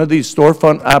one of these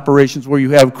storefront operations where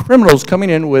you have criminals coming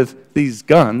in with these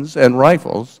guns and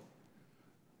rifles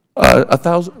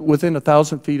within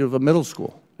 1,000 feet of a middle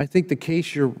school? I think the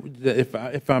case you're,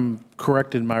 if I'm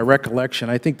correct in my recollection,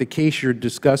 I think the case you're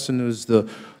discussing is the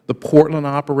Portland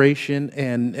operation,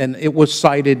 and it was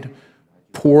cited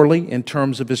poorly in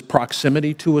terms of its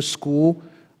proximity to a school.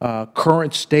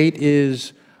 Current state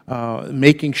is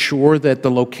making sure that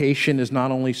the location is not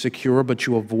only secure, but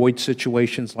you avoid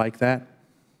situations like that.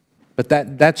 But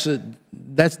that's an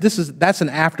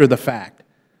after the fact.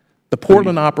 The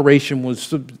Portland operation was.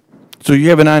 So you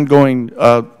have an ongoing.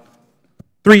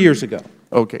 3 years ago.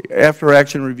 Okay. After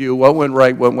action review, what went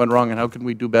right, what went wrong, and how can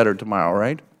we do better tomorrow,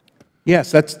 right?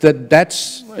 Yes, that's.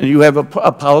 And you have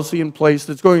a policy in place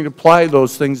that's going to apply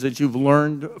those things that you've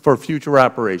learned for future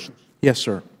operations? Yes,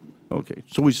 sir. Okay.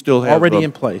 So we still have. Already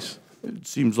in place. It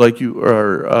seems like you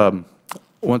are,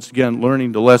 once again,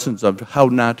 learning the lessons of how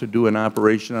not to do an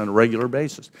operation on a regular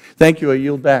basis. Thank you. I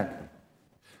yield back.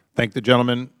 Thank the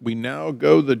gentleman. We now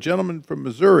go to the gentleman from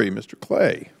Missouri, Mr.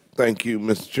 Clay. Thank you,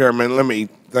 Mr. Chairman. Let me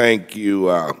thank you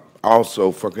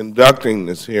also for conducting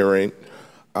this hearing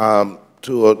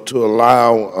to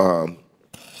allow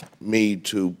me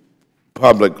to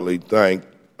publicly thank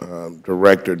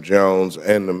Director Jones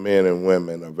and the men and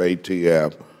women of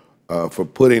ATF for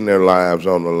putting their lives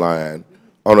on the line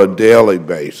on a daily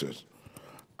basis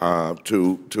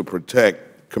to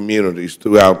protect communities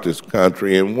throughout this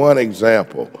country. And one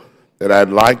example that I'd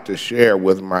like to share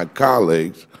with my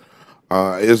colleagues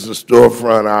is the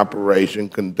storefront operation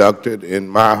conducted in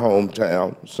my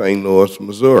hometown, St. Louis,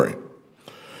 Missouri.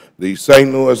 The St.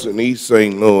 Louis and East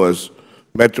St. Louis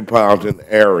metropolitan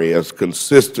areas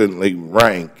consistently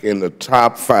rank in the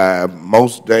top 5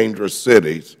 most dangerous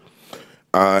cities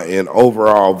in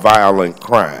overall violent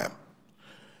crime.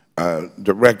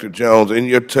 Director Jones, in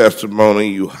your testimony,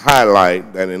 you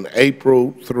highlight that in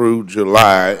April through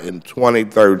July in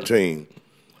 2013,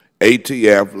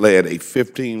 ATF led a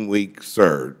 15-week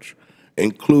surge,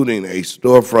 including a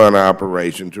storefront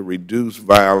operation to reduce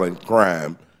violent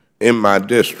crime in my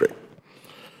district.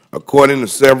 According to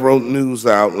several news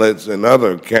outlets and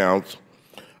other accounts,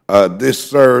 this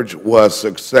surge was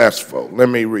successful. Let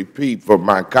me repeat for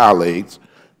my colleagues,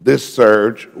 this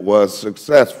surge was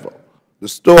successful. The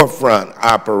storefront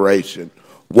operation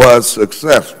was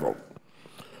successful,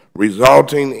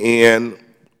 resulting in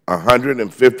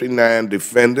 159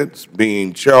 defendants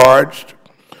being charged,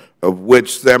 of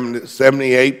which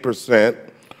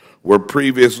 78% were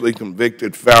previously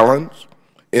convicted felons.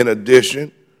 In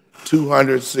addition,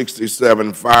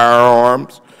 267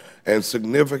 firearms and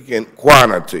significant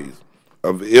quantities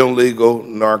of illegal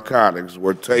narcotics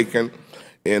were taken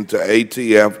into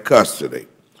ATF custody.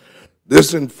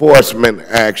 This enforcement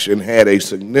action had a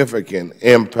significant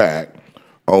impact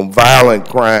on violent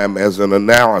crime, as an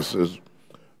analysis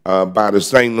by the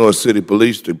St. Louis City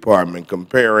Police Department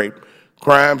comparing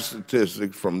crime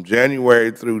statistics from January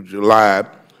through July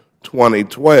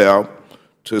 2012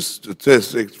 to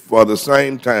statistics for the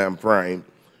same time frame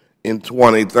in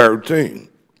 2013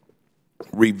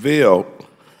 revealed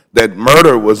that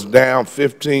murder was down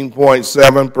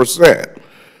 15.7%,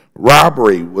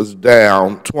 robbery was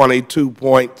down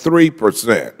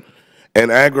 22.3%,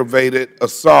 and aggravated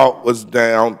assault was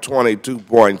down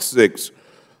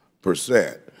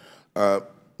 22.6%.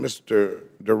 Mr.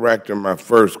 Director, my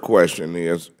first question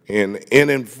is, in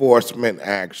enforcement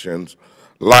actions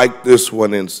like this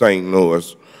one in St.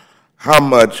 Louis, how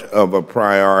much of a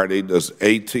priority does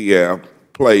ATF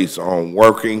place on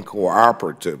working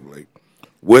cooperatively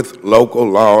with local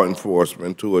law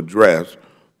enforcement to address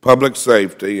public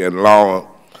safety and law,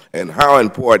 and how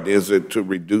important is it to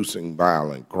reducing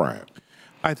violent crime?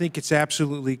 I think it's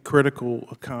absolutely critical,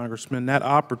 Congressman. That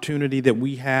opportunity that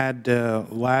we had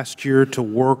last year to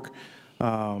work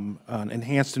an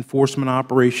enhanced enforcement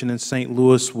operation in St.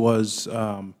 Louis was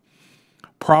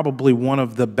probably one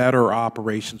of the better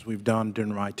operations we've done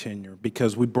during my tenure,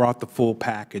 because we brought the full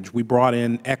package. We brought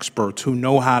in experts who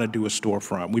know how to do a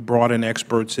storefront. We brought in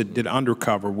experts that did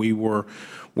Undercover. We were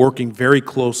working very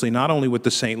closely not only with the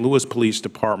St. Louis Police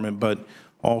Department, but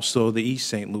also the East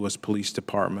St. Louis Police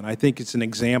Department. I think it's an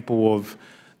example of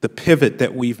the pivot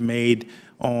that we've made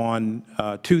on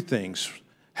 2 things: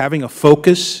 having a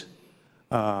focus,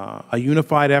 a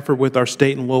unified effort with our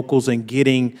state and locals, and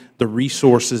getting the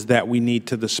resources that we need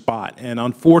to the spot. And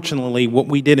unfortunately, what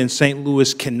we did in St.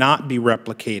 Louis cannot be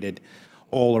replicated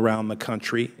all around the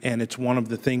country, and it's one of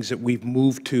the things that we've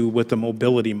moved to with the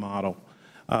mobility model,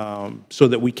 so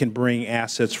that we can bring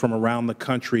assets from around the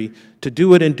country to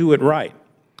do it and do it right,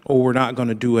 or we're not going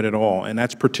to do it at all. And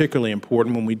that's particularly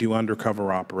important when we do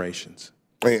undercover operations.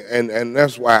 And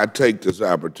that's why I take this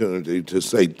opportunity to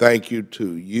say thank you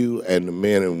to you and the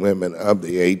men and women of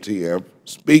the ATF,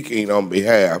 speaking on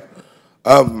behalf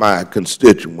of my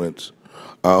constituents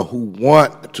who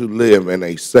want to live in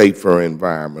a safer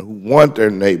environment, who want their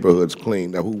neighborhoods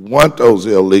cleaned up, who want those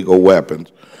illegal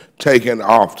weapons taken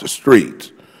off the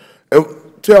streets.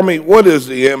 Tell me, what is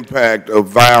the impact of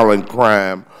violent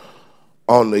crime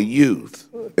on the youth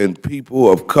and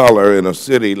people of color in a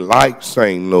city like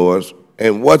St. Louis,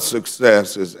 and what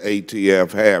success is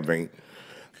ATF having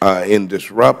in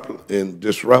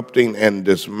disrupting and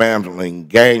dismantling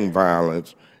gang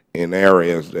violence in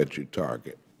areas that you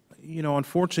target? You know,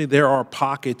 unfortunately, there are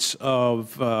pockets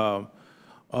of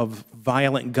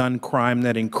violent gun crime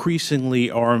that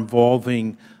increasingly are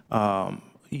involving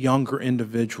younger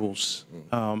individuals,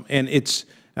 and it's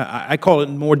I call it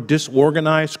more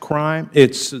disorganized crime.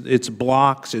 It's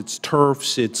blocks, it's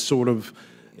turfs, it's sort of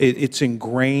it's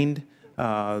ingrained.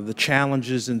 The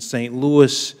challenges in St.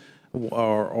 Louis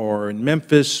or in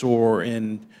Memphis or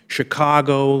in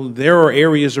Chicago, there are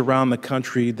areas around the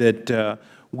country that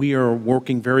we are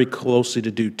working very closely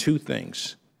to do 2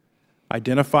 things: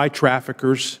 identify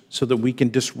traffickers so that we can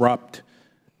disrupt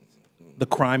the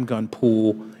crime gun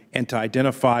pool and to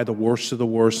identify the worst of the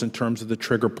worst in terms of the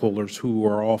trigger pullers, who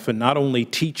are often not only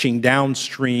teaching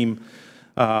downstream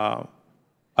a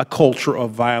culture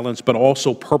of violence, but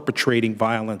also perpetrating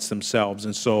violence themselves.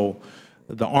 And so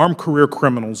the armed career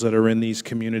criminals that are in these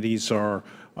communities are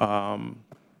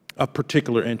of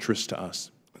particular interest to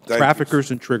us.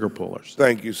 Traffickers and trigger pullers.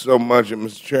 Thank you so much. And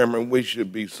Mr. Chairman, we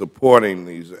should be supporting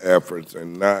these efforts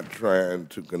and not trying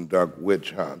to conduct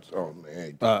witch hunts on the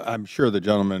ATF. I'm sure the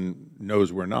gentleman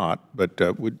knows we're not,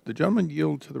 but would the gentleman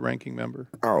yield to the ranking member?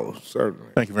 Oh,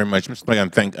 certainly. Thank you very much, Mr. Clay.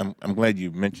 I'm glad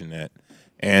you mentioned that.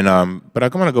 And but I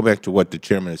want to go back to what the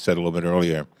chairman has said a little bit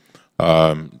earlier,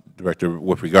 Director,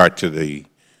 with regard to the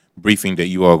briefing that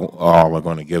you all are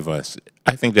going to give us.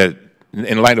 I think that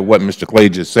in light of what Mr. Clay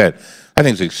just said, I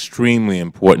think it's extremely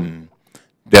important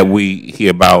that we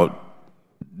hear about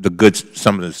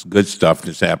some of this good stuff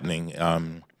that's happening,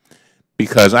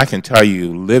 because I can tell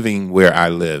you, living where I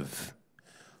live,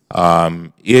 I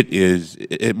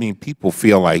mean, people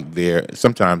feel like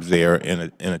sometimes they're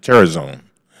in a terror zone.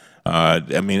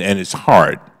 I mean, and it's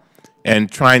hard. And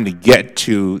trying to get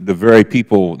to the very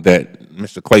people that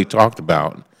Mr. Clay talked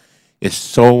about is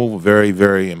so very,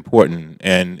 very important.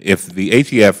 And if the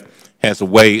ATF has a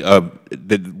way of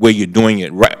the way you're doing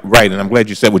it right, and I'm glad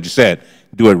you said what you said,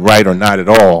 do it right or not at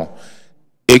all,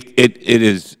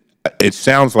 it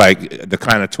sounds like the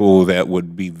kind of tool that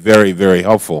would be very, very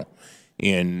helpful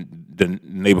in the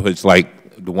neighborhoods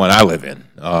like the one I live in.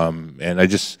 And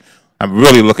I'm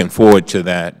really looking forward to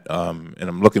that, and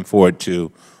I'm looking forward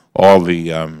to all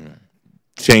the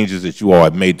changes that you all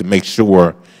have made to make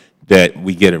sure that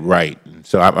we get it right. And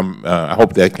so I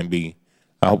hope that can be.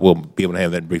 I hope we'll be able to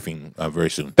have that briefing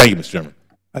very soon. Thank you, Mr. Chairman.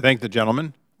 I thank the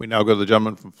gentleman. We now go to the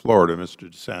gentleman from Florida,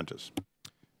 Mr. DeSantis.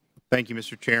 Thank you,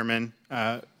 Mr. Chairman.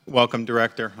 Welcome,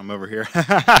 Director. I'm over here.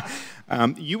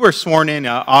 You were sworn in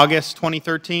August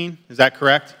 2013. Is that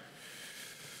correct?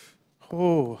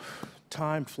 Oh,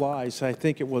 time flies. I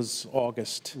think it was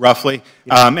August. Roughly.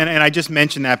 Yeah. And I just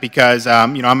mentioned that because,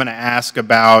 I'm going to ask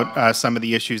about some of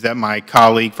the issues that my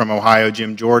colleague from Ohio,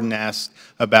 Jim Jordan, asked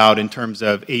about in terms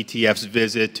of ATF's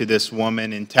visit to this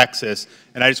woman in Texas.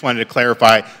 And I just wanted to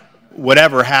clarify,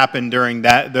 whatever happened during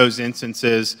those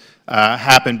instances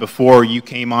happened before you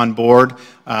came on board.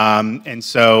 And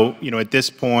so, at this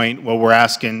point, what we're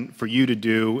asking for you to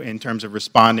do in terms of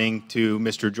responding to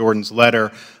Mr. Jordan's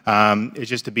letter is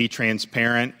just to be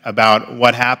transparent about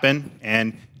what happened.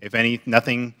 And if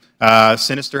nothing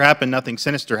sinister happened, nothing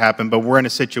sinister happened. But we're in a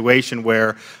situation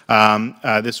where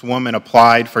this woman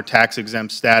applied for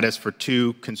tax-exempt status for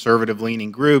 2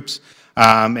 conservative-leaning groups.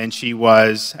 And she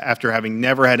was, after having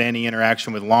never had any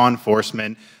interaction with law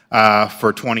enforcement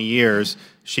for 20 years,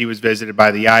 she was visited by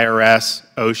the IRS,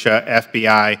 OSHA,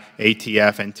 FBI,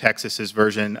 ATF, and Texas's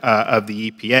version of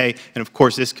the EPA. And of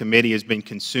course, this committee has been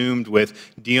consumed with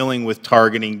dealing with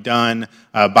targeting done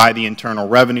by the Internal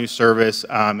Revenue Service,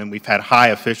 and we've had high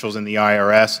officials in the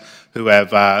IRS who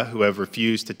have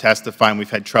refused to testify, and we've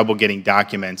had trouble getting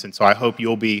documents. And so I hope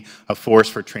you'll be a force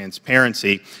for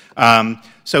transparency.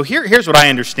 So here's what I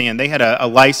understand. They had a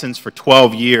license for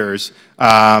 12 years.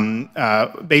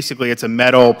 Basically, it's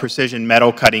a precision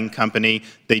metal cutting company.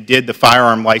 They did the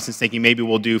firearm license thinking maybe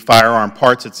we'll do firearm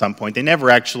parts at some point. They never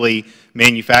actually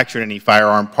manufactured any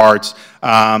firearm parts.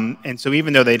 And so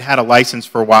even though they'd had a license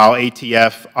for a while,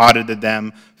 ATF audited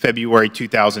them February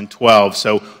 2012.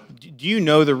 So do you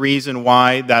know the reason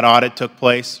why that audit took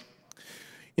place?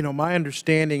 My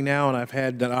understanding now, and I've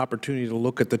had an opportunity to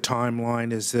look at the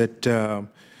timeline, is that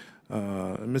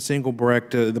Ms.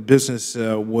 Engelbrecht, the business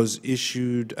was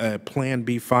issued a Plan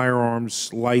B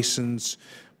firearms license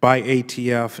by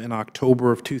ATF in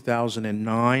October of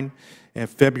 2009. In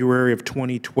February of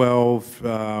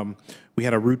 2012, we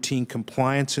had a routine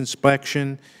compliance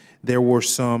inspection. There were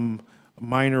some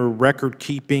minor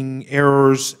record-keeping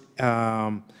errors,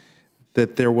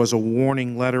 that there was a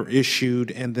warning letter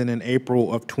issued, and then in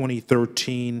April of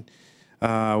 2013,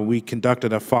 we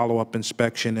conducted a follow-up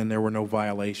inspection, and there were no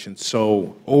violations.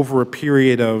 So over a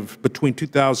period of between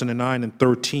 2009 and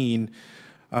 13,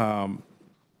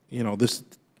 this,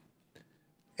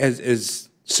 as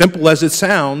simple as it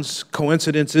sounds,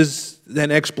 coincidence is an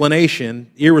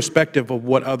explanation, irrespective of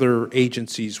what other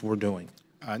agencies were doing.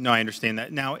 No, I understand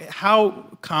that. Now, how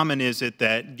common is it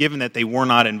that, given that they were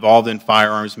not involved in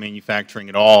firearms manufacturing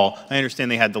at all, I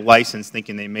understand they had the license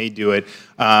thinking they may do it,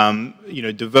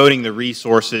 devoting the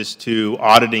resources to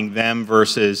auditing them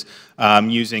versus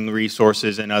using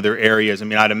resources in other areas? I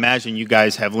mean, I'd imagine you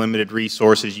guys have limited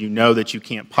resources. You know that you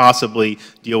can't possibly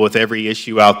deal with every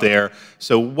issue out there.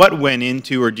 So what went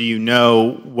into, or do you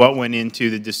know what went into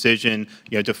the decision,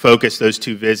 to focus those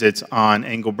 2 visits on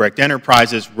Engelbrecht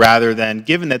Enterprises rather than,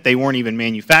 given that they weren't even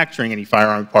manufacturing any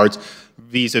firearm parts,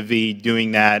 vis-a-vis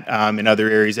doing that in other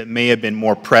areas that may have been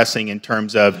more pressing in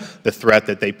terms of the threat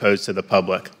that they pose to the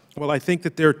public? Well, I think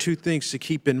that there are 2 things to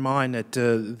keep in mind, that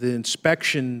the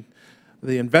inspection,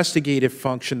 the investigative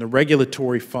function, the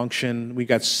regulatory function, we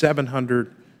got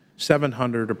 700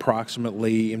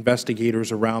 approximately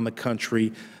investigators around the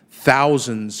country,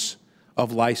 thousands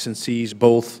of licensees,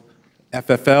 both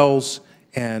FFLs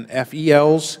and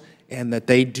FELs, and that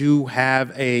they do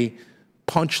have a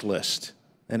punch list.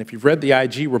 And if you've read the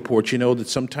IG report, you know that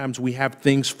sometimes we have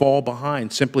things fall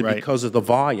behind simply because of the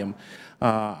volume.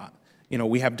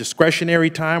 We have discretionary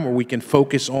time where we can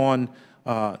focus on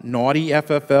naughty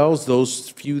FFLs,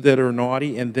 those few that are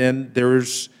naughty, and then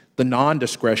there's the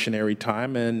non-discretionary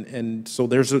time, and so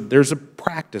there's a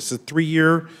practice, a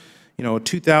 3-year,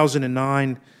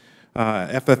 2009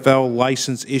 FFL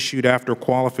license issued after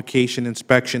qualification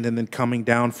inspection and then coming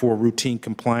down for a routine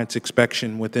compliance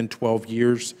inspection within 12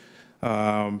 years.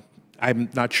 I'm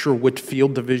not sure which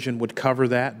field division would cover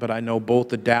that, but I know both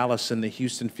the Dallas and the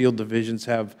Houston field divisions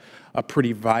have a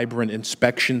pretty vibrant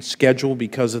inspection schedule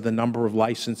because of the number of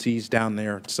licensees down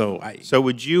there. So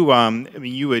would you, I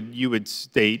mean, you would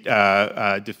state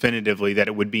definitively that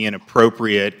it would be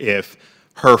inappropriate if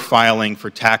her filing for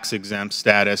tax-exempt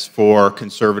status for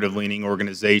conservative-leaning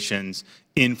organizations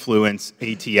influence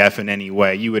ATF in any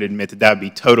way? You would admit that that would be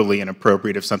totally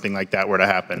inappropriate if something like that were to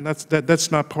happen. And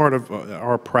that's not part of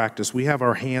our practice. We have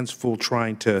our hands full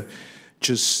trying to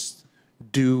just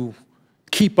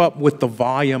keep up with the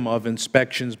volume of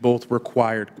inspections, both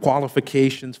required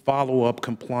qualifications, follow-up,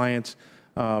 compliance.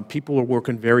 People are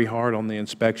working very hard on the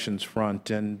inspections front,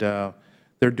 and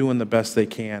they're doing the best they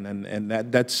can. And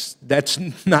that's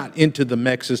not into the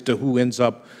mix as to who ends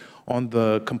up on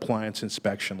the compliance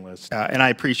inspection list. And I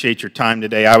appreciate your time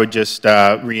today. I would just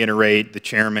reiterate the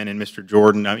chairman and Mr.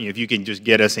 Jordan, if you can just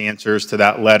get us answers to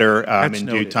that letter in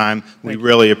due time, we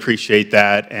really appreciate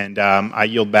that. And I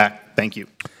yield back. Thank you.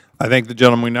 I thank the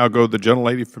gentleman. We now go to the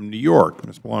gentlelady from New York,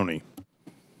 Ms. Maloney.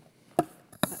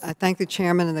 I thank the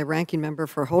chairman and the ranking member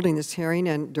for holding this hearing,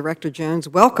 and Director Jones,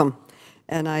 welcome.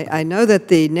 And I know that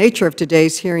the nature of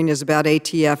today's hearing is about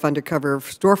ATF undercover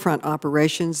storefront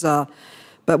operations,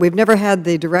 but we've never had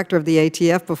the director of the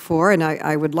ATF before, and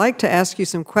I would like to ask you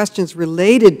some questions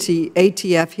related to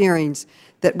ATF hearings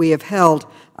that we have held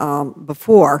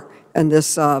before in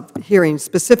this hearing,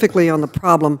 specifically on the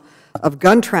problem of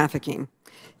gun trafficking.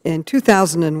 In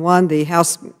 2001, the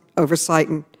House Oversight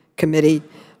Committee,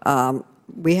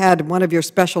 we had one of your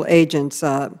special agents,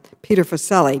 Peter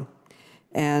Faselli,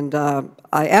 and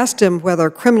I asked him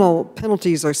whether criminal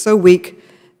penalties are so weak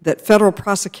that federal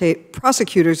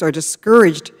prosecutors are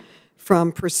discouraged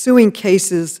from pursuing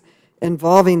cases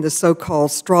involving the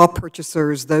so-called straw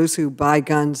purchasers, those who buy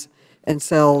guns and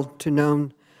sell to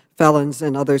known felons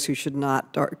and others who should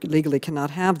not, or legally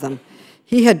cannot have them.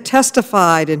 He had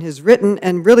testified in his written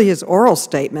and really his oral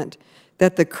statement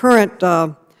that the current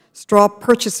straw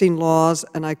purchasing laws,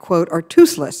 and I quote, are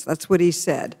toothless. That's what he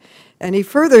said. And he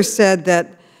further said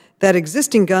that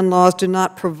existing gun laws do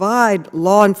not provide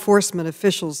law enforcement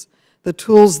officials the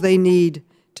tools they need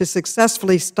to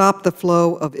successfully stop the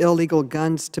flow of illegal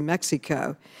guns to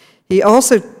Mexico. He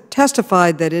also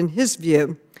testified that in his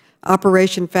view,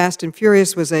 Operation Fast and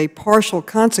Furious was a partial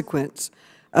consequence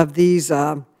of these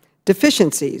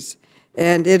deficiencies.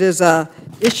 And it is an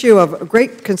issue of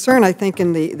great concern, I think,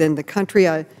 in the country.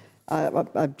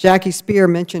 Jackie Spear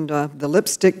mentioned the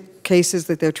lipstick cases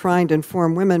that they're trying to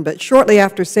inform women, but shortly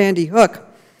after Sandy Hook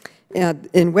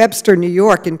in Webster, New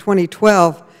York in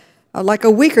 2012, like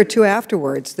a week or two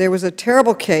afterwards, there was a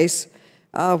terrible case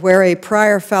where a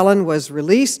prior felon was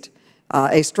released.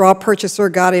 A straw purchaser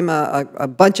got him a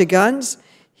bunch of guns.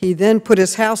 He then put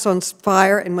his house on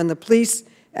fire, and when the police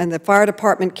and the fire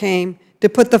department came to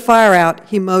put the fire out,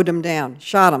 he mowed him down,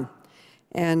 shot him.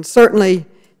 And certainly,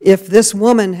 if this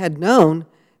woman had known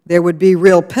there would be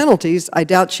real penalties, I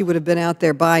doubt she would have been out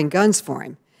there buying guns for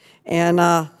him.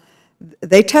 And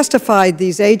they testified,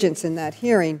 these agents in that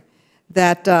hearing,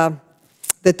 that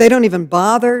they don't even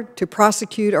bother to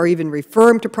prosecute or even refer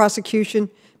him to prosecution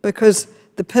because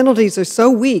the penalties are so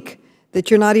weak that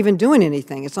you're not even doing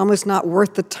anything. It's almost not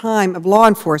worth the time of law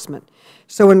enforcement.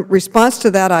 So in response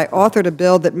to that, I authored a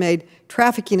bill that made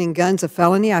trafficking in guns a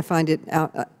felony. I find it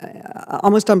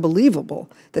almost unbelievable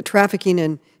that trafficking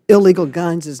in illegal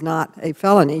guns is not a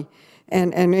felony,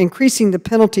 and increasing the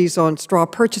penalties on straw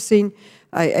purchasing.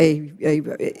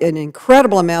 An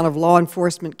incredible amount of law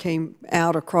enforcement came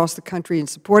out across the country in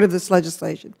support of this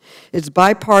legislation. It's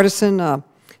bipartisan.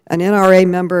 An NRA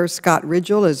member, Scott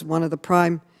Ridgell, is one of the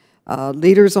prime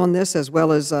leaders on this, as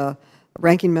well as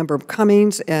Ranking Member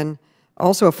Cummings, and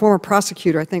also a former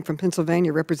prosecutor, I think, from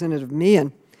Pennsylvania, Representative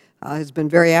Meehan, has been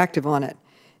very active on it.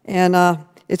 And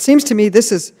it seems to me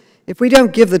this is, if we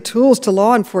don't give the tools to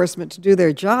law enforcement to do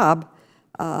their job,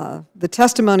 the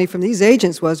testimony from these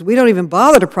agents was, we don't even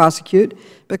bother to prosecute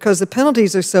because the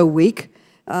penalties are so weak,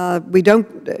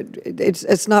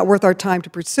 it's not worth our time to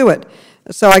pursue it.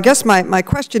 So I guess my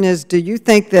question is, do you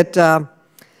think that,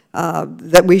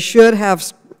 that we should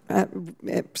have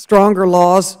stronger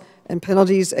laws and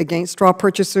penalties against straw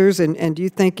purchasers, and do you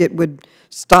think it would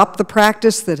stop the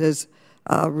practice that has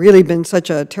really been such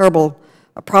a terrible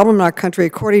problem in our country?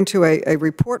 According to a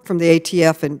report from the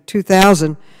ATF in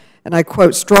 2000, and I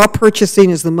quote, "Straw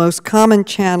purchasing is the most common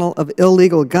channel of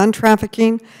illegal gun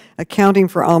trafficking, accounting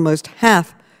for almost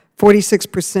half,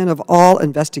 46% of all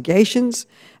investigations."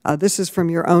 This is from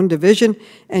your own division.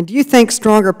 And do you think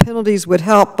stronger penalties would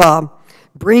help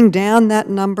bring down that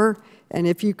number? And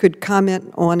if you could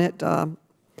comment on it,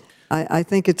 I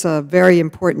think it's a very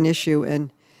important issue,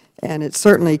 and it's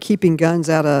certainly keeping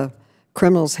guns out of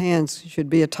criminals' hands should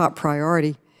be a top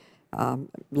priority.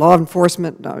 Law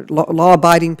enforcement,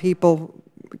 law-abiding people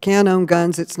can own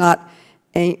guns. It's not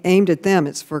aimed at them.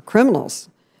 It's for criminals,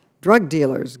 drug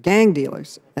dealers, gang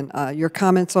dealers. And your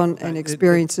comments on and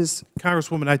experiences?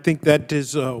 Congresswoman, I think that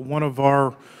is one of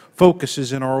our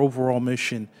focuses in our overall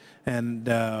mission. And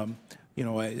you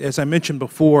know, as I mentioned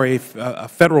before, a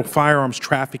federal firearms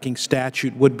trafficking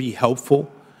statute would be helpful.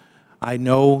 I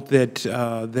know that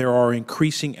there are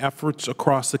increasing efforts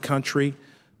across the country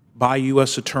by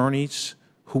U.S. attorneys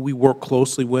who we work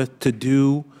closely with to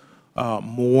do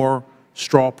more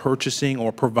straw purchasing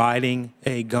or providing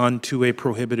a gun to a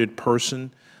prohibited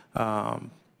person.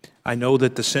 I know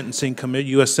that the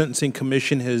U.S. Sentencing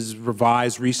Commission has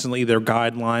revised recently their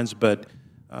guidelines, but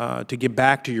to get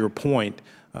back to your point,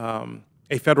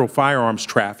 a federal firearms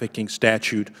trafficking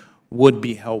statute would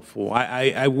be helpful.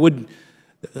 I would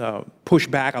push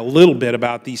back a little bit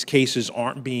about these cases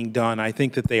aren't being done. I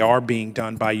think that they are being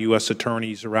done by U.S.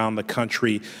 attorneys around the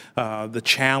country. The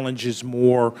challenge is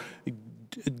more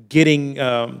getting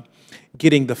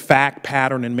the fact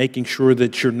pattern and making sure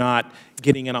that you're not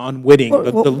getting an unwitting,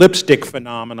 the lipstick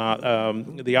phenomena,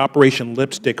 the Operation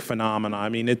Lipstick phenomena. I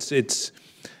mean, it's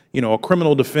you know, a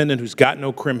criminal defendant who's got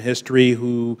no crim history,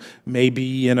 who may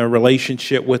be in a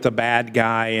relationship with a bad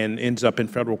guy and ends up in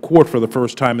federal court for the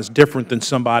first time, is different than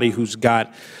somebody who's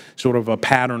got sort of a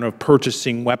pattern of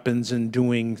purchasing weapons and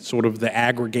doing sort of the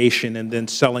aggregation and then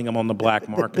selling them on the black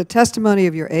market. The testimony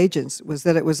of your agents was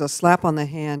that it was a slap on the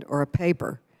hand or a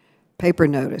paper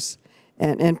notice.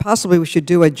 And possibly we should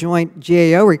do a joint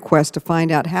GAO request to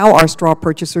find out how are straw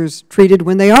purchasers treated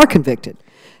when they are convicted.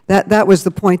 That was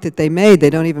the point that they made. They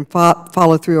don't even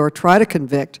follow through or try to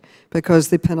convict because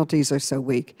the penalties are so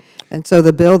weak. And so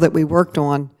the bill that we worked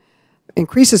on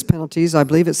increases penalties. I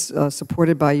believe it's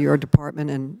supported by your department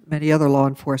and many other law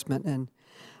enforcement. And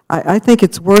I think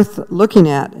it's worth looking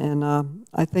at, and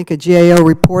I think a GAO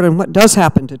report on what does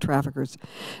happen to traffickers.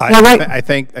 I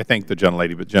think the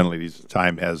gentlelady's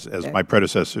time has, as my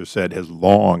predecessor said, has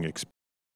long